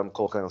about it. Adam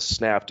Cole kind of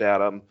snapped at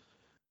him,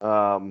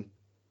 and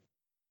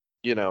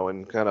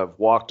kind of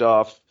walked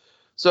off.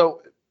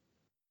 So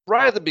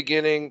right at the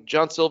beginning,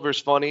 John Silver's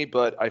funny,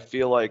 but I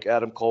feel like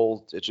Adam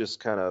Cole, it's just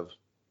kind of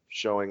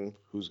showing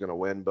who's going to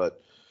win. But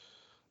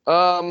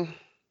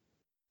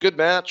good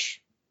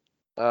match.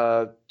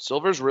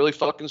 Silver's really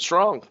fucking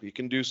strong. He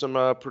can do some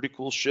pretty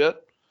cool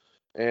shit.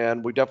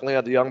 And we definitely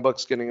had the Young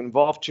Bucks getting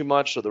involved too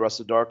much, so the rest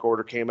of Dark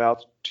Order came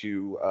out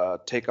to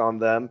take on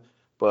them.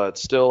 But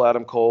still,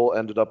 Adam Cole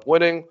ended up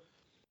winning.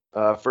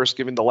 First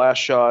giving the last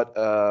shot,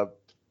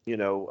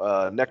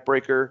 neck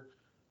breaker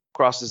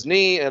across his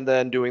knee, and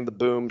then doing the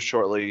boom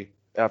shortly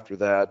after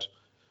that.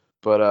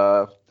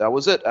 But that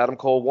was it. Adam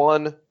Cole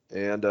won,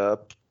 and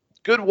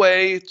good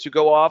way to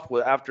go off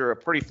after a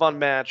pretty fun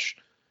match.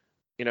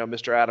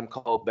 Mr. Adam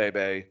Cole,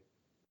 baby,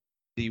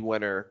 the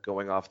winner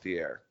going off the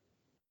air.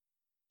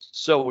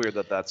 So weird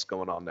that that's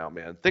going on now,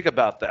 man. Think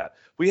about that.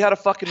 We had a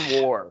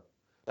fucking war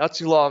not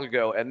too long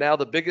ago, and now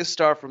the biggest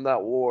star from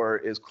that war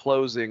is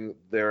closing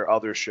their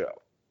other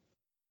show.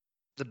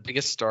 The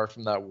biggest star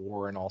from that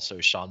war, and also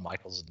Shawn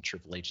Michaels and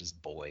Triple H's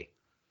boy.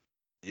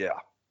 Yeah.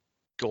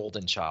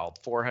 Golden Child,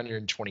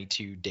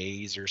 422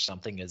 days or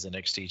something as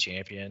NXT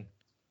champion.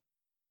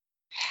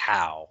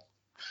 How?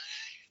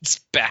 It's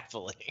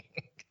baffling.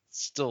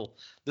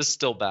 This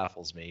still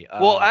baffles me.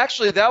 Well,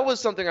 actually, that was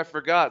something I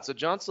forgot. So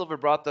John Silver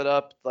brought that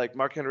up. Like,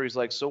 Mark Henry's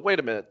like, so wait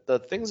a minute. The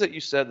things that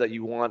you said that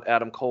you want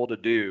Adam Cole to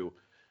do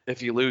if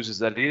he loses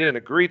that he didn't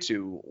agree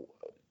to,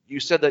 you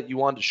said that you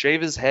wanted to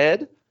shave his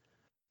head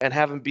and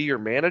have him be your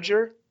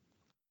manager?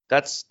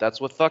 That's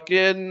what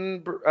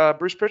fucking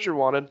Bruce Pritchard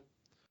wanted.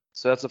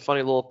 So that's a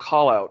funny little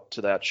call out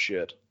to that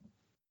shit.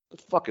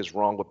 What the fuck is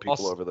wrong with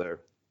people over there?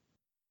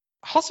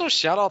 Also,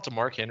 shout out to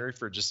Mark Henry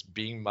for just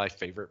being my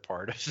favorite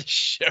part of the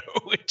show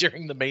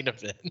during the main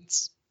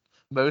events.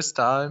 Most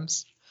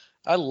times.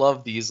 I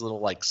love these little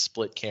like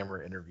split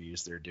camera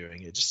interviews they're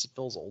doing. It just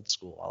feels old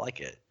school. I like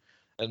it.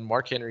 And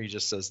Mark Henry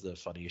just says the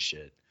funniest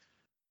shit.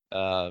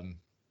 Yeah,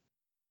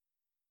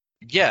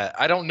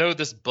 I don't know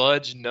this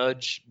budge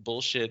nudge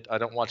bullshit. I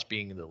don't watch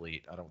Being the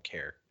Elite. I don't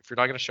care. If you're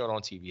not going to show it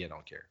on TV, I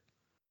don't care.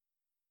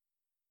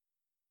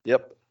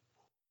 Yep.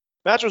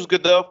 Match was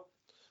good though.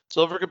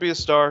 Silver could be a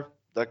star.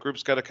 That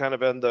group's got to kind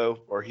of end,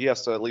 though, or he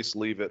has to at least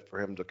leave it for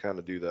him to kind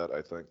of do that,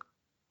 I think.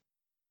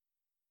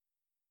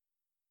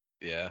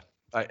 Yeah,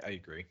 I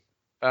agree.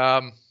 What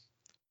are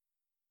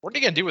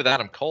you going to do with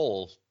Adam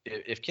Cole?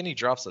 If Kenny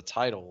drops the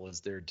title,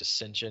 is there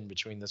dissension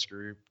between this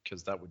group?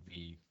 Because that would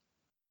be,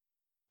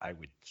 I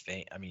would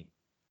think,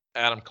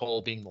 Adam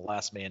Cole being the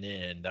last man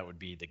in, that would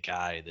be the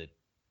guy that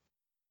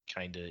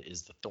kind of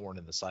is the thorn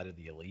in the side of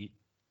the Elite.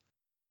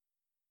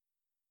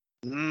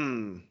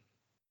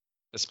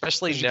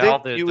 Especially now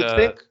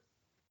that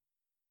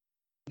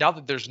now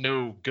that there's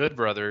no Good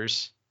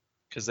Brothers,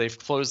 because they've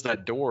closed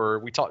that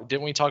door.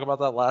 Didn't we talk about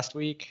that last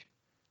week?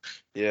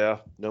 Yeah,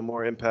 no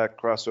more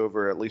Impact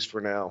crossover, at least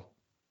for now.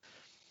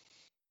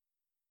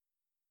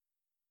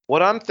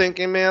 What I'm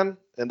thinking, man,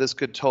 and this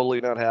could totally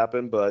not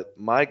happen, but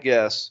my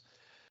guess,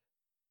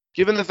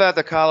 given the fact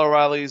that Kyle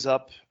O'Reilly's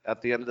up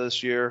at the end of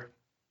this year,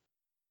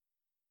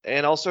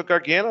 and also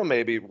Gargano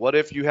maybe, what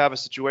if you have a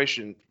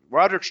situation,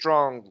 Roderick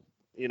Strong,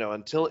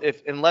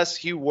 unless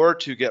he were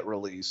to get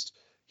released,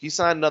 he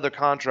signed another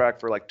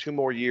contract for like 2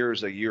 more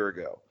years a year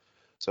ago.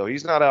 So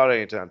he's not out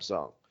anytime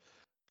soon.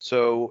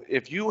 So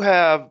if you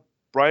have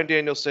Bryan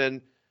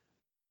Danielson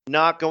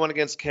not going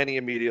against Kenny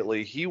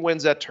immediately, he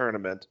wins that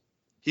tournament.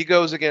 He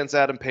goes against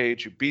Adam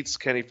Page, who beats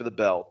Kenny for the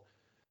belt.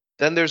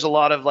 Then there's a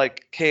lot of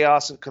like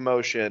chaos and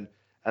commotion.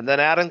 And then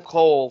Adam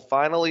Cole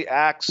finally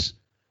acts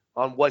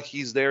on what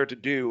he's there to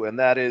do, and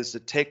that is to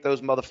take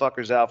those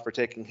motherfuckers out for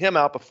taking him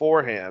out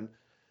beforehand.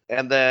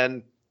 And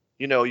then,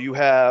 you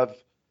have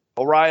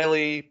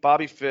O'Reilly,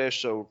 Bobby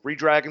Fish, so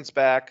Redragon's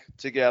back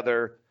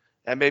together,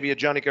 and maybe a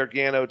Johnny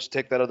Gargano to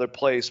take that other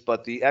place.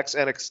 But the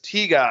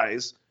ex-NXT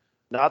guys,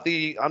 not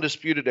the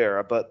Undisputed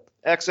Era, but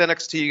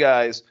ex-NXT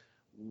guys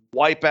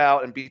wipe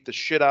out and beat the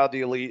shit out of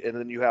the Elite, and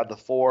then you have the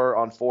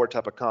 4-on-4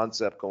 type of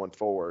concept going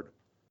forward.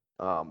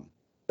 That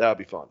would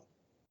be fun.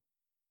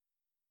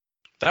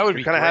 That would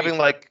be kind of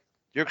great.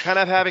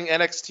 having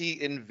NXT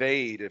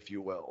invade, if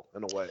you will,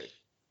 in a way.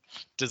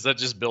 Does that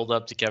just build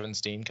up to Kevin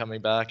Steen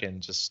coming back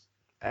and just?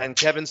 And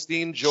Kevin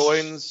Steen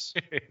joins,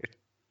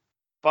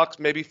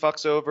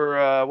 fucks over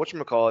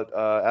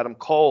Adam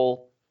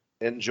Cole,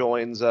 and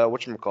joins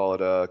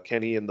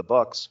Kenny and the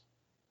Bucks.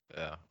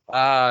 Yeah,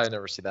 I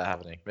never see that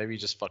happening. Maybe he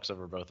just fucks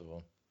over both of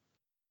them.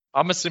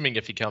 I'm assuming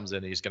if he comes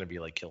in, he's gonna be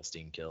like kill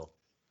Steen kill.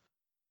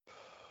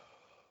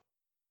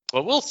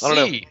 But we'll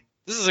see.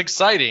 This is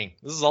exciting.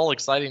 This is all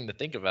exciting to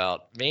think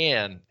about.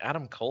 Man,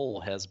 Adam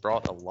Cole has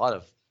brought a lot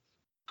of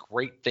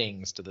great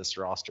things to this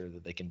roster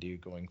that they can do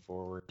going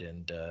forward,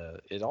 and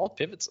it all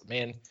pivots.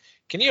 Man,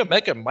 Kenny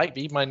Omega might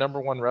be my number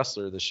one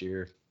wrestler this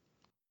year.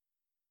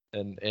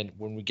 And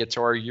when we get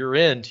to our year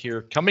end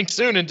here, coming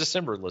soon in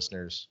December,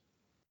 listeners.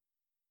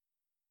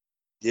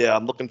 Yeah,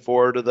 I'm looking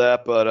forward to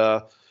that,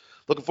 but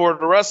looking forward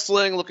to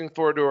wrestling, looking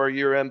forward to our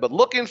year end, but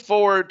looking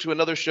forward to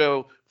another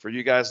show for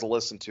you guys to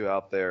listen to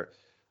out there.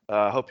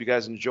 Hope you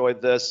guys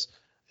enjoyed this,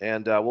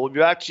 and we'll be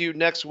back to you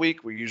next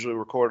week. We usually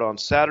record on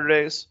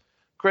Saturdays.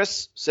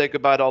 Chris, say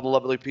goodbye to all the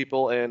lovely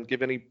people and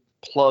give any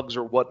plugs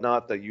or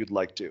whatnot that you'd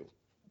like to.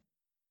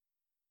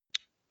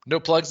 No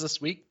plugs this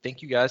week.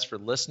 Thank you guys for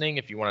listening.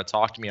 If you want to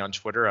talk to me on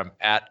Twitter, I'm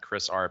at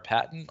Chris R.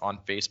 Patton. On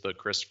Facebook,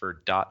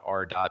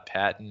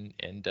 Christopher.R.Patton.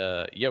 And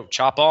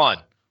chop on.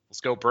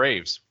 Let's go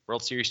Braves.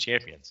 World Series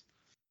champions.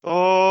 And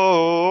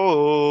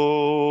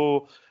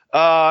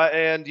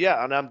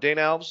I'm Dane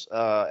Alves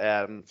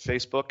on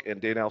Facebook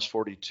and Dane Alves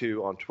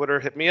 42 on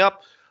Twitter. Hit me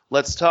up.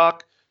 Let's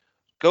talk.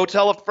 Go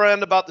tell a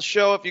friend about the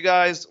show if you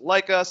guys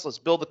like us. Let's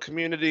build a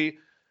community,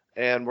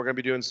 and we're going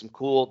to be doing some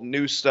cool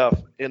new stuff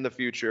in the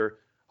future.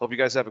 Hope you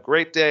guys have a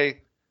great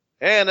day.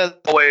 And as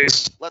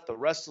always, let the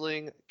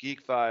wrestling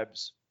geek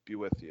vibes be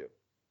with you.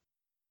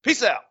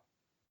 Peace out.